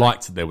 but I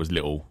liked that there was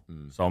little.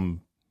 So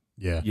I'm.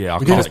 Yeah.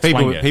 I can't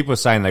explain it. People are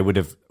saying they would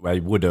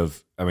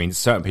have. I mean,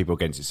 certain people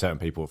against it, certain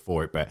people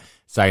for it, but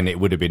saying it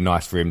would have been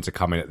nice for him to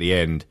come in at the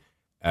end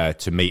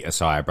to meet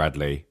Isaiah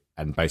Bradley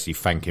and basically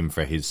thank him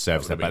for his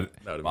service. But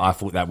I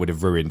thought that would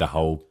have ruined the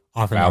whole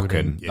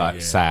Falcon.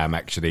 Sam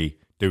actually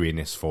doing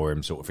this for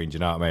him, sort of thing. Do you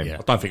know what I mean? Yeah.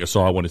 I don't think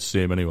Isaiah wanted to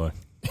see him anyway.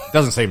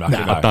 Doesn't seem like it.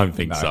 I don't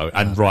think so.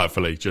 And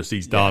rightfully, just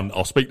he's done.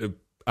 I'll speak to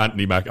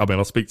Anthony Mack. I mean,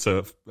 I'll speak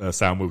to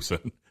Sam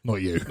Wilson.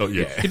 Not you.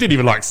 He didn't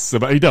even like.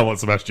 He don't want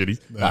Sebastian.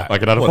 He's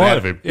like another fight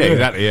of him. Yeah,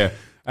 exactly. Yeah,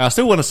 I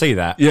still want to see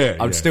that. Yeah,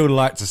 I'd still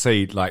like to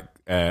see like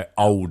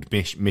old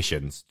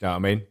missions. Do you know what I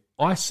mean?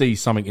 I see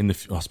something in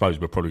the. I suppose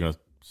we're probably going to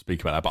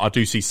speak about that, but I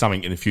do see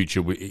something in the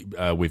future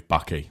with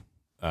Bucky.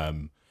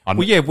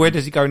 Where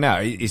does he go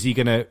now? Is he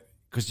going to?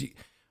 Because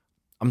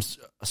I'm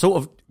sort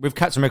of with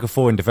Captain America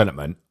 4 in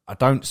development. I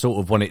don't sort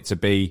of want it to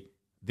be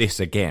this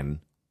again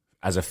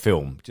as a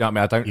film. Do you know what I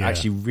mean? I don't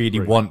actually really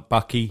want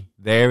Bucky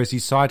there as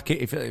his sidekick.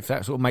 If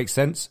that sort of makes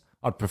sense,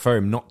 I'd prefer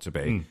him not to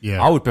be.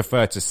 I would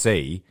prefer to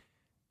see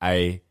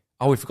we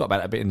forgot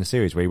about that bit in the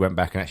series where he went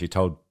back and actually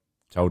told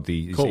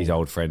his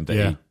old friend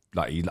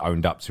that he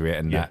owned up to it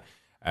and that.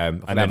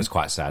 And that was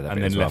quite sad.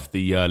 And then left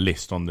the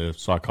list on the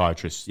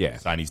psychiatrist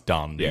saying he's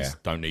done. He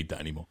don't need that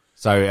anymore.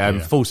 So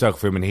full circle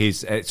for him, and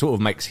it sort of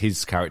makes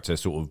his character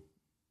sort of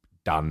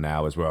done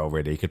now as well.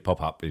 Really, he could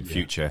pop up in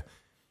future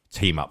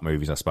team up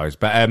movies, I suppose.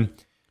 But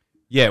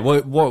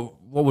what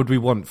would we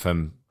want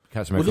from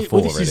Captain America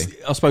 4?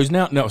 Really, I suppose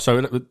now. No,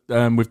 so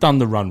we've done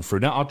the run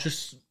through. Now I'm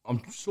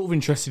sort of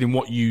interested in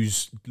what you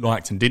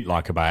liked and didn't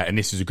like about it, and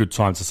this is a good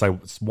time to say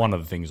one of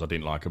the things I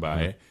didn't like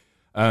about it.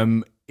 I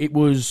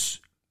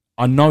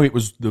know it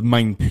was the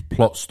main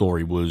plot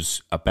story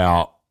was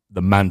about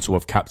the mantle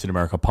of Captain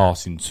America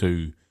passing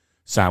to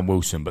Sam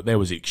Wilson, but there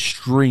was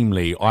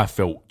extremely, I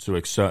felt to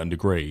a certain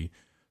degree,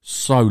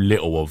 so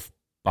little of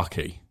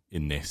Bucky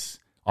in this.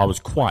 I was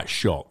quite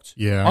shocked.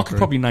 Yeah, I could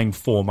probably name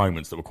 4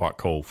 moments that were quite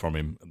cool from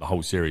him the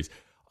whole series.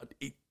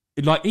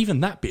 Like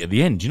even that bit at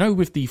the end,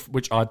 with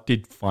which I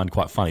did find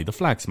quite funny, the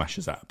Flag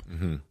Smashers app.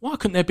 Mm-hmm. Why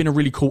couldn't there have been a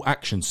really cool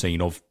action scene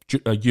of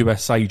a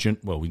US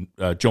agent,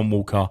 John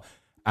Walker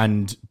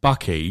and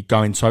Bucky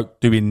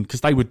doing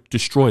because they would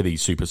destroy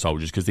these super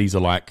soldiers because these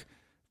are like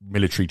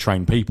military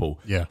trained people.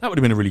 Yeah, that would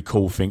have been a really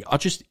cool thing.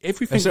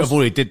 Everything. They sort of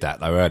already did that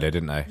though earlier,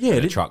 didn't they? Yeah,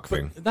 the truck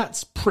thing.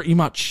 That's pretty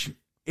much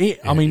it.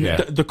 I mean,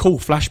 the cool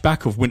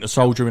flashback of Winter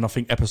Soldier in I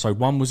think episode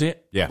 1 was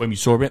it? Yeah, when we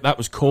saw it, that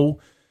was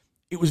cool.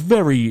 It was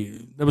there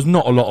was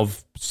not a lot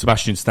of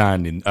Sebastian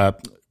Stan in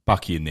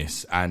Bucky in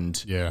this,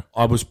 and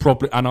I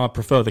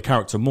prefer the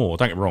character more.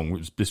 Don't get me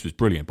wrong, this was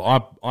brilliant,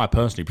 but I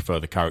personally prefer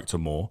the character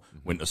more,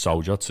 Winter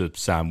Soldier, to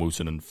Sam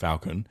Wilson and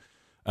Falcon.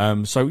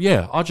 So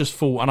I just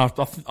thought, and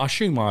I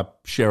assume I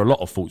share a lot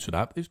of thoughts with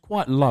that, but it was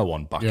quite low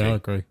on Bucky. Yeah, I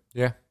agree.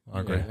 Yeah,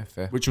 I agree. Yeah,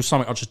 fair. Which was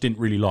something I just didn't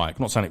really like.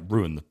 I'm not saying it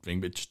ruined the thing,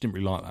 but just didn't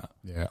really like that.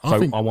 Yeah,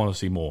 I want to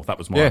see more. That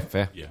was my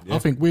fair. Yeah. I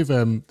think with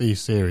these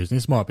series, and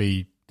this might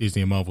be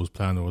Disney and Marvel's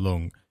plan all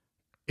along,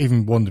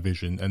 even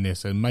WandaVision and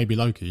this, and maybe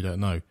Loki, you don't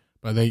know,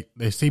 but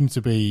they seem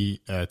to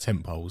be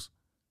tent poles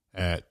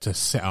to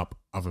set up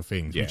other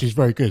things, which is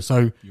very good.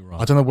 So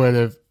right. I don't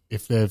know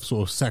if they've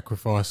sort of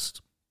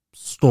sacrificed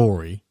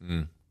story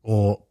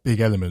or big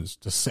elements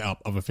to set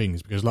up other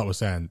things, because like we're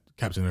saying,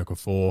 Captain America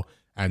 4,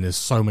 and there's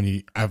so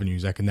many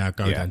avenues that can now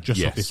go down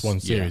just off this one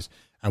series,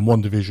 and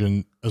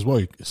WandaVision as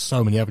well.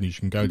 So many avenues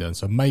you can go down.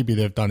 So maybe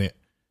they've done it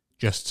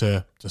just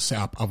to set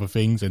up other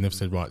things, and they've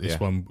said, right, this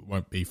one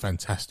won't be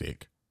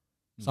fantastic.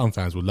 Some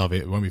fans will love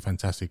it. It won't be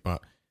fantastic,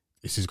 but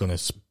this is going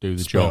to do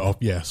the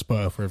job.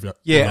 Spur for every.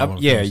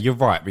 You're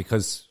right,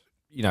 because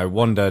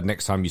Wanda,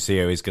 next time you see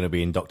her, is going to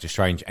be in Doctor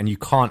Strange, and you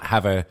can't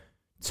have her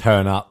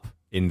turn up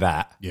in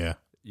that. Yeah.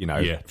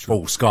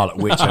 Full Scarlet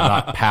Witch and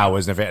like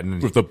powers and everything.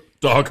 With the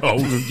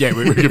Darkhold.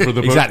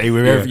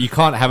 Exactly. You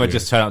can't have her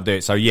just turn up and do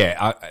it. So,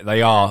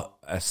 they are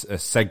a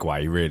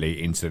segue,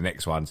 really, into the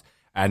next ones.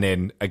 And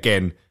then,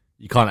 again,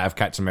 you can't have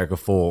Captain America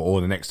 4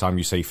 or the next time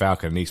you see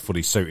Falcon and he's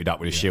fully suited up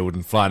with his shield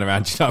and flying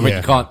around. You know what I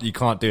mean? You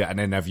can't do that and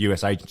then have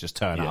US agents just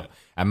turn up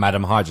and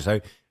Madam Hydra.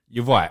 So,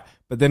 you're right.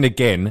 But then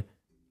again,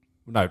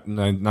 no,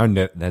 then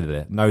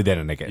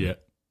and again. Yeah.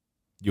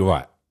 You're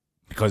right.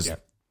 Because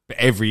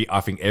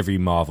I think every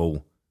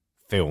Marvel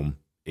film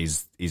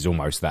is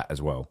almost that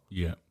as well.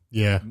 Yeah.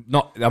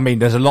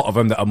 There's a lot of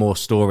them that are more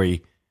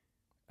story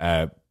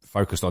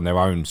focused on their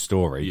own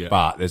story,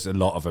 but there's a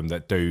lot of them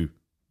that do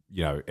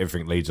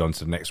everything leads on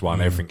to the next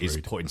one. Everything is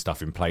putting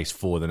stuff in place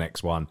for the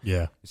next one.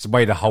 Yeah. It's the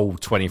way the whole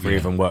 23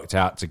 of them worked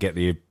out to get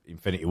the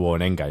Infinity War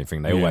and Endgame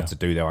thing. They all had to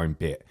do their own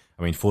bit.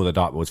 I mean, For the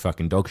Dark was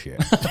fucking dog shit.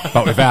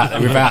 But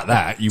without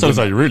that, Sounds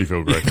like you really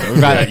feel great. without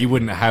that, you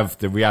wouldn't have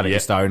the reality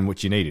stone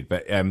which you needed.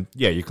 But I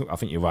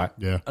think you're right.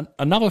 Yeah.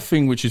 Another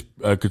thing which is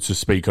good to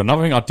speak on,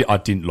 another thing I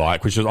didn't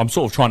like, which is I'm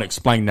sort of trying to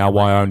explain now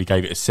why I only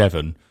gave it a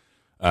 7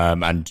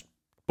 and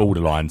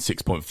borderline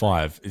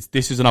 6.5.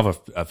 This is another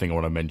thing I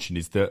want to mention,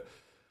 is that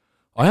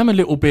I am a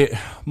little bit,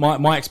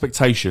 my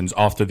expectations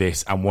after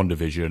this and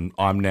WandaVision,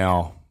 I'm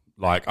now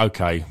like,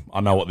 okay, I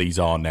know what these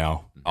are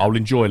now. I'll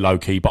enjoy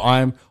Loki, but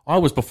I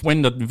was before,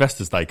 when the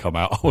Investors Day come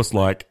out, I was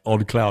like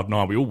on cloud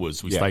nine. We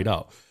stayed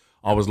up.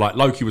 I was like,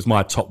 Loki was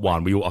my top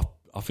one.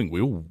 I think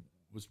we all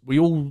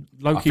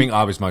Loki. I think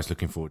I was most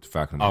looking forward to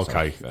Falcon.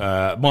 Okay,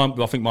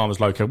 I think mine was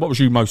Loki. What was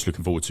you most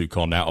looking forward to,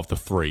 Con, out of the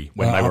three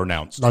when they were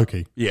announced?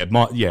 Loki. Yeah,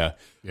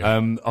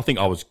 I think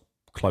I was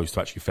close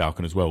to actually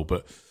Falcon as well.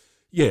 But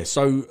yeah,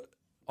 so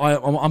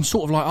I'm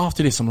sort of like,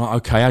 after this, I'm like,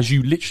 okay, as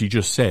you literally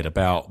just said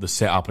about the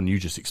setup, and you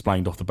just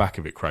explained off the back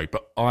of it, Craig.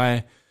 But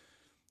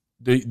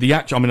the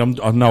actual, I mean,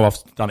 I know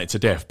I've done it to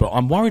death, but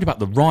I'm worried about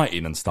the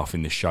writing and stuff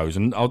in this shows.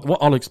 And what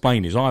I'll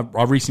explain is, I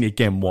recently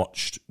again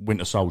watched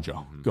Winter Soldier.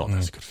 God,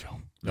 that's a good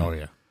film. Oh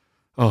yeah.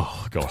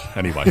 Oh God.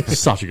 Anyway, it's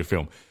such a good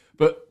film.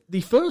 But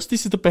this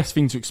is the best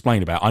thing to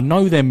explain about. I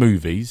know they're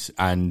movies,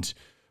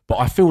 but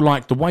I feel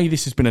like the way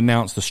this has been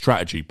announced, the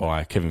strategy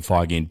by Kevin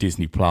Feige and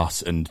Disney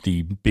Plus, and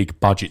the big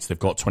budgets they've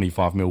got,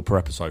 25 mil per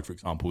episode, for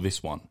example,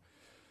 this one.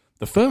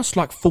 The first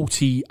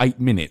 48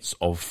 minutes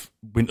of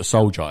Winter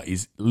Soldier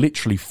is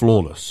literally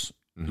flawless.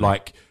 Mm-hmm.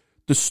 Like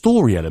the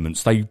story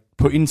elements they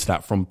put into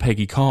that, from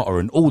Peggy Carter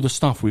and all the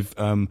stuff with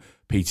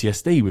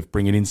PTSD, with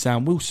bringing in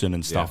Sam Wilson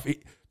and stuff. Yeah.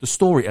 The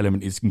story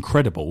element is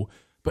incredible,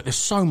 but there's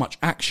so much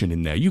action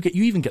in there. You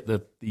even get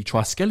the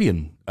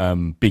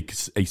Triskelion big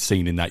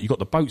scene in that. You've got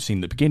the boat scene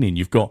at the beginning.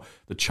 You've got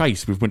the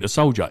chase with Winter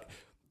Soldier.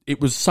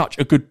 It was such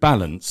a good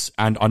balance,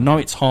 and I know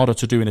it's harder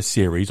to do in a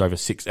series over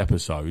 6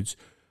 episodes,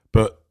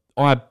 but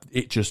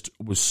it just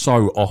was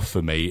so off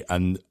for me,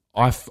 and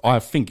I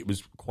think it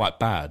was quite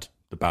bad,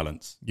 the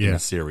balance in the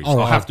series.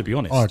 I have to be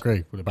honest. I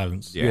agree with the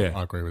balance. Yeah,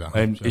 I agree with that.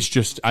 And it's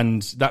just,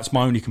 and that's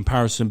my only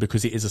comparison,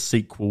 because it is a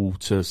sequel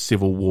to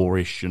Civil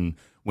War-ish and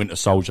Winter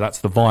Soldier. That's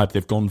the vibe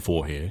they've gone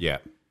for here. Yeah.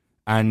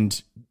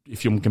 And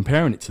if you're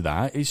comparing it to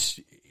that,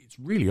 it's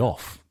really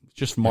off.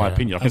 Just from my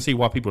opinion. I can see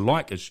why people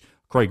like it.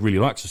 Craig really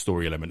likes the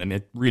story element, and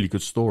they're really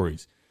good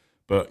stories.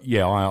 But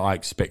yeah, I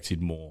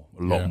expected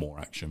a lot more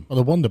action. Well,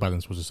 the Wanda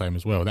balance was the same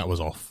as well. That was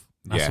off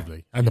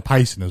massively. And the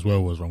pacing as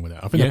well was wrong with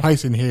that. I think the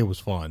pacing here was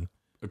fine.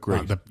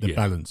 Agreed. The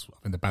balance, I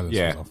think the balance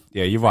was off.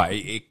 Yeah, you're right.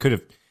 It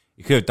could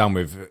have done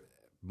with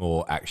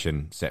more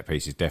action set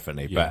pieces,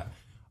 definitely. Yeah.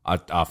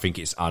 But I think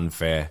it's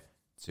unfair.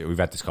 We've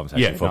had this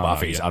conversation before, but I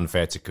think it's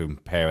unfair to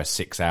compare a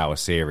 6-hour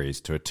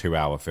series to a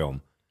 2-hour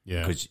film.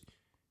 Yeah. Because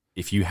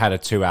if you had a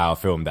 2-hour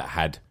film that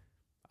had,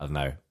 I don't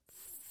know,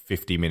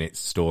 50 minutes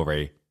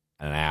story,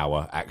 an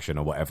hour action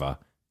or whatever,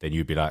 then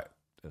you'd be like,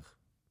 there's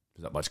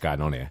not much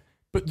going on here.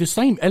 But the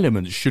same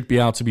elements should be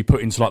able to be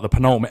put into the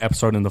penultimate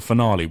episode and the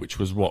finale, which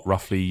was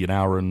roughly an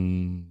hour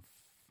and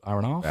a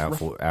half?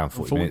 Hour and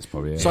 40 minutes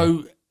probably. Yeah.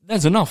 So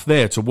there's enough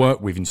there to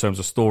work with in terms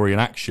of story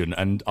and action.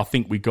 And I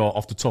think we got,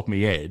 off the top of my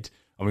head,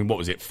 I mean, what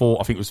was it?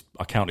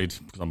 I counted,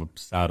 because I'm a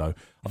saddo,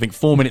 I think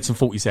 4 minutes and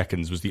 40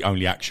 seconds was the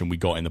only action we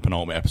got in the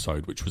penultimate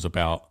episode, which was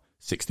about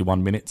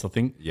 61 minutes, I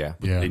think. Yeah.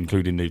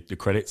 Including the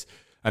credits.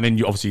 And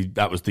then obviously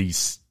that was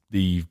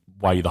the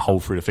way the whole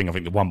through the thing. I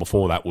think the one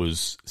before that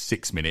was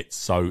 6 minutes.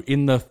 So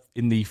in the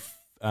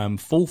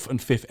 4th and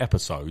 5th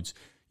episodes,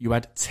 you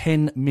had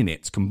 10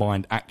 minutes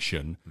combined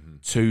action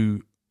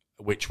to,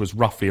 which was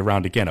roughly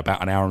around, again,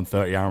 about an hour and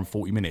 30, hour and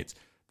 40 minutes.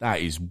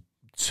 That is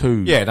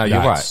too. Yeah, no, you're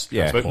right.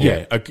 Yeah, but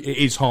it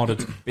is harder.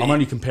 I'm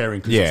only comparing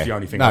because it's the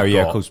only thing. I've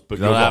got. Of course. But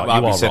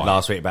like we said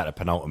last week about the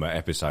penultimate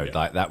episode,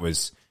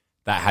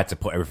 that had to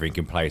put everything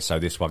in place. So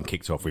this one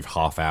kicked off with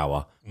half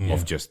hour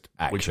of just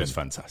action, which was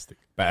fantastic.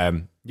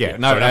 But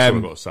that's what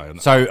I've got to say.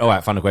 So, all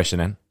right, final question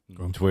then.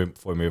 Before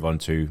we move on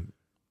to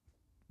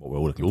what we're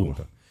all looking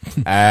forward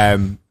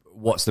to.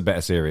 What's the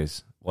better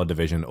series,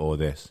 WandaVision or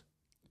this?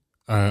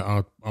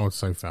 I would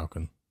say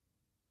Falcon.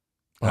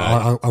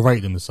 I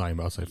rate them the same,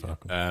 but I'll say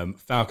Falcon.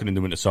 Falcon and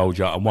the Winter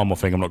Soldier. And one more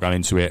thing, I'm not going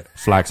into it.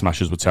 Flag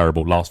Smashers were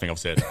terrible. Last thing I've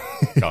said.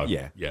 Go.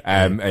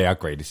 I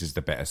agree. This is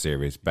the better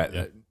series, but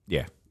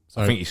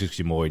So, I think it's just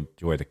you more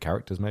enjoy the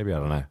characters, maybe. I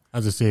don't know.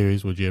 As a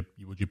series, would you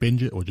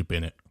binge it or would you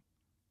bin it?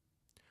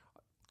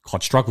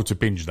 I'd struggle to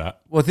binge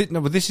that. Well,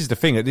 this is the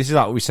thing. This is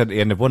like what we said at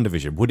the end of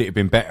WandaVision. Would it have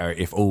been better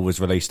if all was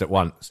released at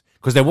once?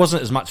 Because there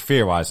wasn't as much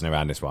theorising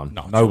around this one.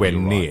 No, nowhere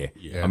near. Right.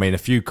 Yeah. I mean, a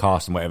few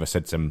cast and whatever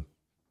said some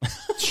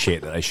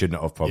shit that they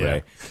shouldn't have,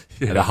 probably.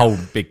 Yeah. The whole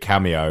big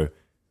cameo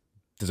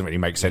doesn't really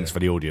make sense for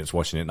the audience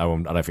watching it. I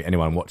don't think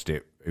anyone watched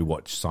it who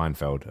watched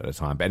Seinfeld at the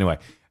time. But anyway,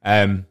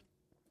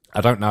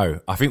 I don't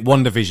know. I think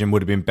WandaVision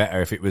would have been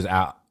better if it was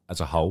out as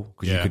a whole,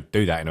 because you could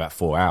do that in about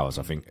 4 hours,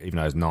 I think, even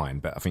though it's 9,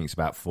 but I think it's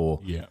about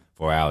 4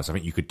 hours. I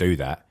think you could do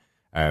that.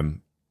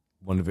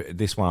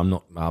 This one,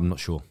 I'm not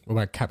sure. What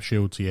about cap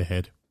shield to your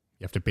head?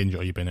 You have to binge it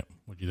or you bin it.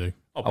 What do you do?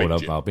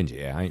 I'll binge it.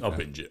 Yeah, I'll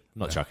binge it. I'm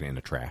not chucking it in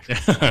the trash.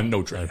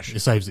 No trash.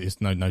 It saves it.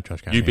 It's no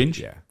trash can. You binge?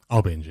 Yeah,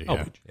 I'll binge it.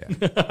 yeah.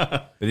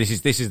 But this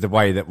is the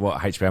way that what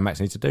HBO Max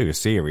needs to do: a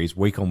series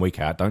week on, week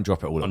out. Don't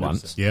drop it all at 100%.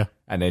 once. Yeah,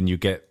 and then you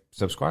get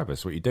subscribers.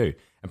 That's what you do.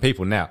 And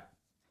people now.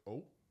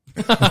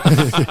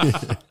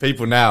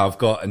 People now have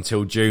got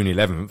until June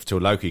 11th till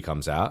Loki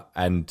comes out,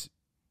 and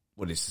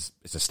it's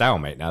a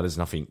stalemate now. There's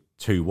nothing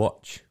to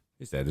watch,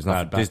 is there? There's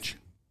nothing.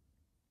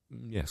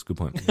 Yes, good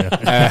point.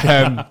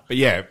 Yeah.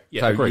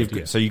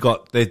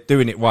 But they're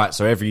doing it right.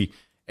 So every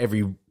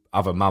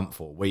other month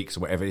or weeks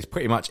or whatever, it's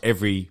pretty much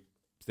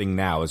everything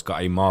now has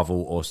got a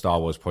Marvel or Star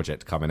Wars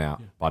project coming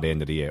out by the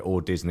end of the year,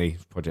 or Disney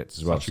projects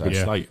as well. Such a good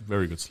slate,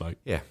 very good slate.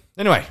 Yeah.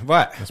 Anyway,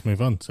 right. Let's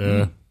move on.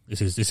 So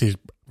this is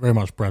very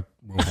much Brad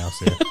Wheelhouse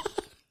here.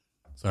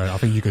 So I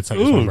think you could take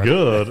this one, Brad.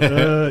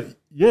 Good.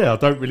 Yeah, I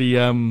don't really.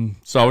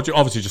 So I'll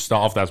obviously just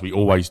start off as we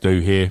always do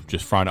here,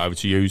 just throwing it over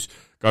to you.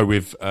 Go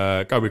with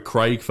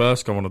Craig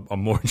first. I'm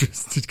more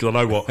interested because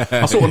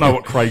I sort of know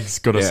what Craig's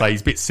going to say. He's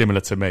a bit similar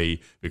to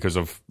me because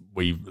of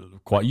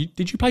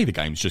did you play the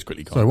games just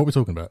quickly? So what are we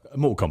talking about?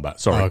 Mortal Kombat.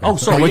 Sorry. Oh,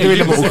 sorry. We're doing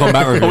the Mortal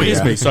Kombat review. Oh, it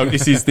is me. So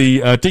this is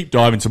the deep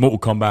dive into Mortal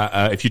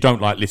Kombat. If you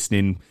don't like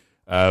listening,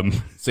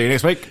 see you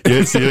next week.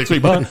 Yeah, see you next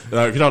week. Bye.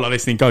 If you don't like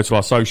listening, go to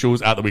our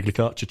socials at the Weekly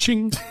Cut.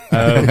 Cha-ching.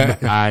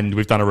 And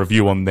we've done a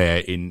review on there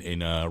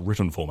in a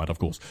written format, of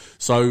course.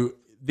 So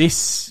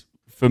this,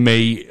 for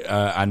me,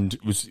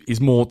 is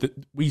more that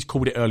we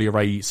called it earlier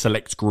a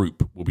select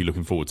group. Will be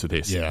looking forward to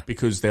this,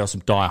 because there are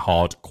some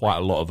die-hard, quite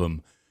a lot of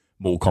them,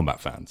 Mortal Kombat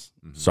fans.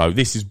 Mm-hmm. So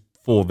this is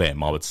for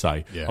them, I would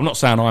say. Yeah. I'm not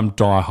saying I'm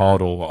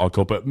die-hard or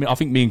hardcore, but I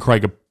think me and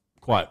Craig are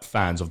quite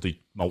fans of the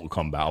Mortal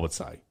Kombat. I would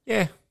say,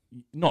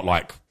 not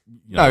like.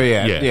 But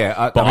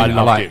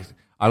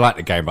I like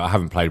the game, but I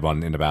haven't played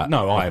one in about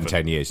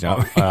 10 years. You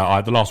know?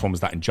 The last one was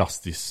that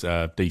Injustice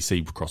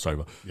DC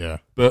crossover. Yeah.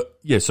 But,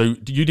 so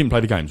you didn't play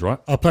the games, right?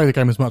 I play the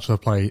game as much as I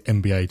play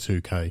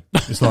NBA 2K.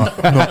 It's like,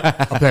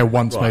 I play it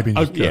once maybe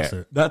and just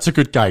it. That's a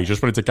good gauge.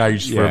 Just wanted to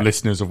gauge for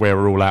listeners of where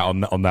we're all at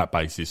on that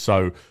basis.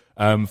 So,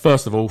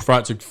 first of all, throw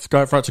it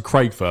to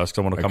Craig first, because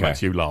I want to come back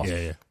to you last.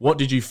 Yeah. What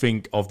did you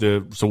think of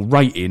the sort of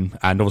rating?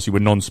 And obviously we're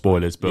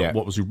non-spoilers, but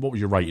what was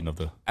your rating of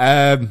the...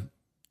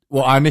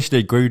 Well, I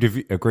initially agreed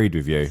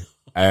with you.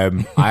 I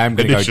am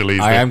going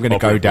to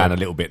go down a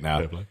little bit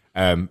now.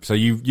 So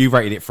you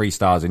rated it 3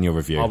 stars in your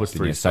review. I was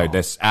 3 stars. So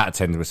this out of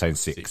 10, we're saying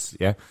 6.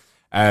 Yeah.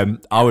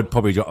 I would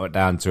probably drop it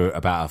down to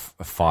about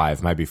a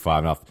 5, maybe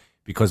 5.5,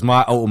 because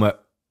my ultimate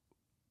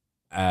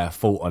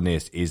fault on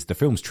this is the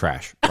film's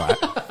trash, right?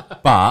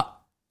 But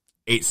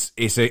it's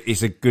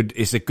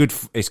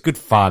good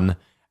fun.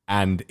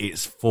 And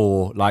it's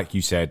for, like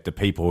you said, the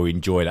people who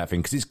enjoy that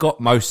thing, because it's got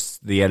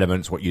most of the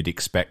elements what you'd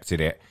expect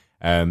in it.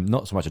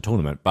 Not so much a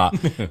tournament, but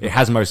it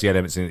has most of the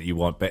elements in it that you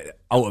want. But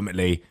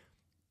ultimately,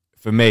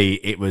 for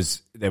me,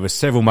 there were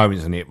several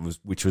moments in it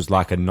which was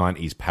like a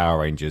 90s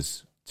Power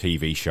Rangers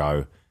TV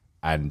show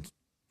and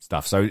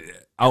stuff. So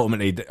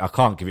ultimately, I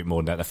can't give it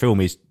more than that. The film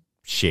is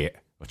shit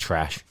or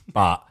trash,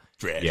 but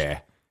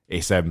it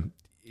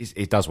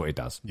does what it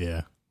does.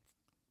 Yeah.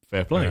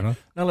 Fair play. Now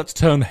let's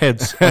turn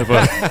heads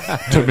over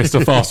to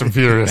Mr. Fast and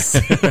Furious.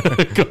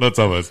 Come on,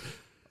 Thomas.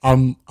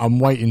 I'm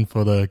waiting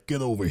for the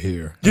get over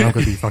here. And I'm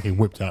going to be fucking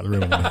whipped out of the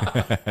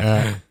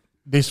room.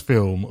 This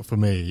film, for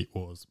me,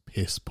 was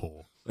piss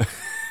poor.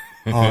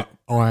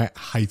 I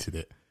hated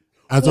it.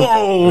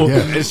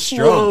 It's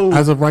strong.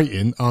 As a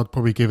rating, I'd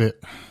probably give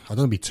it, I don't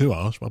want to be too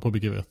harsh, but I'd probably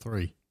give it a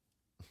 3.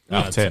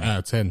 Out of 10. Out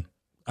of 10.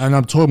 And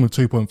I'm toying with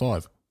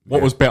 2.5.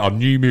 What was better,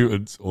 New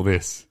Mutants or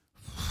this?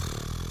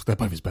 They're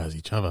both as bad as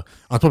each other.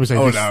 I'd probably say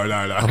no.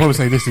 I'd probably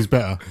say this is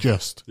better,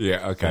 just.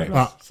 Yeah, okay.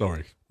 But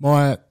sorry.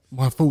 My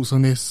thoughts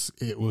on this,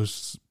 it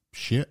was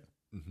shit.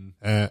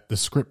 Mm-hmm. The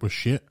script was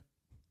shit.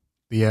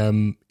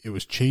 It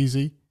was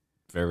cheesy.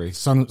 Very.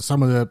 Some of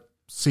the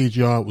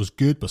CGI was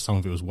good, but some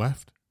of it was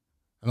waffed.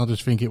 And I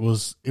just think it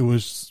was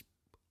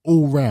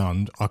all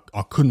round.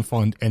 I couldn't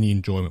find any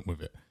enjoyment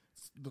with it.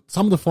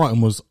 Some of the fighting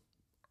was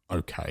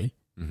okay.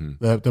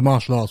 Mm-hmm. The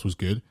martial arts was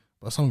good,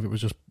 but some of it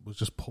was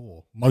just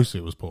poor. Most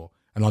of it was poor.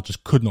 And I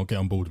just could not get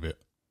on board with it.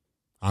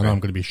 I know I'm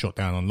going to be shot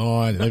down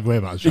online and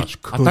everywhere, but I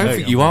just couldn't. I don't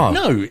think you are.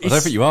 No, I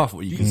don't think you are, for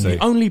what you can see.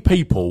 The only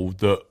people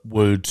that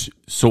would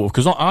sort of,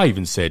 because I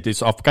even said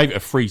this, I gave it a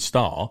 3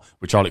 star,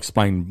 which I'll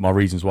explain my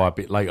reasons why a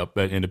bit later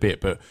in a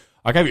bit, but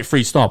I gave it a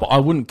 3 star, but I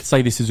wouldn't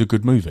say this is a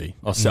good movie.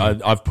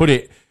 I've put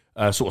it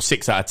sort of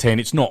 6 out of 10.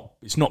 It's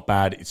not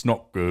bad. It's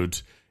not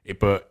good.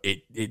 But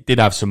it did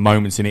have some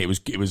moments in it.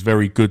 It was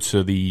very good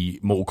to the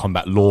Mortal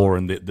Kombat lore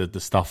and the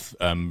stuff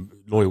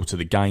loyal to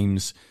the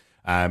games.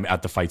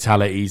 Had the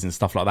fatalities and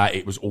stuff like that.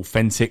 It was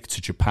authentic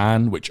to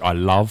Japan, which I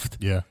loved.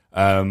 Yeah.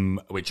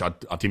 Which I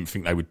didn't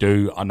think they would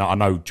do. I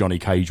know Johnny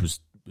Cage was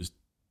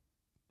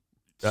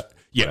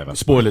Whatever.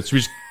 Spoilers. We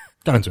just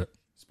go into it.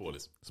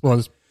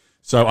 Spoilers.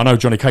 So I know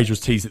Johnny Cage was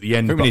teased at the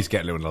end. I think we need to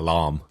get a little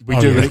alarm. We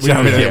do. We need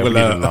an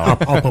alarm.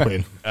 I'll pop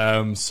it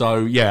in. So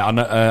yeah,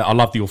 I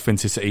love the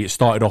authenticity. It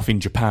started off in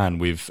Japan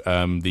with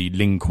the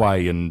Lin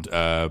Kuei and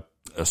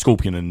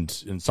Scorpion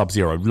and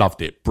Sub-Zero.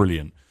 Loved it,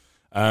 brilliant.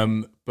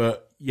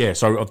 But yeah,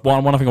 so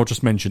one thing I'll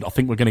just mention. I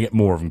think we're going to get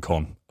more of them,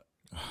 Con.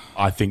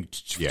 I think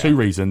for two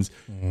reasons.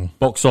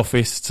 Box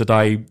office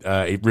today,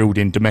 it reeled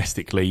in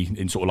domestically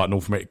in sort of like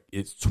North America.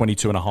 It's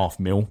 22.5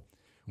 mil,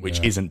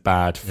 which isn't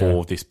bad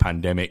for this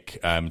pandemic.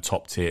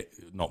 Topped it,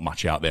 not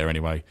much out there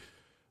anyway.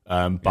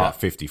 But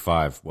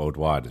 55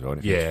 worldwide as well.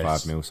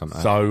 55 mil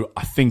something. So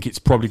I think it's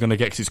probably going to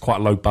get, because it's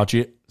quite low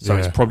budget. So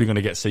it's probably going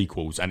to get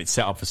sequels, and it's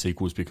set up for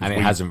sequels because it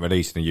hasn't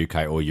released in the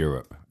UK or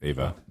Europe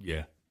either.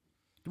 Yeah,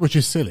 which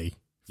is silly.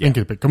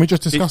 Thinking of it. Can we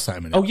just discuss that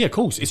a minute? Oh yeah, of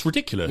course. It's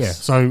ridiculous. Yeah.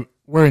 So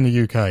we're in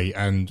the UK,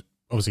 and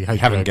obviously HBO... You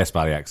haven't guessed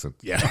by the accent.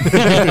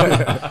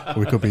 Yeah.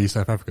 We could be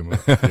South African.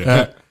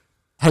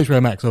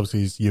 HBO Max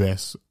obviously is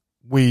US.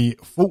 We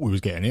thought we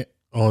was getting it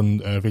on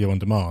video on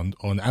demand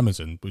on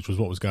Amazon, which was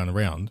what was going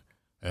around.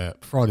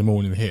 Friday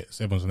morning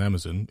hits, everyone's on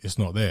Amazon. It's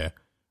not there.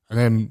 And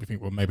then we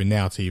think, well, maybe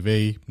Now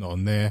TV, not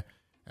on there.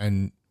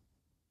 And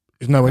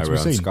there's nowhere to be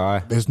seen.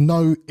 Sky. There's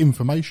no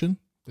information.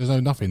 There's no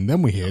nothing.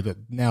 Then we hear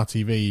that Now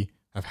TV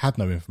have had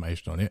no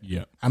information on it.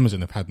 Yeah.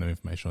 Amazon have had no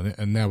information on it.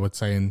 And now we're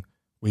saying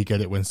we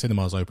get it when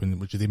cinemas open,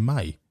 which is in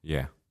May.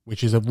 Yeah.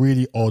 Which is a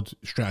really odd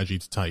strategy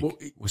to take. Well,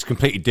 it was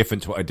completely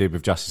different to what I did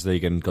with Justice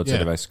League and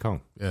Godzilla vs.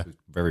 Kong. Yeah.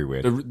 Very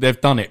weird. They've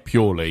done it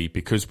purely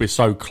because we're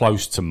so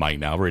close to May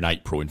now. We're in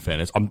April, in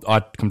fairness.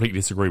 I completely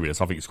disagree with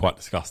this. I think it's quite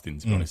disgusting,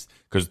 to be honest,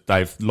 because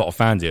they've a lot of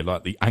fans here,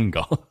 like the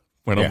anger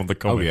went on the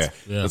comments.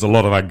 There's a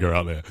lot of anger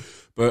out there.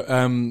 But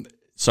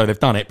so they've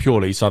done it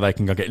purely so they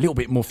can go get a little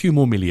bit more, a few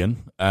more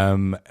million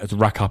to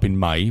rack up in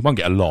May. Won't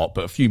get a lot,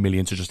 but a few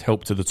million to just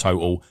help to the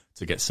total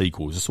to get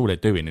sequels. That's all they're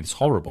doing. It's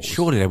horrible.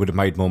 Surely they would have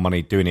made more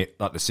money doing it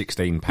like the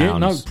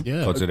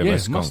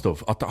 £16. Must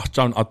have.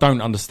 I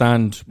don't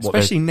understand.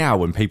 Especially now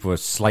when people are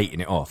slating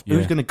it off.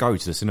 Who's going to go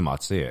to the cinema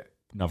to see it?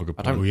 Another good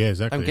point. I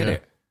don't get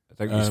it.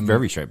 It's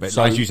very straight. But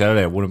as you said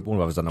earlier, one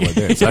of us don't know what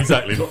they're doing. So.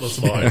 Exactly, not the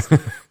smartest.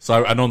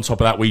 So, and on top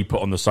of that, we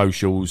put on the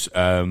socials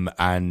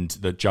and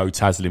the Joe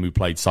Taslim, who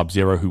played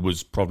Sub-Zero, who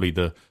was probably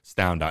the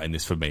standout in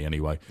this for me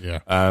anyway. Yeah.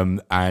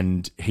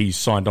 And he's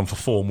signed on for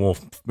 4 more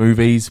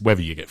movies.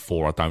 Whether you get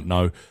 4, I don't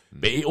know.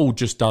 But it all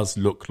just does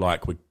look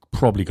like we're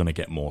probably going to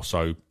get more.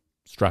 So,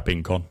 strap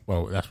in, Con.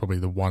 Well, that's probably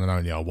the one and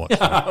only I'll watch.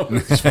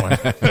 It's fine.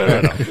 Fair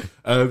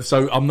enough.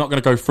 So I'm not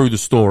going to go through the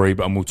story,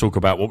 but we'll talk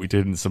about what we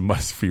did in some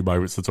few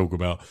moments to talk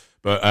about.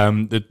 But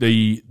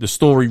the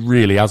story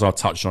really, as I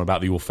touched on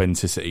about the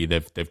authenticity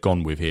they've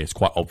gone with here, it's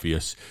quite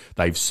obvious.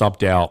 They've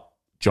subbed out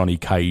Johnny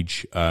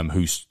Cage,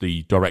 who's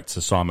the director,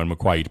 Simon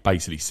McQuaid,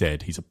 basically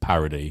said he's a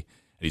parody.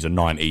 He's a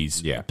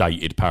 90s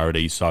dated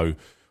parody. So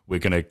we're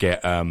going to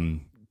get...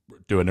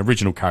 do an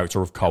original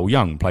character of Cole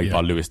Young, played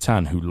by Lewis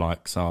Tan, who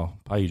likes our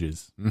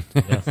pages.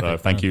 So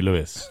thank you,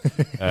 Lewis.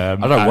 I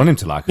don't want him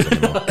to like us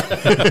anymore.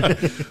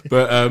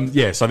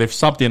 But so they've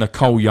subbed in a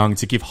Cole Young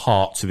to give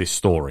heart to this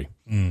story.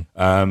 In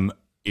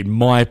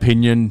my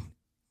opinion,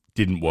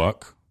 didn't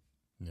work.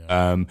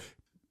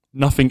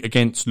 Nothing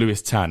against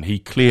Lewis Tan. He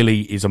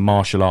clearly is a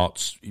martial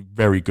arts,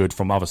 very good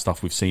from other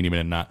stuff we've seen him in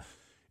and that.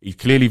 He's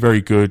clearly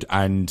very good,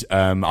 and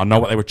I know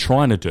what they were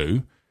trying to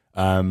do,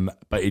 but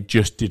it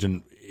just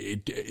didn't.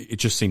 It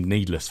just seemed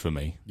needless for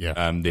me.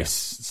 This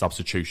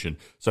substitution.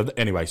 So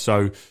anyway,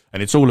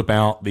 and it's all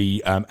about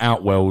the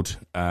Outworld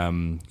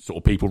sort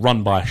of people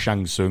run by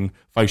Shang Tsung.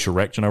 Facial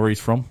rec. Do you know where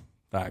he's from?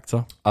 That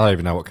actor. I don't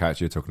even know what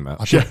character you're talking about.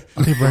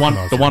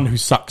 The one who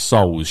sucks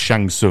souls.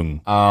 Shang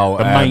Tsung. Oh,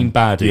 the main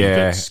baddie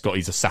that's got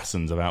his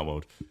assassins of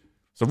Outworld.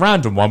 It's a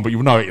random one, but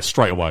you'll know it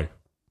straight away.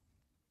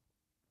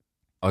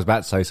 I was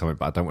about to say something,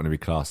 but I don't want to be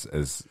classed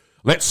as.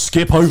 Let's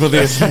skip over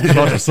this.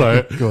 I'll just say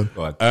it. Go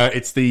on.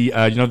 It's the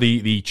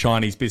the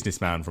Chinese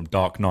businessman from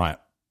Dark Knight.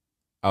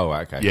 Oh,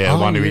 okay. Yeah,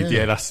 one who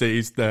that's it.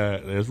 He's there.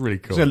 It's really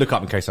cool. I'm going to look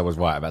up in case I was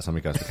right about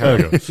something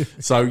else.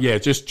 So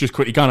just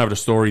quickly going over the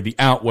story. The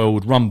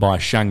Outworld, run by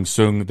Shang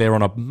Tsung, they're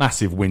on a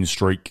massive win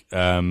streak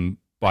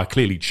by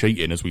clearly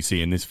cheating, as we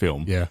see in this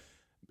film. Yeah.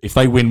 If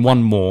they win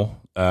one more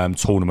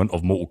tournament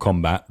of Mortal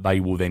Kombat, they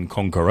will then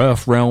conquer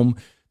Earthrealm.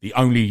 The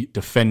only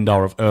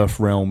defender of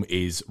Earthrealm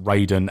is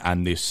Raiden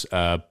and this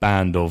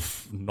band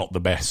of not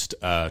the best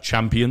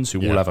champions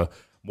who all have a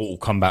Mortal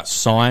Kombat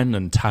sign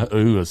and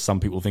tattoo, as some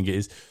people think it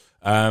is.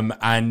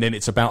 And then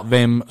it's about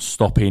them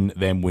stopping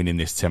them winning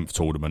this 10th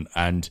tournament.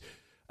 And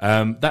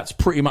that's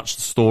pretty much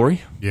the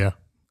story. Yeah.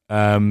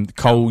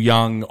 Cole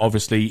Young,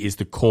 obviously, is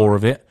the core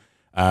of it.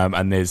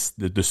 And there's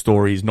the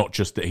story is not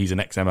just that he's an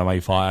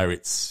ex-MMA fighter.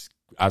 It's,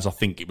 as I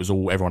think it was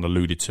all everyone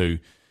alluded to,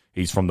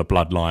 he's from the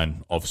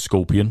bloodline of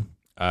Scorpion.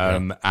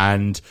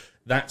 And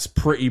that's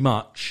pretty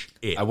much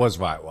it. I was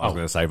right what I was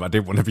going to say, but I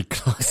didn't want to be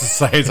classed to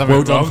say something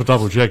well done wrong. For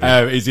double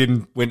checking. He's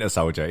in Winter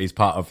Soldier. He's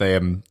part of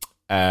the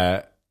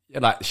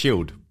like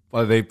Shield.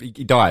 Well, he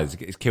dies.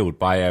 He's killed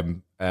by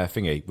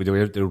thingy with the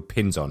little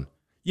pins on.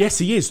 Yes,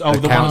 he is. Oh,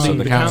 the council, one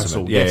in the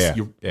council. Yes,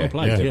 yeah. Well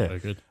played. Yeah. Very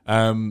good.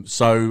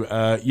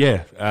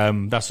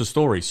 That's the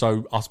story.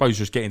 So I suppose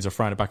just getting to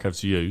throwing it back over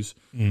to yous.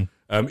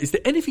 Is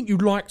there anything you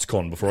liked,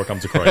 Con, before I come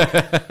to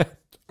Craig?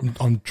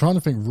 I'm trying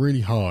to think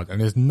really hard, and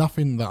there's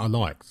nothing that I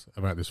liked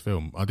about this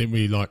film. I didn't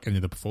really like any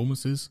of the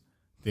performances.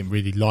 Didn't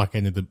really like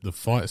any of the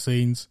fight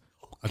scenes.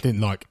 I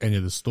didn't like any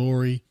of the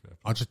story.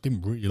 I just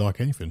didn't really like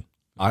anything.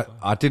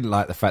 I didn't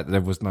like the fact that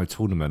there was no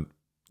tournament.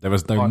 There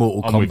was no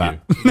Mortal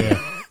Kombat. Yeah.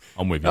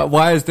 I'm with you.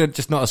 Why is there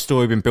just not a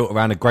story been built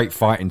around a great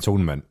fighting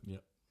tournament? Yeah.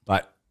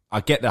 Like, I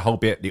get the whole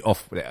bit, the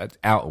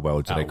Outer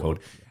Worlds, are they called?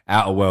 Yeah.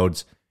 Outer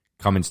Worlds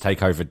coming to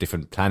take over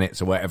different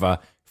planets or whatever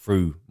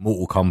through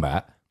Mortal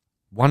Kombat.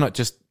 Why not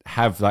just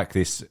have like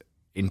this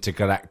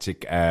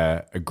intergalactic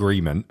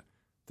agreement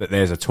that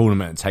there's a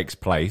tournament that takes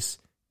place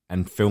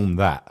and film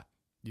that?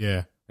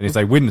 Yeah. And if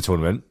they win the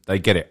tournament, they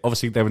get it.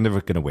 Obviously, they were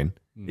never going to win,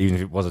 even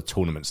if it was a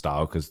tournament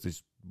style, because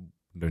there's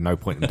no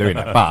point in doing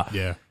it. But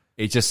yeah.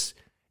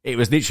 It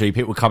was literally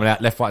people coming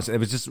out left, right. There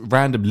was just a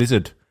random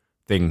lizard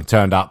thing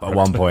turned up at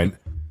one point,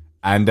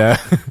 and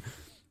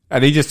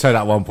he just turned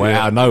up at one point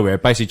out of nowhere,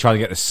 basically trying to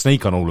get a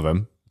sneak on all of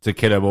them to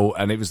kill them all.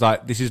 And it was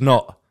like, this is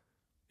not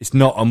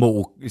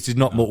Mortal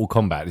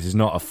Kombat. This is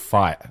not a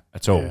fight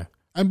at all. Yeah.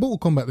 And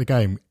Mortal Kombat, the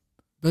game,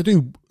 they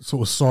do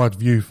sort of side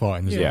view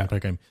fighting as well in the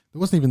game.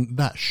 There wasn't even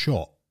that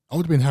shot. I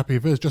would have been happy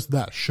if it was just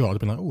that shot. I'd have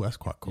been like, oh, that's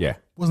quite cool. Yeah.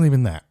 It wasn't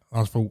even that.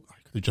 I thought I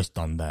could have just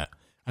done that.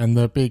 And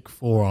the big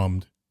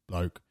four-armed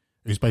bloke,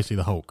 who's basically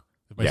the Hulk,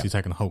 they've basically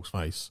taken the Hulk's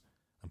face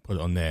and put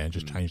it on there and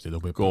just changed it a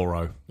little bit.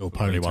 Goro.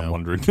 Little Anyone ponytail.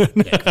 wondering. Give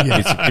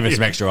it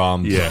some extra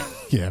arms. Yeah.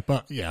 Yeah,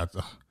 but yeah.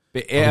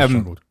 But, I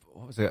struggled.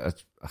 what was it?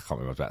 I can't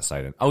remember what I was about to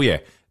say then. Oh, yeah.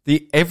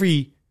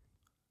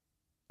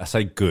 I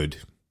say good,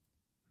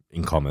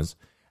 in commas,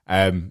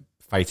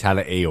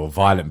 fatality or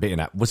violent bit in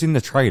that was in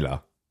the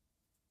trailer.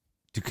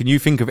 Can you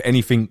think of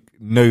anything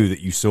new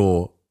that you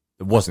saw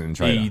that wasn't in the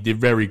trailer? He did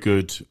very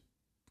good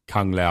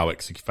Kung Lao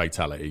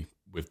fatality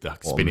with the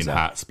spinning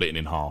hat, splitting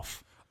in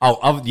half.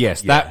 Oh,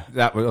 yes, that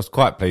I was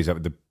quite pleased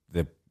with the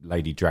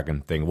lady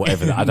dragon thing,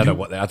 whatever. I don't know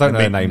what I don't know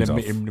their names of.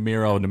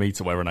 Namira or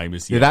Namita, whatever her name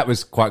is. Yeah, that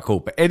was quite cool.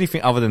 But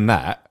anything other than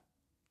that,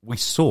 we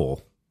saw.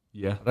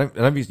 Yeah, I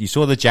don't. You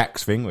saw the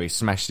Jax thing where he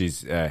smashed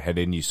his head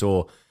in. You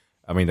saw.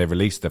 I mean, they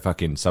released the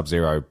fucking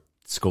Sub-Zero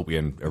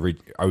Scorpion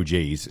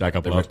OGs.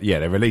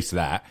 They released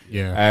that.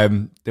 Yeah.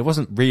 There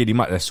wasn't really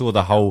much.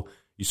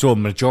 You saw a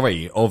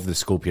majority of the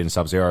Scorpion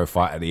Sub-Zero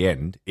fight at the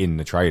end in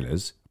the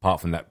trailers,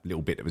 apart from that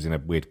little bit that was in a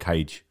weird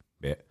cage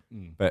bit.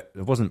 But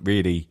there wasn't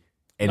really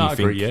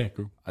anything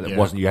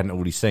that you hadn't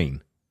already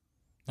seen.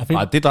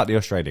 I did like the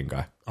Australian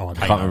guy. I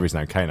can't remember his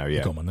name. Kano, yeah.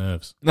 He got my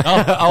nerves.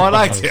 I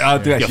liked it. I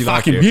do actually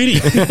like fucking it. beauty.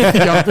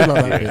 Yeah, I did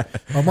like that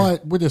bit. I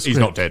might, with the script, He's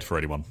not dead for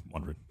anyone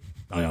wondering.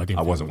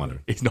 I wasn't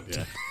wondering. He's not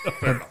dead.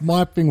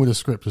 My thing with the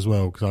script as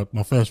well, because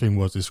my first thing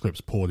was the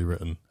script's poorly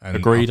written. And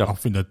Agreed. I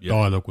think the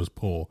dialogue was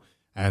poor.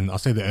 And I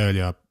said it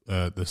earlier,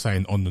 the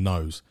saying on the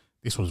nose.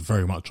 This was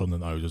very much on the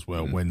nose as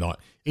well. When like,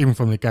 even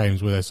from the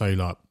games where they say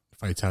like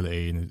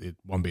fatality and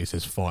one bit it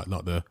says fight,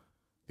 like the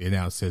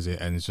announcer says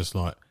it, and it's just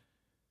like,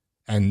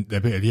 and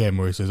the bit at the end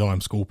where he says,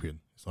 I'm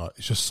Scorpion. It's like,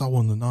 it's just so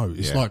on the nose.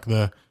 It's like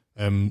the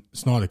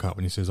Snyder Cut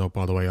when he says, oh,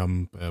 by the way,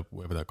 I'm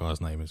whatever that guy's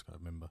name is, I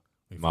can't remember.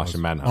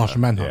 Martian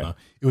Manhunter. Yeah.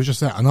 It was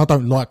just that, and I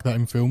don't like that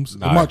in films.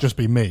 No. It might just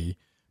be me,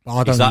 but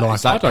I don't like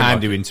it's like that.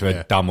 pandering to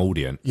a dumb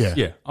audience.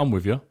 Yeah. I'm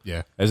with you.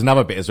 Yeah. There's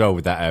another bit as well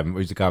with that.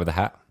 Who's the guy with the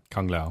hat?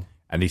 Kung Lao.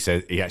 And he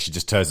said he actually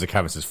just turns to the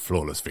camera and says,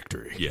 "Flawless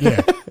victory."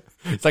 Yeah.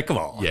 It's like, come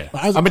on. Yeah.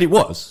 I mean, it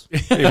was.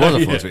 It was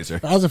a flawless victory.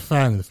 But as a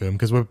fan of the film,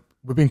 because we're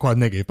being quite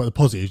negative, but the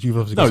positives, you've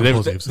obviously got some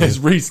positives. There's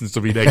reasons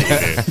to be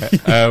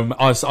negative here.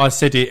 I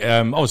said it,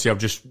 obviously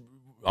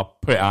I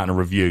put it out in a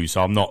review,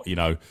 so I'm not,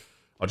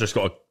 I just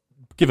got to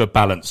give a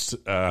balanced,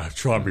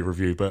 try and be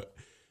review, but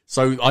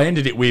so I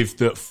ended it with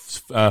that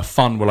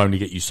fun will only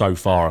get you so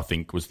far, I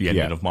think was the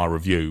ending of my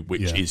review,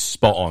 which is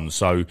spot on.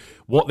 So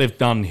what they've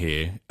done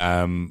here,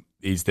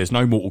 is there's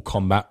no Mortal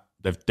Kombat.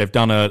 They've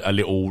done a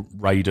little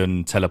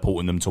Raiden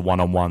teleporting them to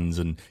one-on-ones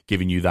and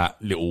giving you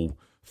that little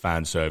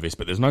fan service,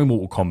 but there's no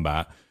Mortal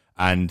Kombat,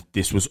 and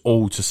this was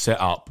all to set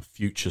up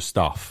future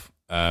stuff,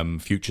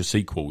 future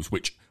sequels,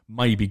 which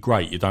may be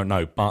great, you don't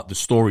know, but the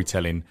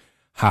storytelling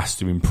has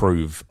to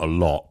improve a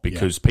lot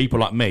because people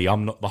like me,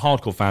 I'm not the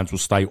hardcore fans will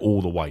stay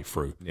all the way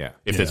through. Yeah.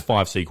 If there's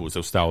 5 sequels,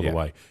 they'll stay all the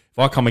way. If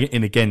I come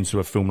in again to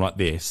a film like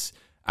this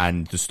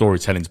and the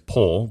storytelling's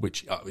poor,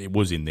 which it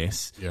was in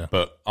this,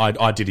 but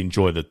I did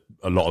enjoy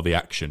a lot of the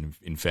action,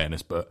 in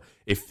fairness. But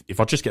if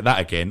I just get that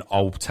again,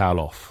 I'll towel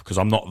off because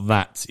I'm not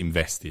that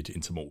invested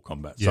into Mortal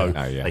Kombat. So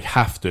they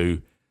have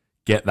to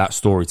get that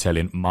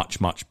storytelling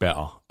much, much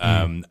better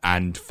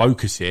and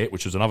focus it,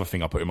 which was another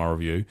thing I put in my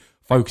review,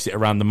 focus it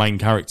around the main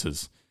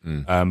characters.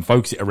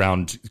 Focus it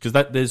around, because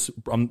I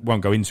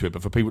won't go into it,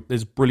 but for people,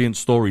 there's brilliant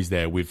stories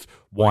there with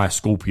why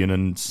Scorpion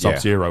and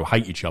Sub-Zero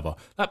hate each other.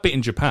 That bit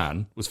in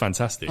Japan was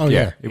fantastic. Oh,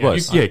 yeah. It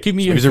was. Give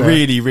me. It was a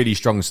really, really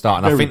strong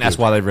start, and I think that's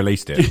why they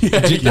released it.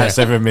 That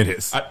 7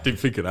 minutes. I didn't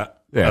think of that.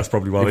 Yeah. That's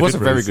probably why it they was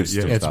did a very release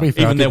good it. start. to be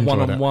fair, Even I their did enjoy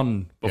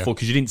one-on-one before,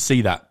 because you didn't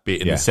see that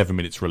bit in the 7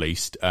 minutes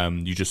released.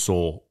 You just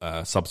saw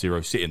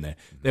Sub-Zero sitting there.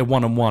 They're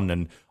one-on-one,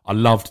 and I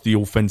loved the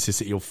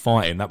authenticity of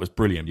fighting. That was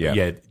brilliant.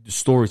 But the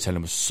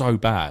storytelling was so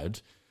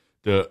bad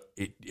that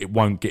it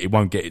won't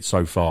get it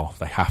so far.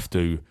 They have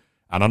to.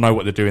 And I know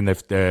what they're doing.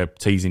 They're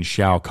teasing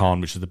Shao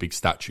Kahn, which is the big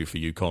statue for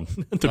Yukon.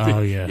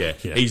 Yeah.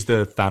 He's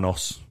the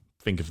Thanos.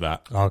 Think of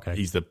that. Okay.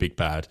 He's the big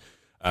bad.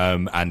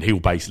 And he'll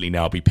basically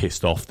now be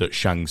pissed off that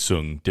Shang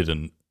Tsung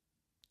didn't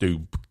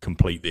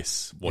complete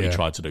what he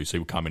tried to do. So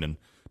he'll come in and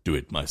do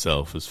it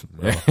myself as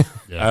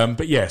well.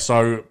 But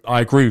so I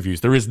agree with you.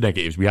 There is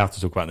negatives. We have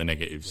to talk about the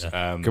negatives.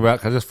 Can I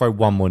just throw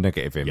one more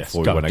negative in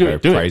before we want to go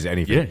praise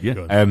anything?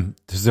 The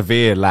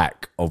severe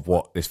lack of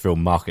what this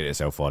film marketed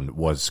itself on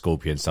was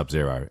Scorpion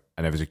Sub-Zero,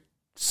 and there was a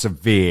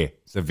severe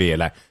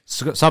lack.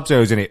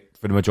 Sub-Zero's in it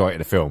for the majority of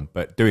the film,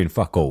 but doing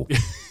fuck all.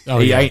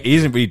 He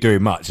isn't really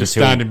doing much. Just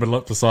standing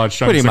beside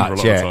Shang Tsung for a lot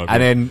of time.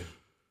 And then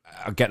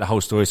I get the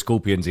whole story.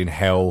 Scorpion's in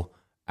hell.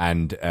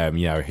 And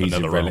he's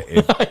a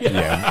relative,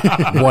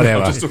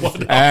 whatever.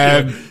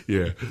 And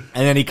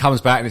then he comes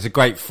back, and it's a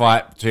great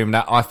fight to him.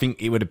 That I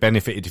think it would have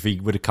benefited if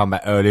he would have come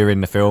back earlier in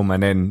the film,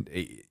 and then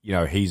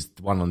he's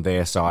the one on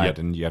their side,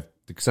 and you have,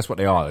 because that's what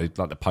they are,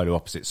 like the polar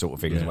opposite sort of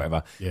things, or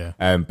whatever.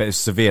 But it's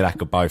a severe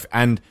lack of both,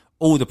 and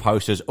all the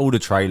posters, all the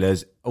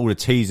trailers, all the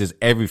teasers,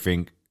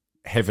 everything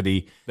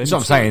heavily. That's what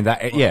I'm saying.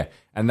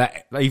 And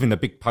that even the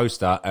big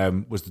poster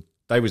was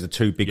the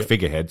two big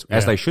figureheads,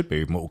 as they should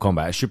be with Mortal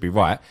Kombat. It should be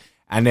right.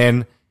 And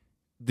then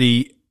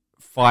the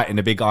fight in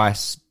the big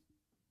ice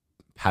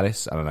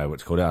palace. I don't know what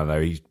it's called. I don't know.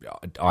 He's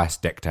ice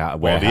decked out a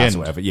warehouse or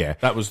whatever. Yeah.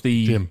 That was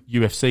the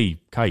UFC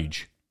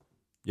cage.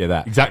 Yeah,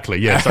 that. Exactly,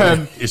 yeah.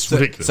 So it's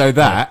ridiculous. So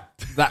that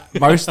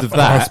most of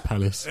that. Ice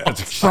palace.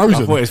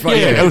 Frozen.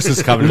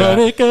 Elsa's coming out.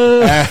 Let it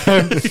go.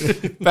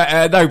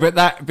 But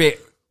that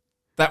bit,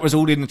 that was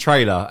all in the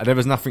trailer, and there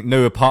was nothing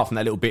new apart from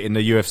that little bit in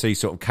the UFC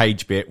sort of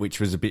cage bit, which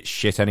was a bit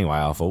shit anyway,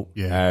 I thought.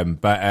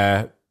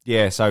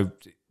 Yeah. So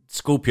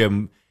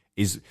Scorpion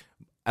is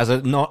as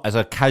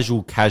a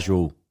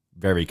casual,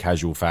 very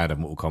casual fan of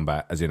Mortal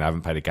Kombat, as in I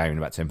haven't played a game in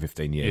about 10,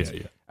 15 years.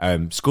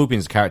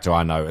 Scorpion's a character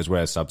I know as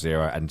well as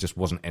Sub-Zero, and just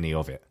wasn't any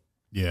of it.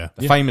 Yeah.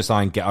 The famous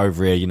line, "Get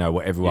over here,"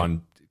 what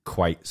everyone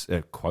quotes.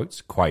 You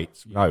got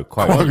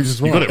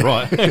it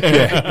right.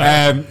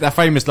 That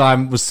famous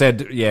line was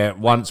said,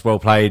 once, well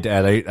played.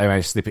 They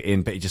managed to slip it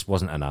in, but it just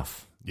wasn't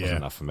enough. It wasn't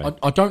enough for me.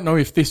 I don't know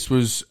if this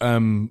was...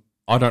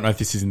 I don't know if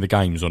this is in the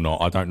games or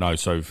not. I don't know.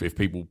 So if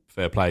people,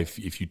 fair play,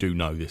 if you do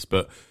know this,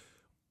 but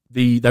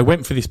they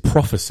went for this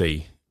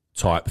prophecy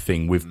type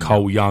thing with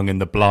Cole Young, and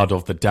the blood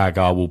of the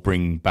dagger will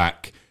bring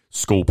back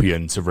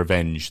Scorpion to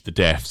revenge the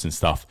deaths and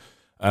stuff.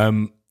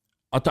 Fair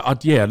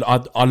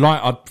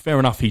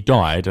enough. He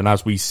died, and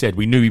as we said,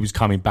 we knew he was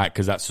coming back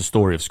because that's the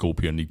story of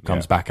Scorpion. He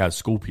comes back as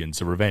Scorpion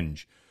to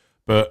revenge.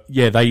 But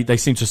they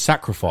seem to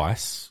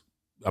sacrifice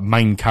a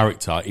main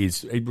character,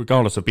 is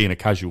regardless of being a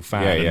casual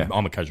fan. And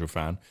I'm a casual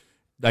fan.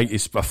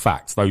 It's a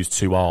fact. Those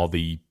two are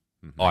the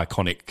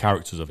iconic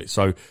characters of it.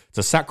 So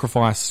to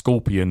sacrifice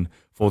Scorpion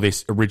for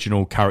this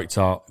original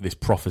character, this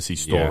prophecy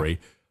story,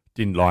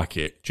 didn't like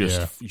it.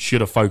 You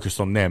should have focused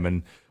on them.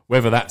 And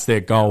whether that's their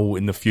goal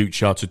in the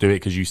future to do it,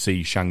 because you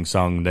see Shang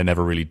Tsung, they're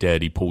never really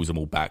dead. He pulls them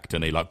all back,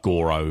 doesn't he? Like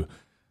Goro,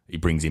 he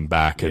brings him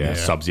back, and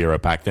Sub-Zero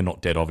back. They're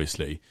not dead,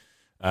 obviously.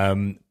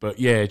 But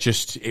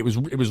it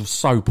was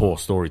so poor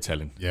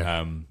storytelling.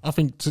 Yeah. I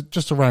think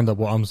just to round up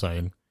what I'm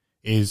saying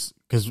is,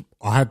 because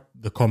I had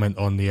the comment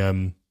on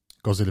the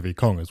Godzilla v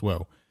Kong as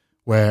well,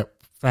 where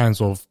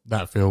fans of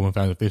that film and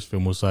fans of this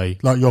film will say,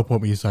 like your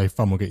point where you say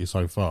fun will get you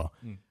so far,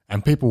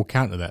 and people will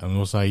counter that and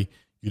will say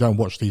you don't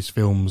watch these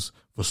films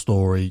for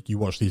story, you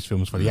watch these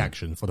films for the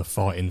action, for the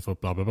fighting, for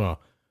blah blah blah.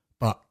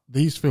 But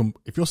these films,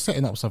 if you're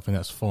setting up something,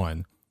 that's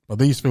fine, but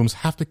these films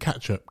have to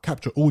capture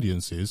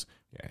audiences,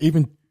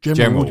 even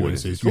general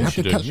audiences. You have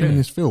to catch them in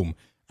this film.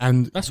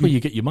 And that's where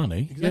you get your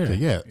money. Exactly,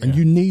 yeah. And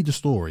you need a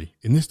story.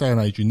 In this day and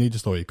age, you need a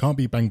story. It can't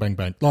be bang, bang,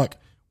 bang. Like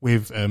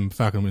with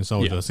Falcon and Winter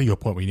Soldier, I see your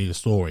point where you need a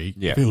story.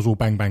 It feels all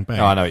bang, bang, bang.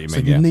 Oh, I know what you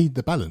mean. So you need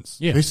the balance.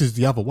 Yeah. This is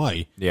the other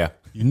way. Yeah.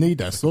 You need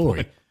that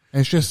story.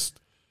 And it's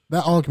just,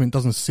 that argument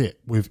doesn't sit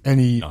with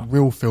any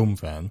real film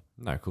fan.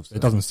 No, of course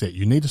it doesn't sit.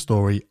 You need a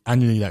story,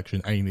 and you need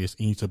action, and you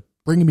need to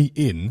bring me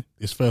in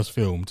this first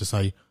film to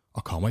say,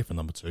 I can't wait for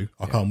number 2.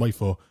 I can't wait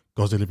for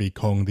Godzilla v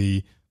Kong,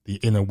 the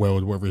Inner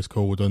World, whatever it's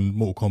called, and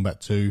Mortal Kombat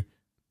 2.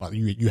 But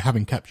you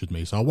haven't captured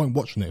me, so I won't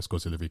watch the next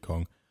Godzilla v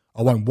Kong.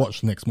 I won't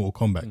watch the next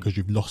Mortal Kombat because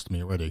you've lost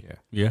me already.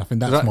 I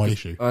think that's my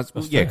issue.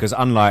 Because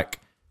unlike,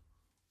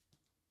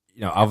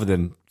 other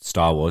than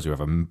Star Wars, who have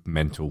a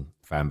mental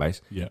fan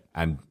base,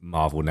 and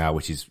Marvel now,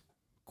 which is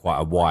quite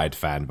a wide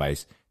fan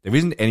base, there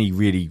isn't any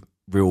really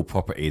real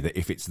property that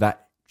if it's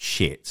that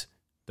shit,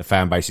 the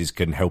fan bases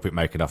can help it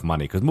make enough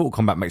money. Because Mortal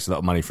Kombat makes a lot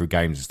of money through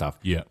games and stuff.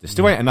 There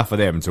still ain't enough of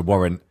them to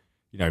warrant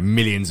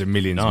millions and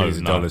millions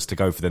of dollars to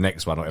go for the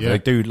next one. Or whatever. Yeah.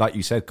 They do, like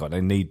you said, God,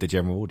 they need the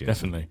general audience.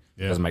 Definitely.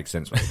 It doesn't make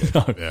sense what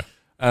they do.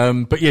 Yeah.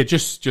 But yeah,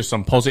 just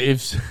some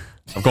positives.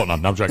 I've got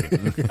none. I'm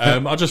joking.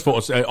 I just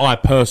thought I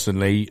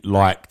personally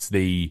liked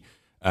the.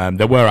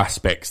 There were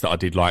aspects that I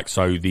did like.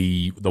 So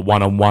the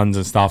one-on-ones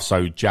and stuff.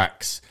 So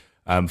Jack's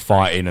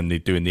fighting and they're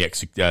doing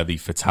the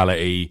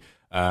fatality.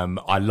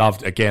 I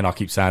loved, again, I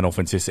keep saying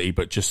authenticity,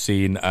 but just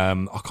seeing I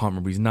can't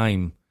remember his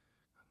name.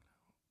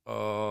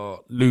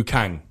 Liu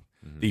Kang,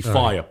 the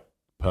fire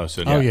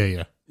person. Oh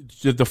yeah.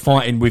 The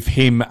fighting with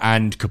him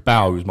and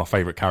Cabal, who's my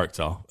favourite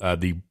character,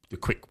 the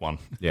quick one.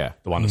 Yeah.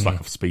 The one that's like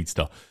a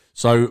speedster.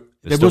 So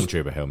The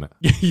Stormtrooper helmet.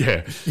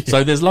 yeah.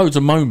 So there's loads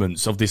of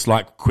moments of this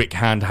like quick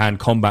hand-to-hand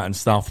combat and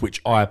stuff,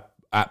 which I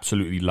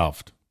absolutely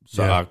loved.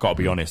 So I've got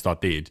to be honest, I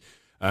did.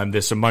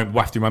 There's some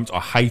wafty moments. I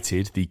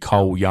hated the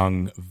Cole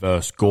Young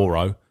versus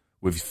Goro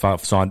with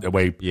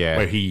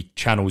where he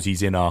channels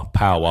his inner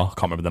power. I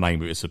can't remember the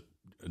name of it. It's a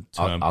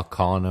term.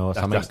 Arcana or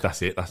something.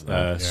 That's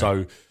it.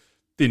 So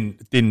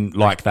didn't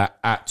like that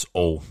at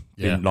all.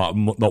 Didn't like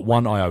not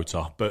one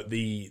iota. But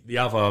the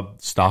other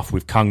stuff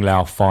with Kung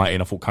Lao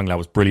fighting, I thought Kung Lao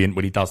was brilliant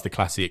when he does the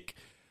classic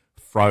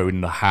throw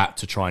in the hat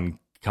to try and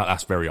cut.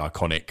 That's very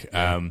iconic.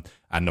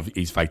 And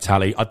his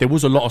fatality. There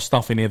was a lot of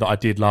stuff in here that I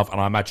did love, and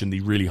I imagine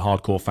the really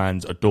hardcore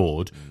fans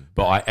adored.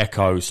 But I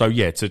echo. So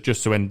yeah,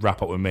 to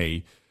wrap up with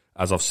me,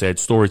 as I've said,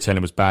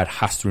 storytelling was bad.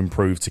 Has to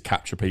improve to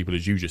capture people,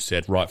 as you just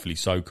said, rightfully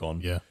so, Con.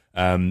 Yeah.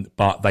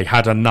 But they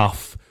had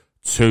enough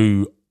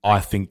to, I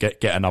think,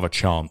 get another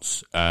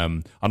chance.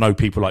 I know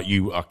people like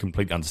you are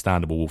completely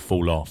understandable, will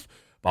fall off,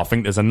 but I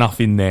think there's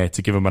enough in there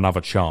to give them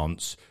another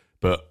chance.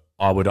 But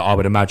I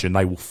would imagine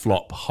they will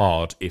flop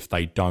hard if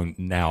they don't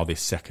now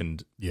this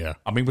second. Yeah.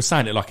 I mean, we're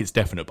saying it like it's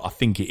definite, but I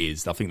think it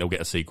is. I think they'll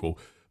get a sequel,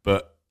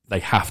 but they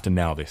have to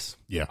now this.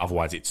 Yeah.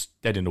 Otherwise, it's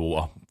dead in the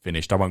water,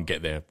 finished. I won't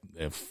get their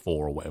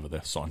 4 or whatever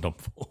they're signed on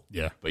for.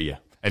 Yeah. But yeah.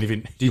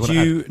 Anything? Did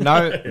you?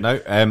 No.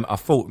 I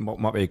thought what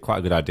might be quite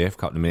a good idea for a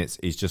couple of minutes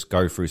is just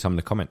go through some of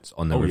the comments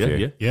on the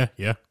review. Yeah.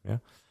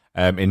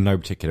 In no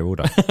particular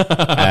order.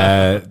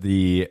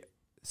 The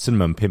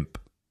Cinnamon Pimp,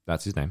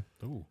 that's his name.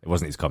 Ooh. It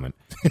wasn't his comment.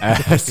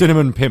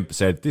 Cinnamon Pimp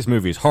said, "This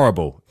movie is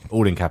horrible,"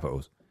 all in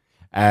capitals.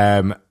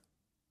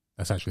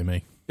 That's actually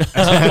me.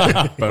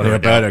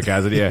 Berto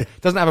Kazan, yeah.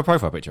 Doesn't have a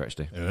profile picture,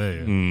 actually.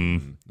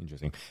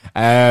 Interesting.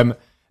 Another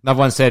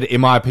one said,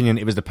 "In my opinion,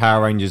 it was the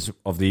Power Rangers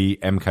of the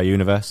MK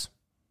universe."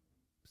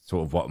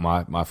 Sort of what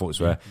my thoughts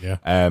were. Yeah.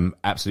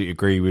 Absolutely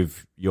agree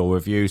with your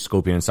review.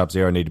 Scorpion and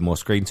Sub-Zero needed more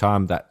screen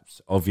time.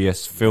 That's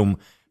obvious. Film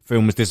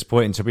was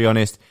disappointing, to be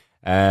honest.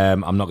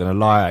 I'm not going to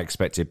lie. I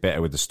expected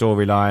better with the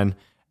storyline.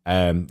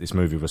 This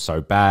movie was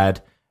so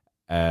bad.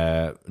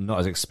 Not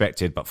as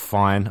expected, but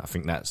fine. I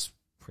think that's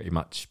pretty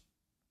much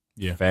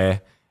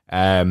fair.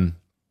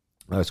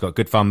 It's got a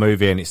good fun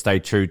movie and it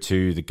stayed true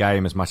to the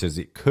game as much as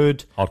it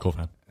could. Hardcore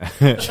fan.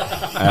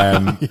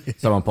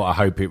 Someone put, "I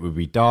hope it would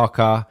be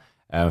darker."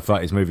 I felt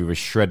like this movie was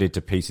shredded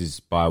to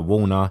pieces by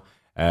Warner.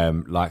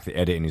 Like the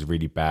editing is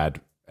really bad.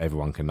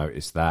 Everyone can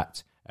notice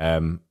that.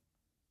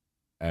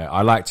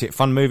 I liked it.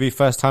 Fun movie.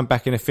 First time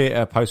back in a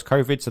theatre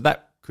post-COVID, so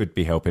that could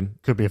be helping.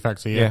 Could be a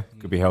factor, yeah.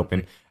 Could be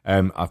helping.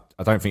 I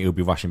don't think he'll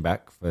be rushing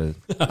back for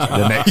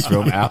the next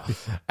film out.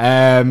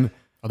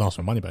 I'd ask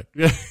for money back.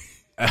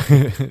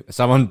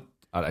 Someone...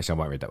 Actually, I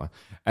won't read that one.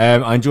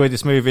 I enjoyed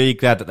this movie.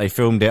 Glad that they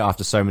filmed it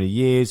after so many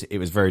years. It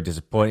was very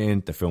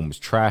disappointing. The film was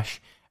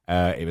trash.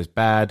 It was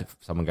bad.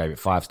 Someone gave it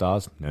 5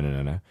 stars.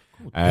 No.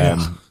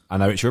 I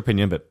know it's your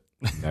opinion, but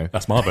no.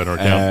 That's my better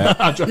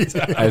account.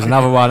 There's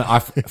another one.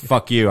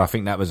 Fuck you. I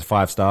think that was a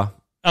 5-star.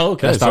 Oh,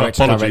 okay. That's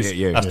directly at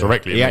you. That's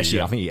directly at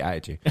me. I think he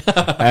added you.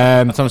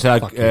 Someone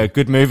said,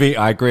 good movie.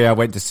 I agree. I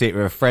went to see it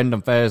with a friend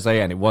on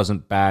Thursday and it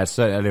wasn't bad.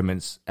 Certain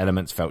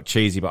elements felt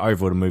cheesy, but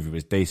overall the movie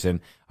was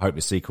decent. I hope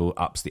the sequel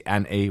ups the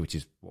ante, which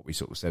is what we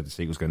sort of said the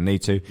sequel's going to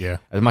need to. Yeah.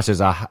 As much as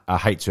I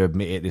hate to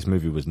admit it, this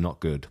movie was not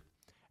good.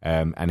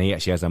 And he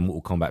actually has a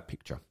Mortal Kombat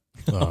picture.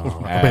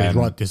 Oh, I bet he's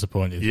right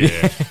disappointed.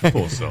 Yeah,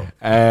 poor soul.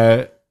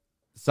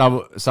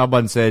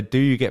 Someone said, "Do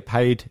you get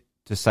paid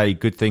to say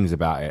good things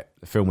about it?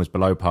 The film was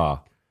below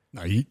par."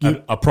 No,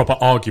 a proper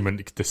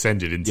argument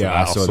descended into that.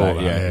 I saw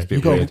that. Yeah, it's a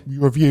bit weird.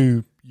 You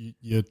review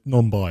your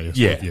non-biased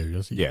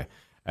review.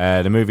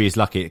 The movie is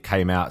lucky it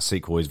came out.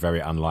 Sequel is very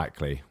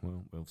unlikely.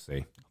 Well, we'll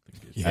see.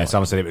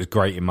 Someone said it was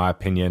great in my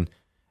opinion.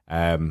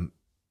 I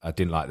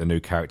didn't like the new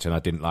character and I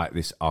didn't like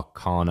this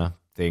Arcana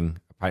thing.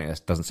 Apparently,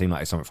 that doesn't seem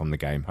like it's something from the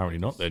game. Apparently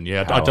not. Then,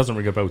 it doesn't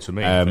ring a bell to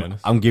me.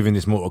 I'm giving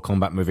this Mortal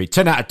Kombat movie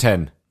 10 out of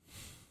 10.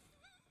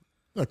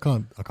 I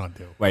can't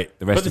deal. Wait,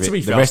 the rest of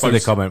it. The rest of the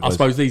comment was, I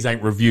suppose these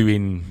ain't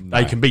reviewing. No.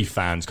 They can be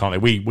fans, can't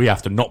they? We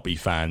have to not be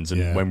fans,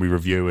 and when we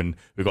review, and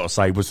we've got to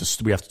say,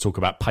 we have to talk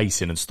about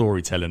pacing and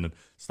storytelling and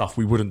stuff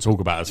we wouldn't talk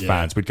about as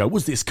fans. We'd go,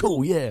 was this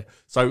cool? Yeah.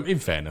 So, in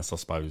fairness, I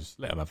suppose,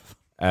 let them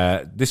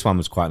have. This one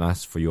was quite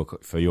nice for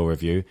your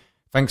review.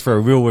 Thanks for a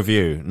real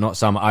review, not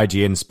some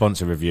IGN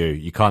sponsor review.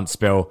 You can't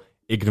spell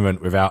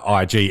ignorant without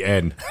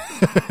IGN.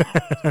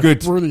 Good.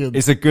 Brilliant.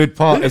 It's a good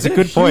part. It's a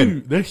good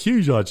point. They're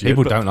huge IGN.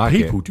 People don't like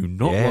it. People do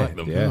not like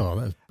them. Yeah.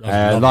 Oh,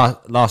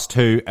 that's Last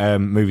two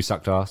movie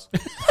sucked ass.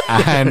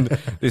 And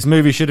this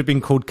movie should have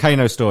been called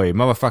Kano Story.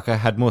 Motherfucker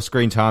had more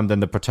screen time than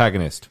the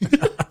protagonist.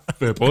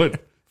 Fair point.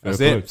 That's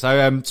it.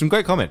 So some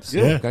great comments.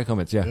 Yeah. Great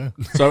comments, yeah.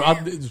 So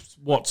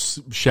what's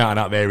shouting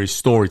out there is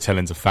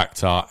storytelling's a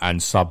factor,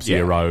 and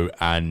Sub-Zero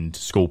and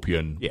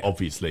Scorpion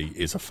obviously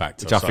is a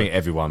factor. Which I think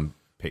everyone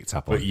picked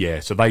up on. But yeah,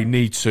 so they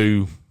need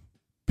to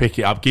pick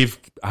it up,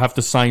 have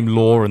the same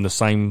lore and the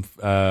same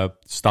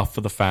stuff for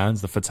the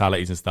fans, the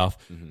fatalities and stuff,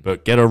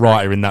 but get a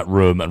writer in that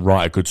room and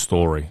write a good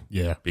story.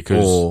 Yeah.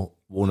 Because Or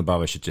Warner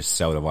Brothers should just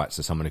sell the rights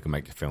to someone who can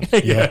make the film.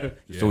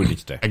 That's all we need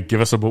to do. and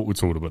give us a Mortal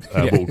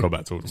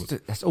Kombat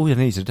tournament. That's all you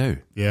need to do.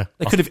 Yeah.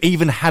 They could have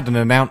even had an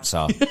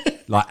announcer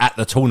like at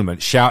the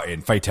tournament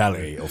shouting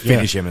fatality or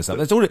finish him and stuff.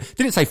 That's all.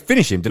 Didn't say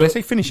finish him. Did they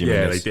say finish him?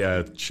 Yeah, they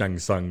did Shang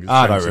Tsung.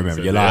 I don't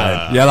remember. You're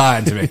lying. You're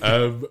lying to me.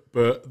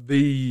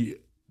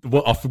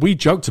 But we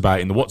joked about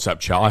it in the WhatsApp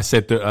chat. I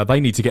said that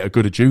they need to get a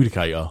good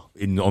adjudicator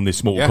on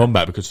this Mortal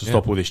Kombat because to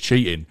stop all this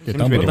cheating.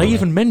 But they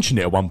even mentioned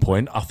it at one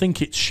point. I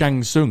think it's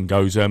Shang Tsung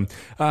goes, the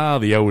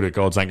Elder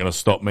Gods ain't going to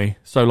stop me.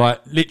 So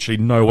like literally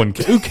no one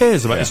who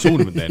cares about this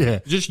tournament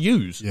then? Just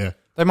use. Yeah.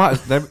 They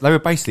were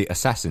basically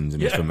assassins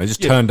in this film. They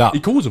just turned up. He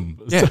calls them.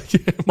 Yeah.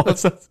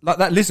 Like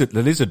that lizard.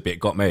 The lizard bit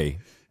got me.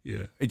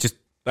 Yeah. It just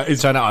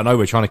turned out I know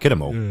we're trying to kill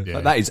them all. Yeah.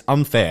 Like, that is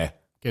unfair.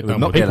 Get We've Dumbledore.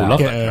 not People get love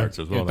that. that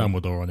character as well. Get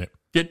Dumbledore on it.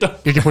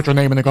 Did you put your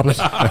name in the goblet?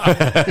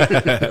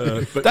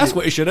 That's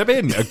what it should have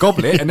been. A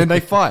goblet and then they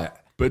fight.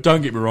 But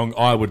don't get me wrong,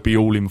 I would be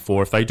all in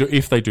for if they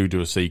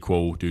do a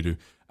sequel,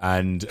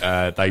 and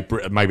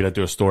maybe they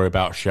do a story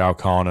about Shao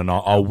Kahn, and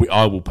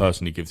I will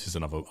personally give this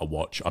another a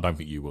watch. I don't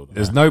think you will.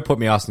 There's no point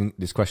me asking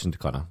this question to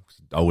Connor.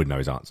 I wouldn't know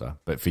his answer.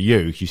 But for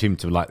you seem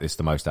to like this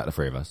the most out of the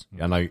three of us.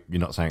 I know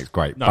you're not saying it's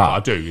great. No, but I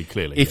do,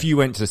 clearly. If you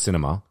went to the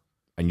cinema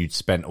and you'd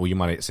spent all your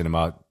money at the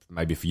cinema,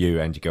 maybe for you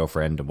and your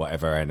girlfriend and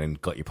whatever, and then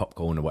got your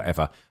popcorn or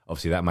whatever,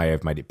 obviously that may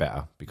have made it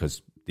better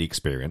because the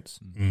experience.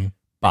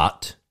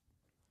 But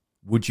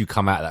would you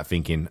come out of that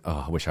thinking,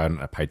 oh, I wish I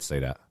hadn't paid to see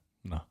that?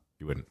 No.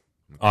 You wouldn't.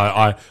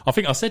 I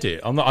think I said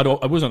it.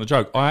 I wasn't a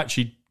joke. I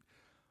actually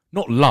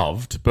not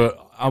loved, but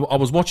I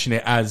was watching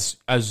it as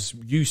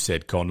you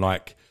said, Con.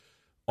 Like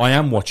I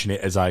am watching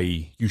it as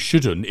you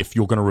shouldn't if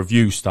you're going to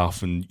review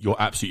stuff, and you're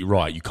absolutely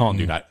right. You can't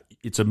do that.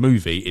 It's a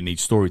movie. It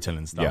needs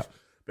storytelling stuff. Yeah.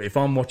 But if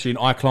I'm watching,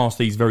 I class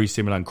these very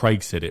similar. And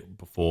Craig said it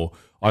before.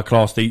 I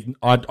class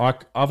I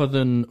other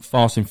than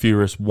Fast and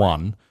Furious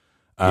 1,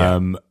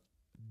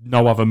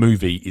 no other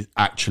movie is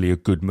actually a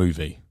good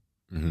movie.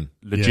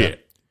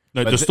 Legit.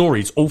 No, the story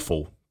is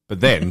awful.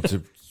 But then,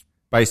 to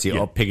basically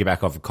I'll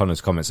piggyback off of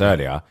Connor's comments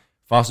earlier,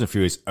 Fast and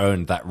Furious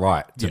earned that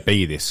right to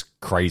be this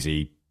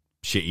crazy,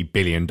 shitty $1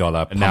 billion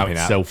And now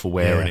it's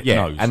self-aware and it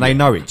knows. And they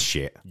know it's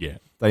shit. Yeah.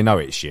 They know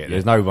it's shit.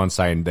 There's no one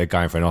saying they're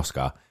going for an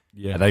Oscar.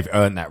 Yeah. And they've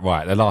earned that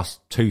right. The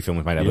last two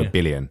films made over $1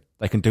 billion.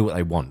 They can do what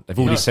they want. They've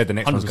already said the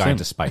next 100%. One's going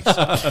to space.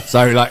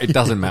 So, like, it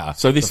doesn't matter.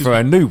 So this is for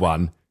a new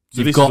one.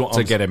 You've got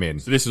to get them in.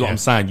 So this is what I'm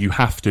saying. You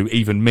have to,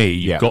 even me,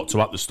 you've got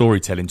to up the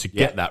storytelling to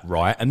get that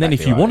right. And then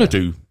if you want to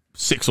do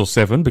 6 or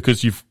 7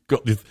 because you've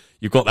got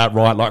that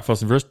right, like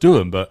Fast and Furious, do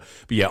them. But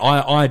yeah,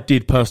 I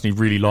did personally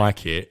really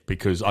like it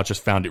because I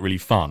just found it really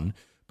fun.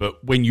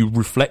 But when you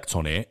reflect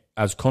on it,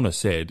 as Connor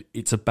said,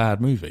 it's a bad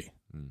movie.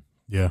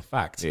 Yeah,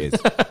 fact. It is.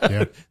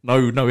 Yeah.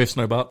 No ifs,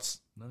 no buts.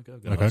 No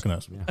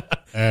coconuts.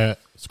 Yeah.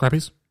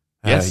 Scrappies.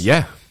 Yes.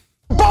 Yeah.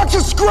 Bunch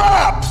of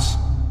scraps.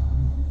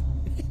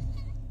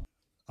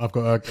 I've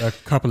got a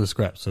couple of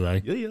scraps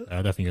today.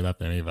 I don't think you'll have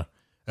them either.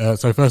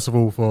 So first of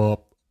all, for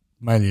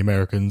mainly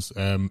Americans,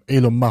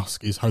 Elon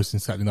Musk is hosting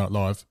Saturday Night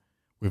Live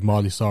with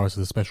Miley Cyrus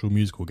as a special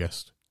musical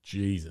guest.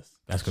 Jesus.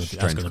 That's going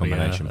to be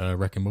a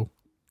wrecking ball.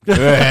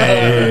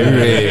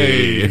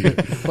 Hey.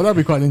 Well, that'd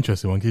be quite an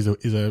interesting one because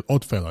he's an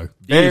odd fellow.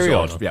 Very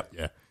odd. Yep.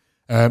 Yeah.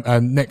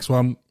 And next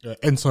one,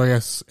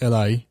 NCIS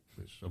LA,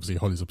 which obviously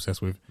Holly's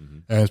obsessed with,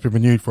 has been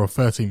renewed for a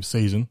 13th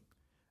season,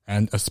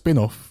 and a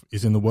spin-off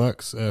is in the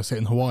works set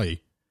in Hawaii,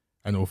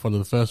 and it will follow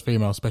the first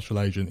female special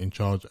agent in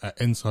charge at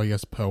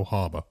NCIS Pearl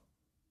Harbor,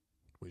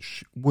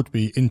 which would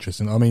be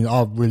interesting. I mean,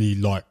 I really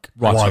like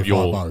right up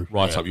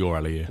your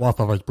alley. Yeah.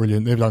 Y-5 is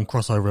brilliant. They've done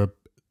crossover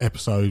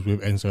episodes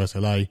with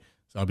NCIS LA, so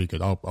that'll be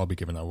good. I'll be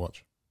giving that a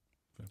watch.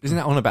 Isn't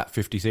that on about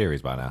 50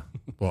 series by now?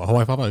 What,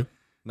 Hawaii 5-0?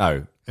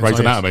 No. Grey's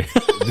Anatomy.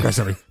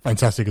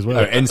 Fantastic as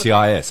well. No,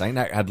 NCIS. Ain't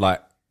that had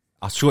like...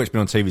 I'm sure it's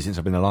been on TV since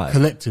I've been alive.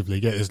 Collectively,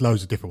 yeah, there's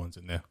loads of different ones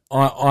in there.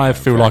 I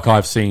feel like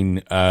I've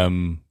seen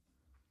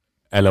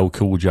LL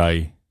Cool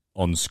J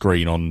on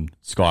screen on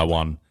Sky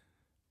One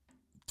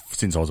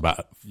since I was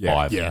about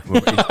 5. Yeah.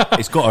 Well,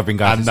 it's got to have been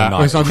going since the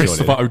night.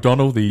 Christopher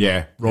O'Donnell,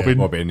 the Robin.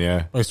 Yeah, Robin,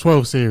 yeah. Well, it's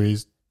 12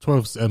 series,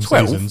 12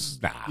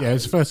 seasons. Nah. Yeah,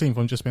 it's 13th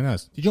on Just Been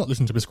As. Did you not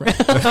listen to Miss Grant?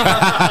 The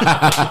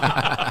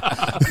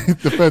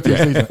 13th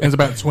season. There's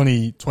about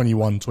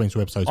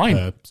 22 episodes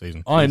per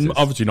season. I'm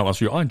obviously not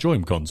much. I enjoy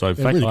him, Con. So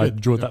really I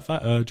enjoyed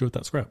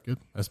that scrap. Good.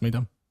 That's me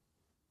done.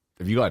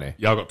 Have you got any?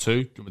 Yeah, I got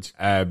 2.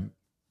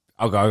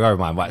 I'll go with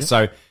mine. Right.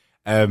 So,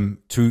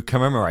 to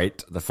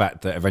commemorate the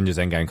fact that Avengers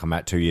Endgame came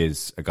out 2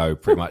 years ago,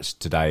 pretty much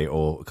today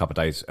or a couple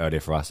of days earlier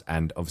for us,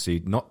 and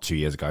obviously not 2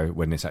 years ago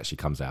when this actually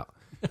comes out.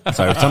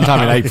 So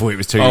sometime in April it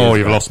was 2 years Oh, ago.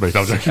 you've lost me.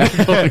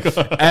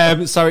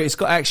 So it's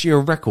got actually a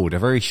record, a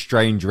very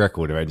strange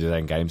record, Avengers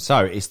Endgame.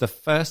 So it's the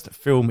first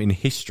film in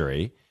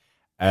history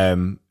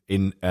to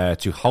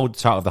hold the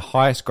title of the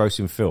highest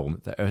grossing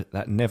film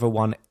that never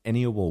won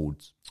any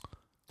awards.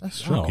 That's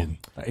shocking.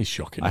 That is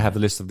shocking. I have the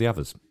list of the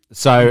others.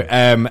 So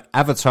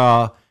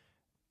Avatar,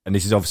 and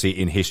this is obviously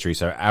in history,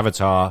 so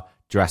Avatar,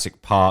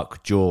 Jurassic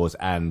Park, Jaws,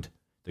 and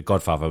The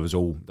Godfather was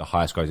all the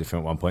highest grossing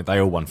film at one point. They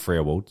all won 3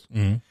 awards.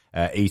 Mm-hmm.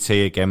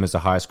 E.T. again was the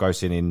highest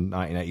grossing in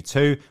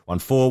 1982, won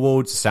 4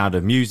 awards. The Sound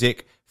of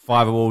Music,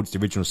 5 awards. The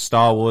original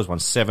Star Wars won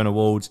 7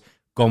 awards.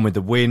 Gone with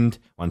the Wind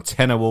won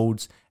 10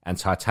 awards, and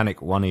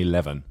Titanic won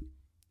 11.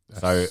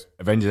 So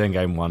Avengers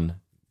Endgame won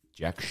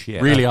jack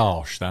shit. Really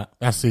harsh, that.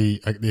 That's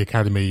the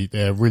Academy.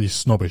 They're really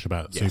snobbish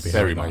about Yes, superhero.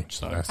 very much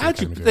so. That's the How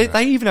do you, Academy doing that.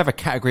 they even have a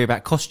category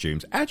about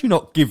costumes. How do you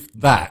not give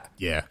that?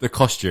 Yeah. The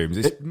costumes.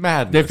 It's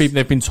madness.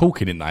 They've been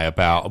talking, didn't they,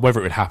 about whether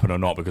it would happen or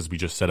not, because we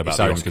just said about Its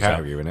the own Oscars.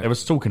 category, innit? They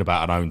was talking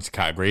about an own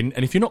category, and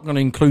if you're not going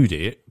to include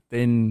it,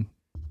 then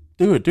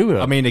do it.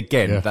 I mean,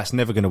 again, that's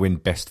never going to win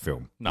best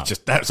film. No. It's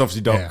just that's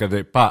obviously not going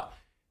to. But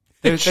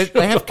they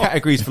have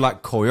categories for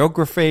like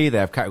choreography. They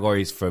have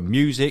categories for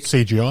music,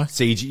 CGI.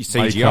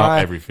 CGI, Makeup,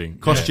 everything.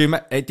 costume.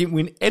 It didn't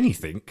win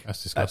anything.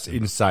 That's disgusting.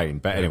 That's insane.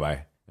 But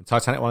anyway,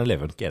 Titanic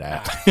 111. Get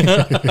out.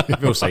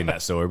 We've all seen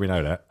that story. We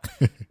know that.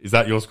 Is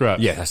that your scrap?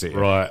 Yeah, that's it.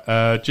 Right.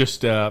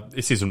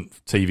 This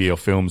isn't TV or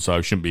film, so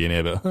it shouldn't be in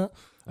here.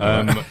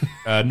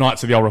 But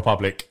Knights of the Old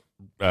Republic.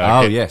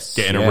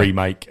 Getting a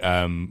remake.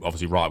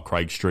 Obviously, right up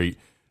Craig Street.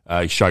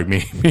 He showed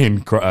me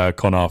and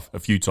Connor a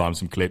few times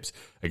some clips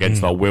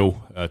against our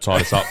will,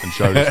 tied us up and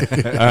showed us.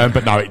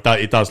 But no,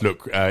 it does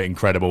look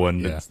incredible,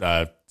 and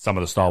some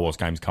of the Star Wars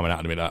games coming out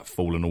in a minute. That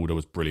Fallen Order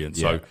was brilliant,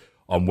 so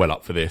I'm well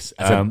up for this.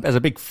 As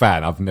a big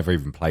fan, I've never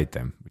even played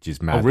them, which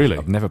is mad. Oh, really?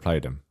 I've never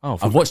played them. Oh,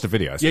 I've watched the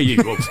videos.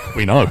 Yeah, well,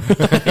 we know.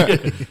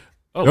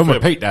 They're on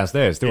repeat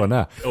downstairs, still on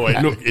now. Oh,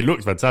 it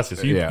looks fantastic.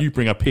 So you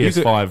bring a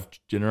PS5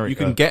 generic. You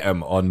can get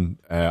them on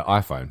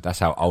iPhone. That's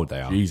how old they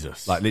are.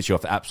 Jesus. Like literally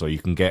off the App Store, you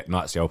can get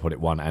Knights of the Old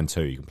Republic 1 and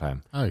 2. You can play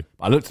them. Oh.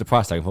 I looked at the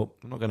price tag and thought,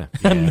 I'm not going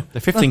to.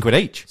 They're 15 quid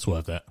each. It's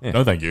worth that.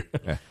 No, thank you.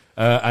 Yeah.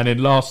 And then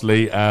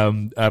lastly,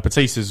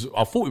 Batista's.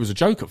 I thought it was a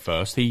joke at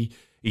first. He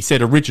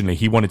said originally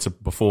he wanted to,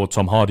 before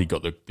Tom Hardy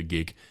got the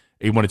gig,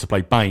 he wanted to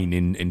play Bane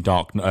in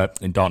Dark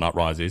Knight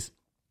Rises.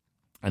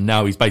 And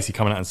now he's basically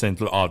coming out and saying,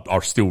 look, I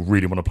still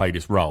really want to play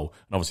this role.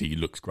 And obviously he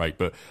looks great.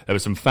 But there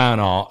was some fan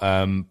art,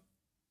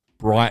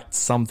 Bright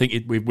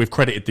something. We've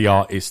credited the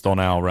artist on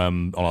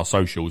our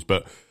socials,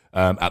 but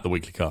at the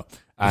Weekly Cut.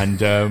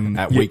 And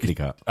At Weekly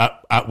Cut.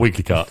 At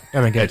Weekly Cut.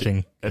 Haven't get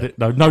Ching.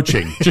 No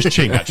Ching. Just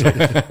Ching, actually.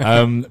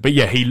 But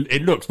yeah,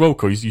 it looks well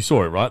cool. You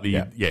saw it, right?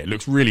 It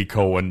looks really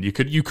cool. And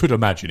you could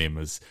imagine him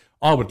as,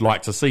 I would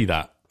like to see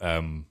that.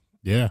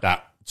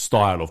 That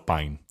style of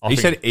Bane. He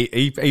said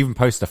he even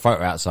posted a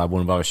photo outside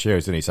one of our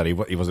shows, and he said he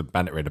wasn't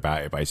bantering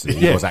about it. Basically,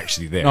 he was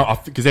actually there. No,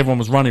 because everyone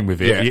was running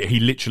with it. Yeah. He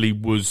literally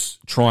was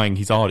trying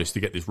his hardest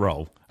to get this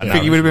role. I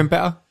think he would have been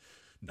better.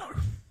 No,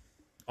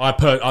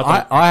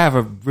 I have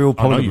a real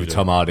problem you with do.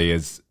 Tom Hardy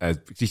as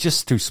he's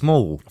just too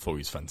small. thought he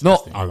was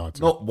fantastic. I liked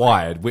him. Not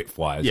wired, width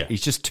wise. Yeah.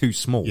 He's just too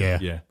small.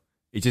 Yeah.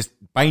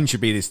 Bane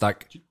should be this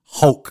like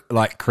Hulk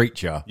like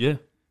creature. Yeah. Do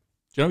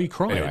you know he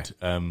cried?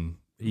 Anyway.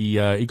 He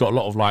got a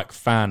lot of like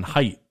fan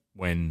hate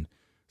when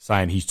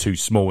saying he's too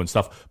small and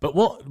stuff. But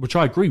which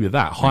I agree with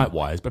that height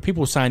wise. But people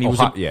were saying he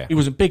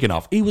wasn't big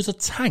enough. He was a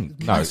tank.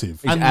 No, Massive.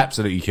 he's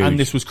absolutely huge. And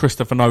this was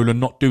Christopher Nolan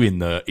not doing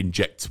the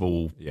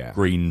injectable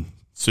green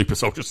super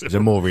soldier system. It's a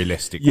more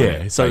realistic.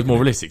 Yeah, so it's more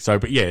realistic. So,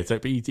 but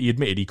he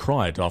admitted he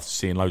cried after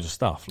seeing loads of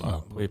stuff.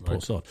 Like,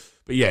 poor sod.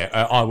 But yeah,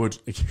 I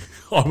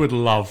would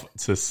love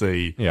to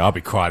see. Yeah, I'll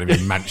be crying in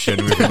a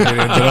mansion with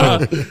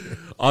 $1 million.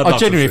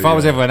 Genuinely, if I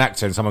was ever an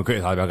actor and someone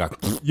criticised me, I'd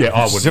go, yeah,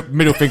 I would.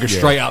 Middle finger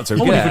straight up to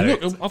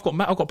him. I've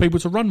got people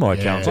to run my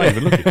accounts. I ain't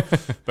even looking.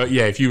 But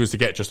yeah, if you was to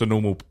get just a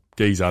normal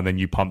geezer and then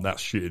you pump that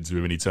shit into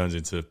him and he turns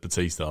into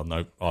Batista,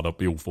 I'd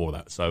be all for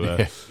that. So,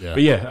 but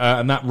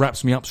and that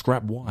wraps me up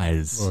scrap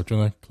wise. Well, do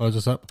you want to close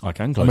us up? I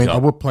can close I it up. I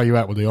would play you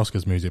out with the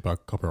Oscars music,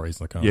 but copyright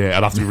reasons I can't. Yeah,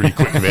 I'd have to be really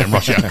quick with it and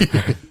rush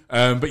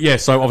out. But yeah,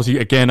 so obviously,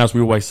 again, as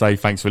we always say,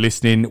 thanks for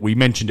listening. We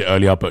mentioned it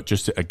earlier, but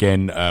just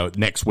again,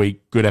 next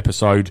week, good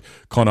episode.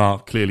 Connor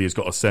clearly has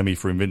got a semi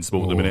for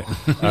Invincible at the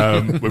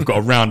minute. We've got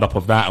a roundup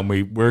of that, and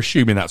we're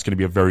assuming that's going to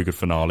be a very good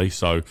finale.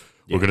 So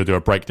we're going to do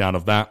a breakdown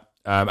of that.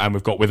 And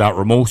we've got Without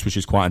Remorse, which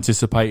is quite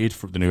anticipated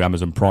for the new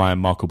Amazon Prime,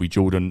 Michael B.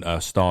 Jordan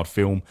starred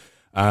film.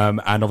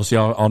 And obviously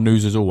our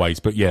news as always.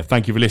 But yeah,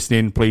 thank you for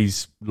listening.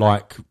 Please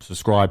like,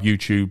 subscribe,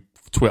 YouTube,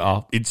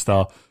 Twitter,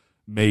 Insta,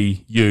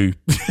 me, you.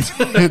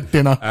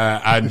 Dinner.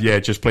 And yeah,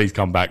 just please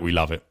come back. We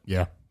love it.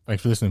 Yeah.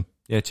 Thanks for listening.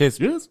 Yeah, cheers.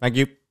 Thank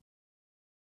you.